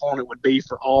SEC opponent would be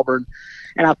for Auburn.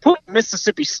 And I put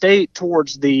Mississippi State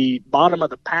towards the bottom of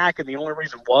the pack, and the only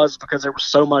reason was because there was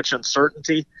so much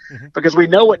uncertainty. Mm-hmm. Because we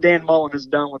know what Dan Mullen has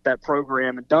done with that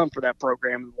program and done for that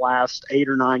program in the last 8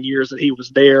 or 9 years that he was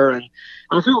there. And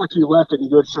I feel like he left it in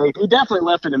good shape. He definitely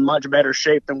left it in much better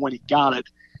shape than when he got it.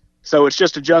 So it's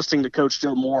just adjusting to Coach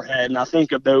Joe Moorhead. And I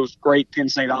think of those great Penn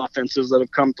State offenses that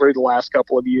have come through the last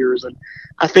couple of years. And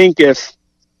I think if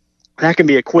that can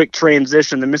be a quick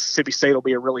transition, then Mississippi State will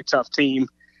be a really tough team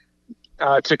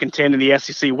to contend in the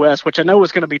SEC West, which I know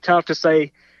is going to be tough to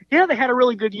say, yeah, they had a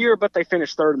really good year, but they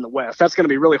finished 3rd in the West. That's going to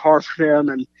be really hard for them.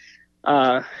 And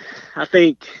I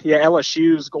think,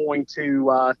 LSU is going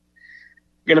to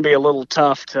be a little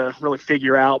tough to really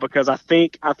figure out, because I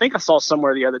think I saw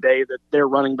somewhere the other day that their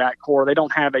running back core, they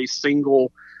don't have a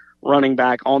single running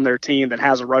back on their team that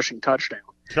has a rushing touchdown.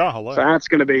 So that's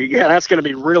going to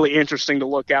be really interesting to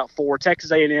look out for.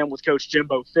 Texas A&M with Coach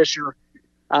Jimbo Fisher,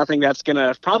 I think I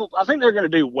think they're going to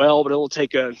do well, but it'll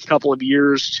take a couple of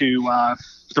years to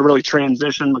really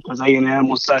transition, because A&M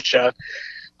was such a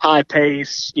high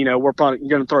pace. We're probably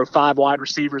going to throw 5 wide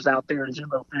receivers out there, and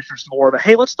Jimbo Fisher's more of a,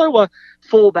 hey, let's throw a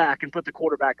fullback and put the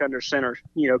quarterback under center,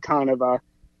 kind of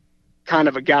kind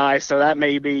of a guy, so that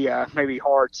may be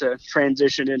hard to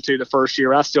transition into the first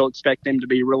year. I still expect them to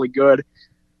be really good.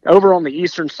 Over on the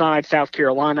eastern side, South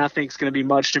Carolina, I think, is going to be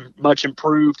much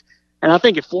improved. And I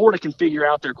think if Florida can figure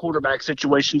out their quarterback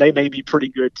situation, they may be pretty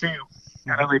good too.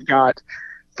 I know they've got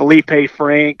Felipe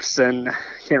Franks, and I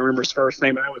can't remember his first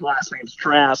name, I know his last name's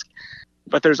Trask.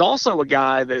 But there's also a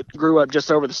guy that grew up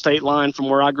just over the state line from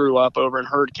where I grew up over in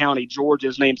Heard County, Georgia.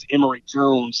 His name's Emory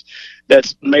Jones.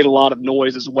 That's made a lot of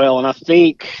noise as well. And I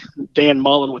think Dan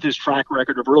Mullen, with his track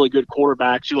record of really good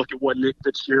quarterbacks, you look at what Nick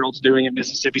Fitzgerald's doing at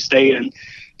Mississippi State and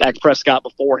Dak Prescott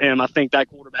before him, I think that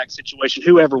quarterback situation,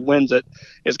 whoever wins it,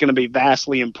 is going to be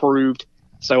vastly improved.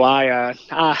 So I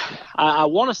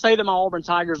want to say that my Auburn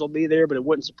Tigers will be there, but it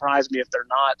wouldn't surprise me if they're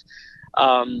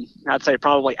not. I'd say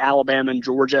probably Alabama and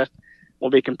Georgia will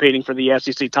be competing for the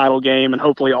SEC title game, and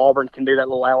hopefully Auburn can do that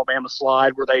little Alabama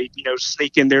slide where they,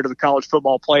 sneak in there to the college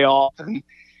football playoff and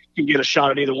can get a shot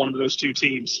at either one of those two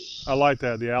teams. I like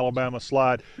that, the Alabama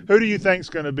slide. Who do you think is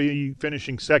going to be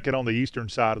finishing second on the eastern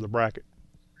side of the bracket?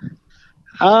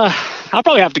 I'll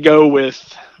probably have to go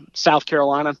with South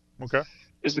Carolina. Okay.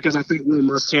 Is because I think Will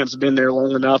Muschamp's been there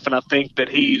long enough, and I think that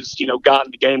he's,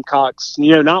 gotten the Gamecocks,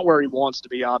 not where he wants to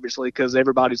be, obviously, because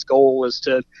everybody's goal is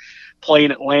to play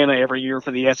in Atlanta every year for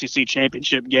the SEC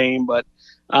championship game. But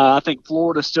I think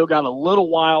Florida's still got a little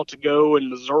while to go. In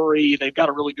Missouri, they've got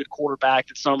a really good quarterback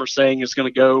that some are saying is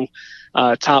going to go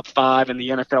top 5 in the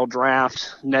NFL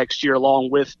draft next year,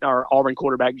 along with our Auburn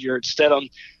quarterback, Jarrett Stidham.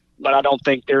 But I don't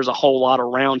think there's a whole lot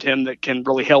around him that can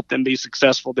really help them be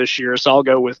successful this year. So I'll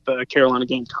go with the Carolina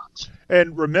Gamecocks.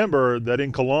 And remember that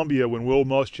in Columbia, when Will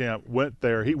Muschamp went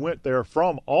there, he went there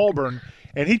from Auburn,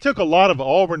 and he took a lot of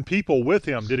Auburn people with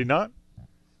him, did he not?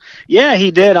 Yeah,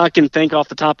 he did. I can think off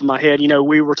the top of my head.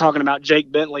 We were talking about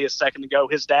Jake Bentley a second ago.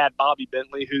 His dad, Bobby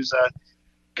Bentley, who's a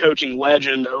coaching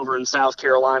legend over in South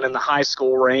Carolina in the high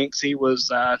school ranks. He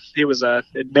was a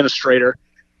administrator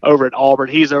over at Auburn.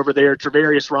 He's over there.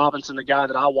 Travarius Robinson, the guy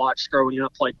that I watched growing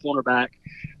up, play cornerback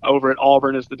over at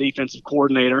Auburn, is the defensive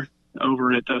coordinator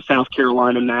over at South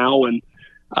Carolina now. And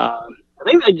I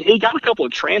think he got a couple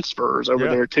of transfers over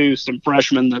there too, some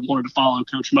freshmen that wanted to follow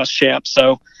Coach Muschamp.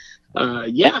 So,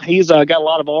 he's got a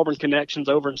lot of Auburn connections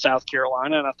over in South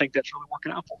Carolina, and I think that's really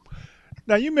working out for him.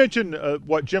 Now, you mentioned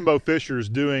what Jimbo Fisher is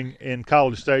doing in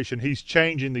College Station. He's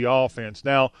changing the offense.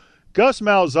 Now, Gus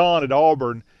Malzahn at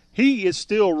Auburn, he is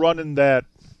still running that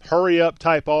hurry-up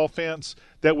type offense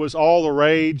that was all the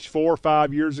rage 4 or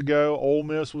 5 years ago. Ole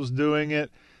Miss was doing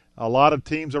it. A lot of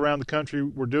teams around the country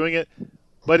were doing it.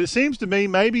 But it seems to me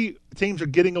maybe teams are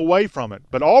getting away from it.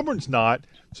 But Auburn's not.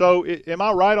 So am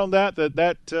I right on that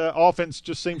offense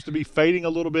just seems to be fading a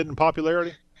little bit in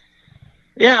popularity?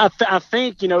 Yeah, I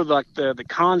think, the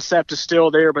concept is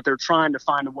still there, but they're trying to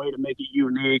find a way to make it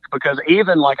unique, because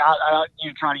even I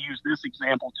try to use this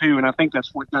example too, and I think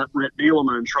that's what got Brett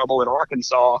Bielema in trouble at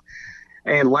Arkansas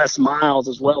and Les Miles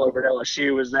as well over at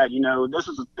LSU, is that,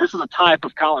 this is a type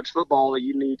of college football that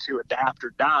you need to adapt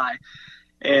or die.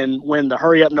 And when the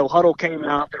hurry up, no huddle came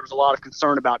out, there was a lot of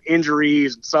concern about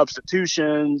injuries and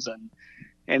substitutions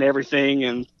and everything.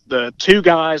 And the two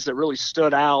guys that really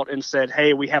stood out and said,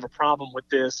 hey, we have a problem with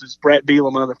this is Brett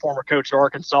Bielema, the former coach of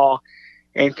Arkansas,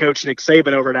 and Coach Nick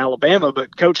Saban over at Alabama.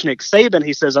 But Coach Nick Saban,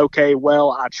 he says, okay,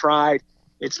 well, I tried.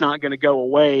 It's not going to go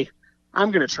away.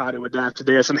 I'm going to try to adapt to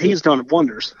this. And he's done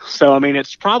wonders. So,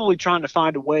 it's probably trying to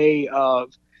find a way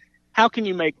of how can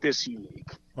you make this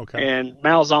unique? Okay. And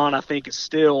Malzahn, I think, is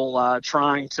still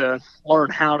trying to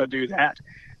learn how to do that.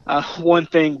 One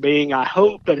thing being, I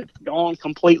hope that it's gone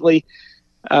completely.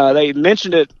 They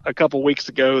mentioned it a couple weeks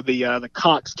ago, the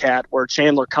Cox Cat, where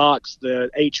Chandler Cox, the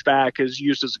H-back, is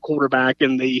used as a quarterback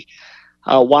in the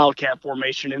Wildcat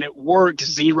formation, and it worked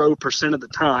 0% of the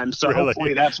time. So Really?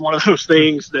 Hopefully that's one of those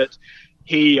things that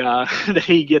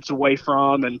he gets away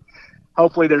from, and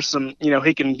hopefully there's some,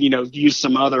 he can, use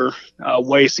some other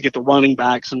ways to get the running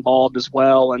backs involved as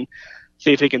well, and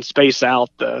see if he can space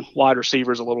out the wide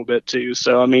receivers a little bit too.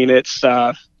 So, it's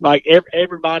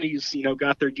everybody's,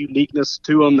 got their uniqueness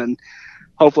to them, and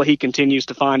hopefully he continues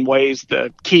to find ways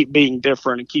to keep being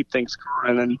different and keep things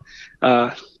current, and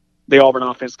the Auburn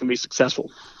offense can be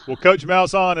successful. Well, Coach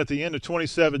Malzahn, at the end of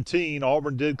 2017,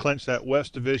 Auburn did clinch that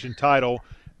West Division title.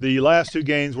 The last 2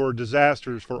 games were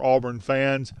disasters for Auburn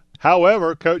fans.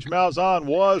 However, Coach Malzahn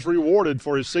was rewarded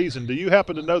for his season. Do you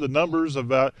happen to know the numbers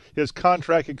about his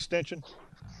contract extension?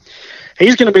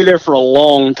 He's going to be there for a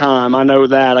long time. I know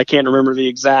that. I can't remember the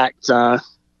exact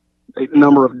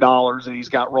number of dollars that he's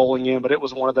got rolling in, but it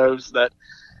was one of those that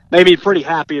made me pretty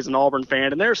happy as an Auburn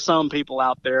fan. And there's some people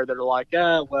out there that are like,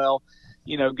 well,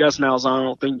 Gus Malzahn I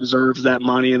don't think deserves that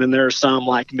money. And then there are some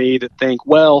like me that think,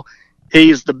 well,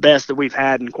 he's the best that we've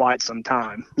had in quite some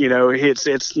time.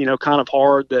 It's kind of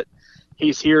hard that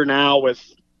he's here now with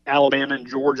Alabama and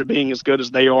Georgia being as good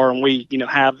as they are, and we,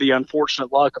 have the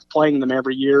unfortunate luck of playing them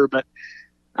every year. But,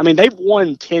 I mean, they've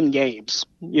won 10 games.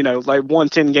 They won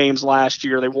 10 games last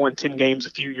year. They won 10 games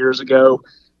a few years ago.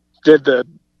 Did the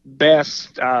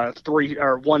best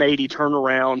 180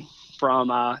 turnaround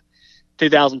from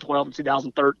 2012 to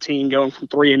 2013, going from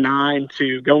 3-9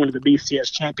 to going to the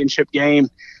BCS championship game.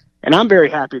 And I'm very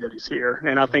happy that he's here,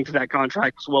 and I think that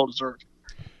contract was well-deserved.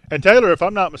 And, Taylor, if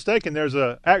I'm not mistaken, there's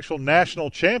an actual national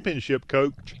championship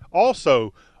coach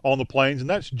also on the Plains, and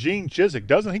that's Gene Chizik.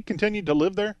 Doesn't he continue to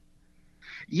live there?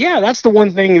 Yeah, that's the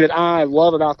one thing that I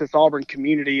love about this Auburn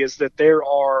community is that there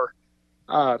are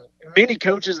many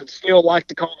coaches that still like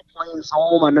to call the Plains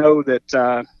home. I know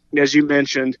that, as you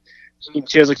mentioned, Gene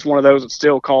Chizik's one of those that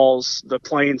still calls the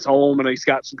Plains home, and he's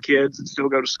got some kids that still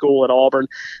go to school at Auburn.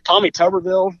 Tommy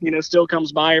Tuberville, still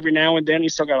comes by every now and then.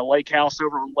 He's still got a lake house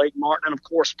over on Lake Martin. And, of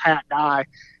course, Pat Dye.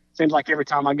 Seems like every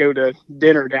time I go to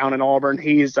dinner down in Auburn,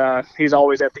 he's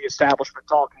always at the establishment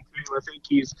talking to me. I think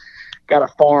he's got a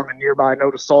farm in nearby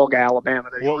Notasulga,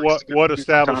 Alabama. What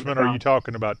establishment are you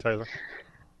talking about, Taylor?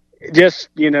 Just,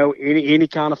 any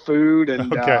kind of food,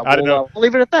 and okay. I didn't know. We'll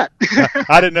leave it at that.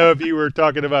 I didn't know if you were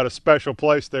talking about a special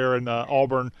place there in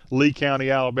Auburn, Lee County,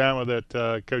 Alabama,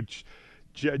 that Coach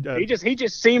he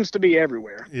just seems to be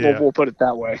everywhere. Yeah. We'll put it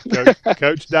that way.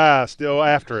 Coach Dye still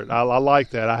after it. I like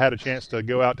that. I had a chance to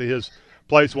go out to his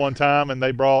place one time, and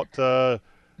they brought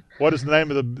what is the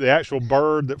name of the actual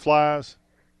bird that flies?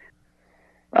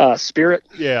 Spirit.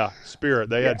 Yeah, Spirit.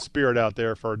 They had Spirit out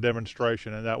there for a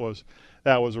demonstration, and that was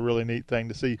a really neat thing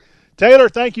to see. Taylor,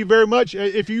 thank you very much.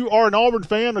 If you are an Auburn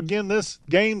fan, again, this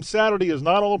game Saturday is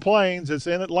not on the Plains. It's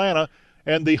in Atlanta.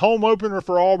 And the home opener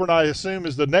for Auburn, I assume,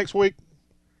 is the next week?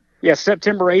 Yes,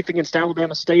 September 8th against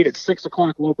Alabama State at 6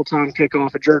 o'clock local time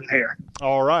kickoff at Jordan-Hare.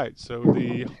 All right. So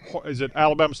is it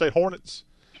Alabama State Hornets?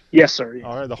 Yes, sir. Yeah.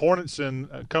 All right. The Hornets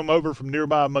come over from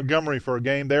nearby Montgomery for a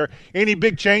game there. Any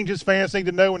big changes fans need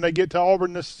to know when they get to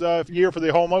Auburn this year for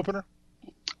the home opener?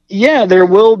 Yeah, there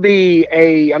will be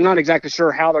I'm not exactly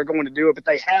sure how they're going to do it, but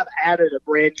they have added a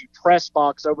brand new press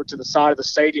box over to the side of the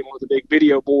stadium where the big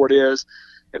video board is,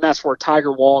 and that's where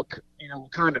Tiger Walk, will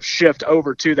kind of shift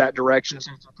over to that direction.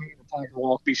 So if you're taking the Tiger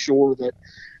Walk, be sure that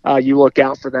you look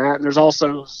out for that. And there's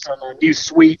also some new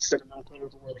suites that are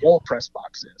located where the old press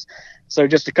box is. So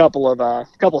just a couple of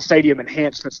stadium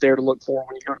enhancements there to look for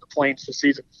when you go to the Plains this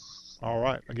season. All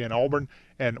right. Again, Auburn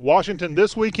and Washington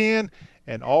this weekend,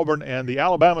 and Auburn and the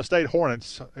Alabama State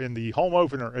Hornets in the home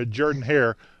opener at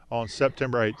Jordan-Hare on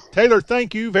September 8th. Taylor,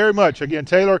 thank you very much. Again,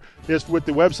 Taylor is with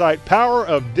the website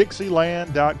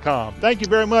powerofdixieland.com. Thank you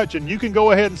very much, and you can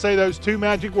go ahead and say those two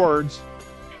magic words.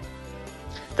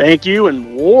 Thank you,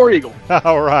 and War Eagle.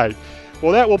 All right.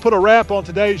 Well, that will put a wrap on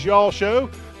today's Y'all Show.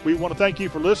 We want to thank you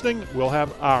for listening. We'll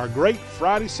have our great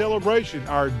Friday celebration,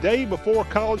 our day before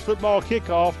college football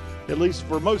kickoff, at least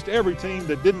for most every team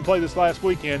that didn't play this last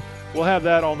weekend. We'll have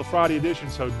that on the Friday edition,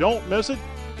 so don't miss it.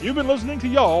 You've been listening to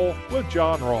Y'all with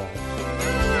John Rawl.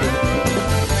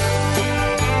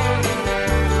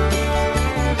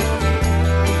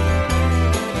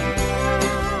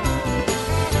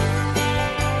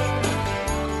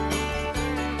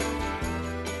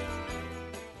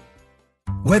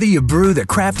 Whether you brew the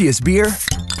craftiest beer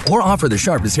or offer the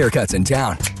sharpest haircuts in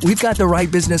town, we've got the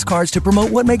right business cards to promote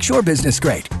what makes your business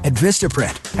great at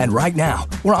Vistaprint. And right now,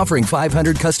 we're offering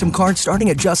 500 custom cards starting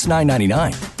at just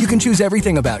 $9.99. You can choose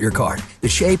everything about your card, the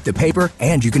shape, the paper,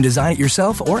 and you can design it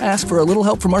yourself or ask for a little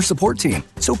help from our support team.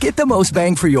 So get the most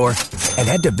bang for your and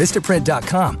head to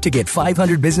Vistaprint.com to get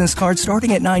 500 business cards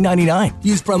starting at $9.99.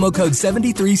 Use promo code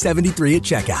 7373 at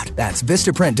checkout. That's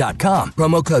Vistaprint.com,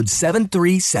 promo code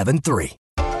 7373.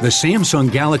 The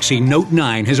Samsung Galaxy Note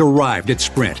 9 has arrived at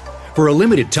Sprint. For a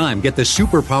limited time, get the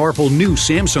super powerful new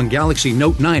Samsung Galaxy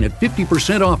Note 9 at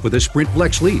 50% off with a Sprint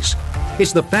Flex lease.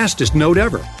 It's the fastest Note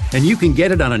ever, and you can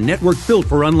get it on a network built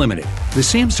for unlimited. The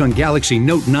Samsung Galaxy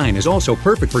Note 9 is also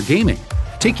perfect for gaming.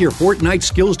 Take your Fortnite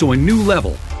skills to a new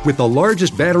level with the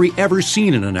largest battery ever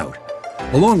seen in a Note.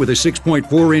 Along with a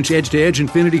 6.4-inch edge-to-edge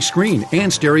infinity screen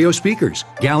and stereo speakers,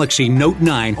 Galaxy Note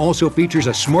 9 also features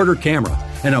a smarter camera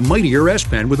and a mightier S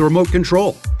Pen with remote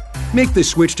control. Make the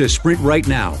switch to Sprint right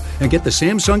now and get the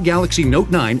Samsung Galaxy Note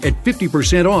 9 at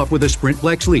 50% off with a Sprint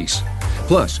Flex lease.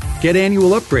 Plus, get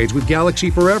annual upgrades with Galaxy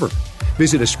Forever.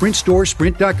 Visit a Sprint store,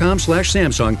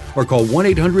 sprint.com/Samsung, or call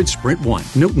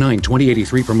 1-800-SPRINT1. Note 9,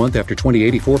 $20.83 per month after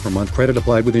 $20.84 per month. Credit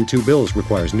applied within 2 bills.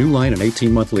 Requires new line and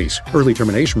 18-month lease. Early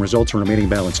termination results in remaining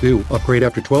balance due. Upgrade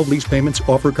after 12 lease payments.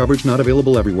 Offer coverage not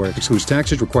available everywhere. Excludes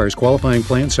taxes. Requires qualifying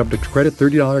plan. Subject to credit.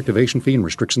 $30 activation fee and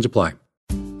restrictions apply.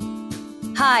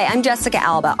 Hi, I'm Jessica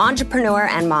Alba, entrepreneur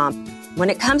and mom. When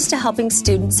it comes to helping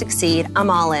students succeed, I'm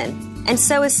all in. And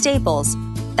so is Staples.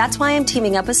 That's why I'm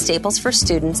teaming up with Staples for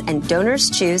Students and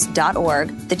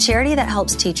DonorsChoose.org, the charity that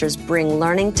helps teachers bring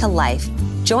learning to life.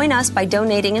 Join us by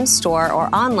donating in store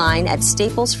or online at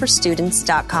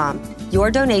staplesforstudents.com. Your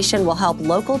donation will help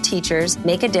local teachers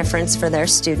make a difference for their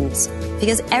students,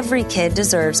 because every kid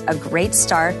deserves a great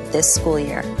start this school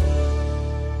year.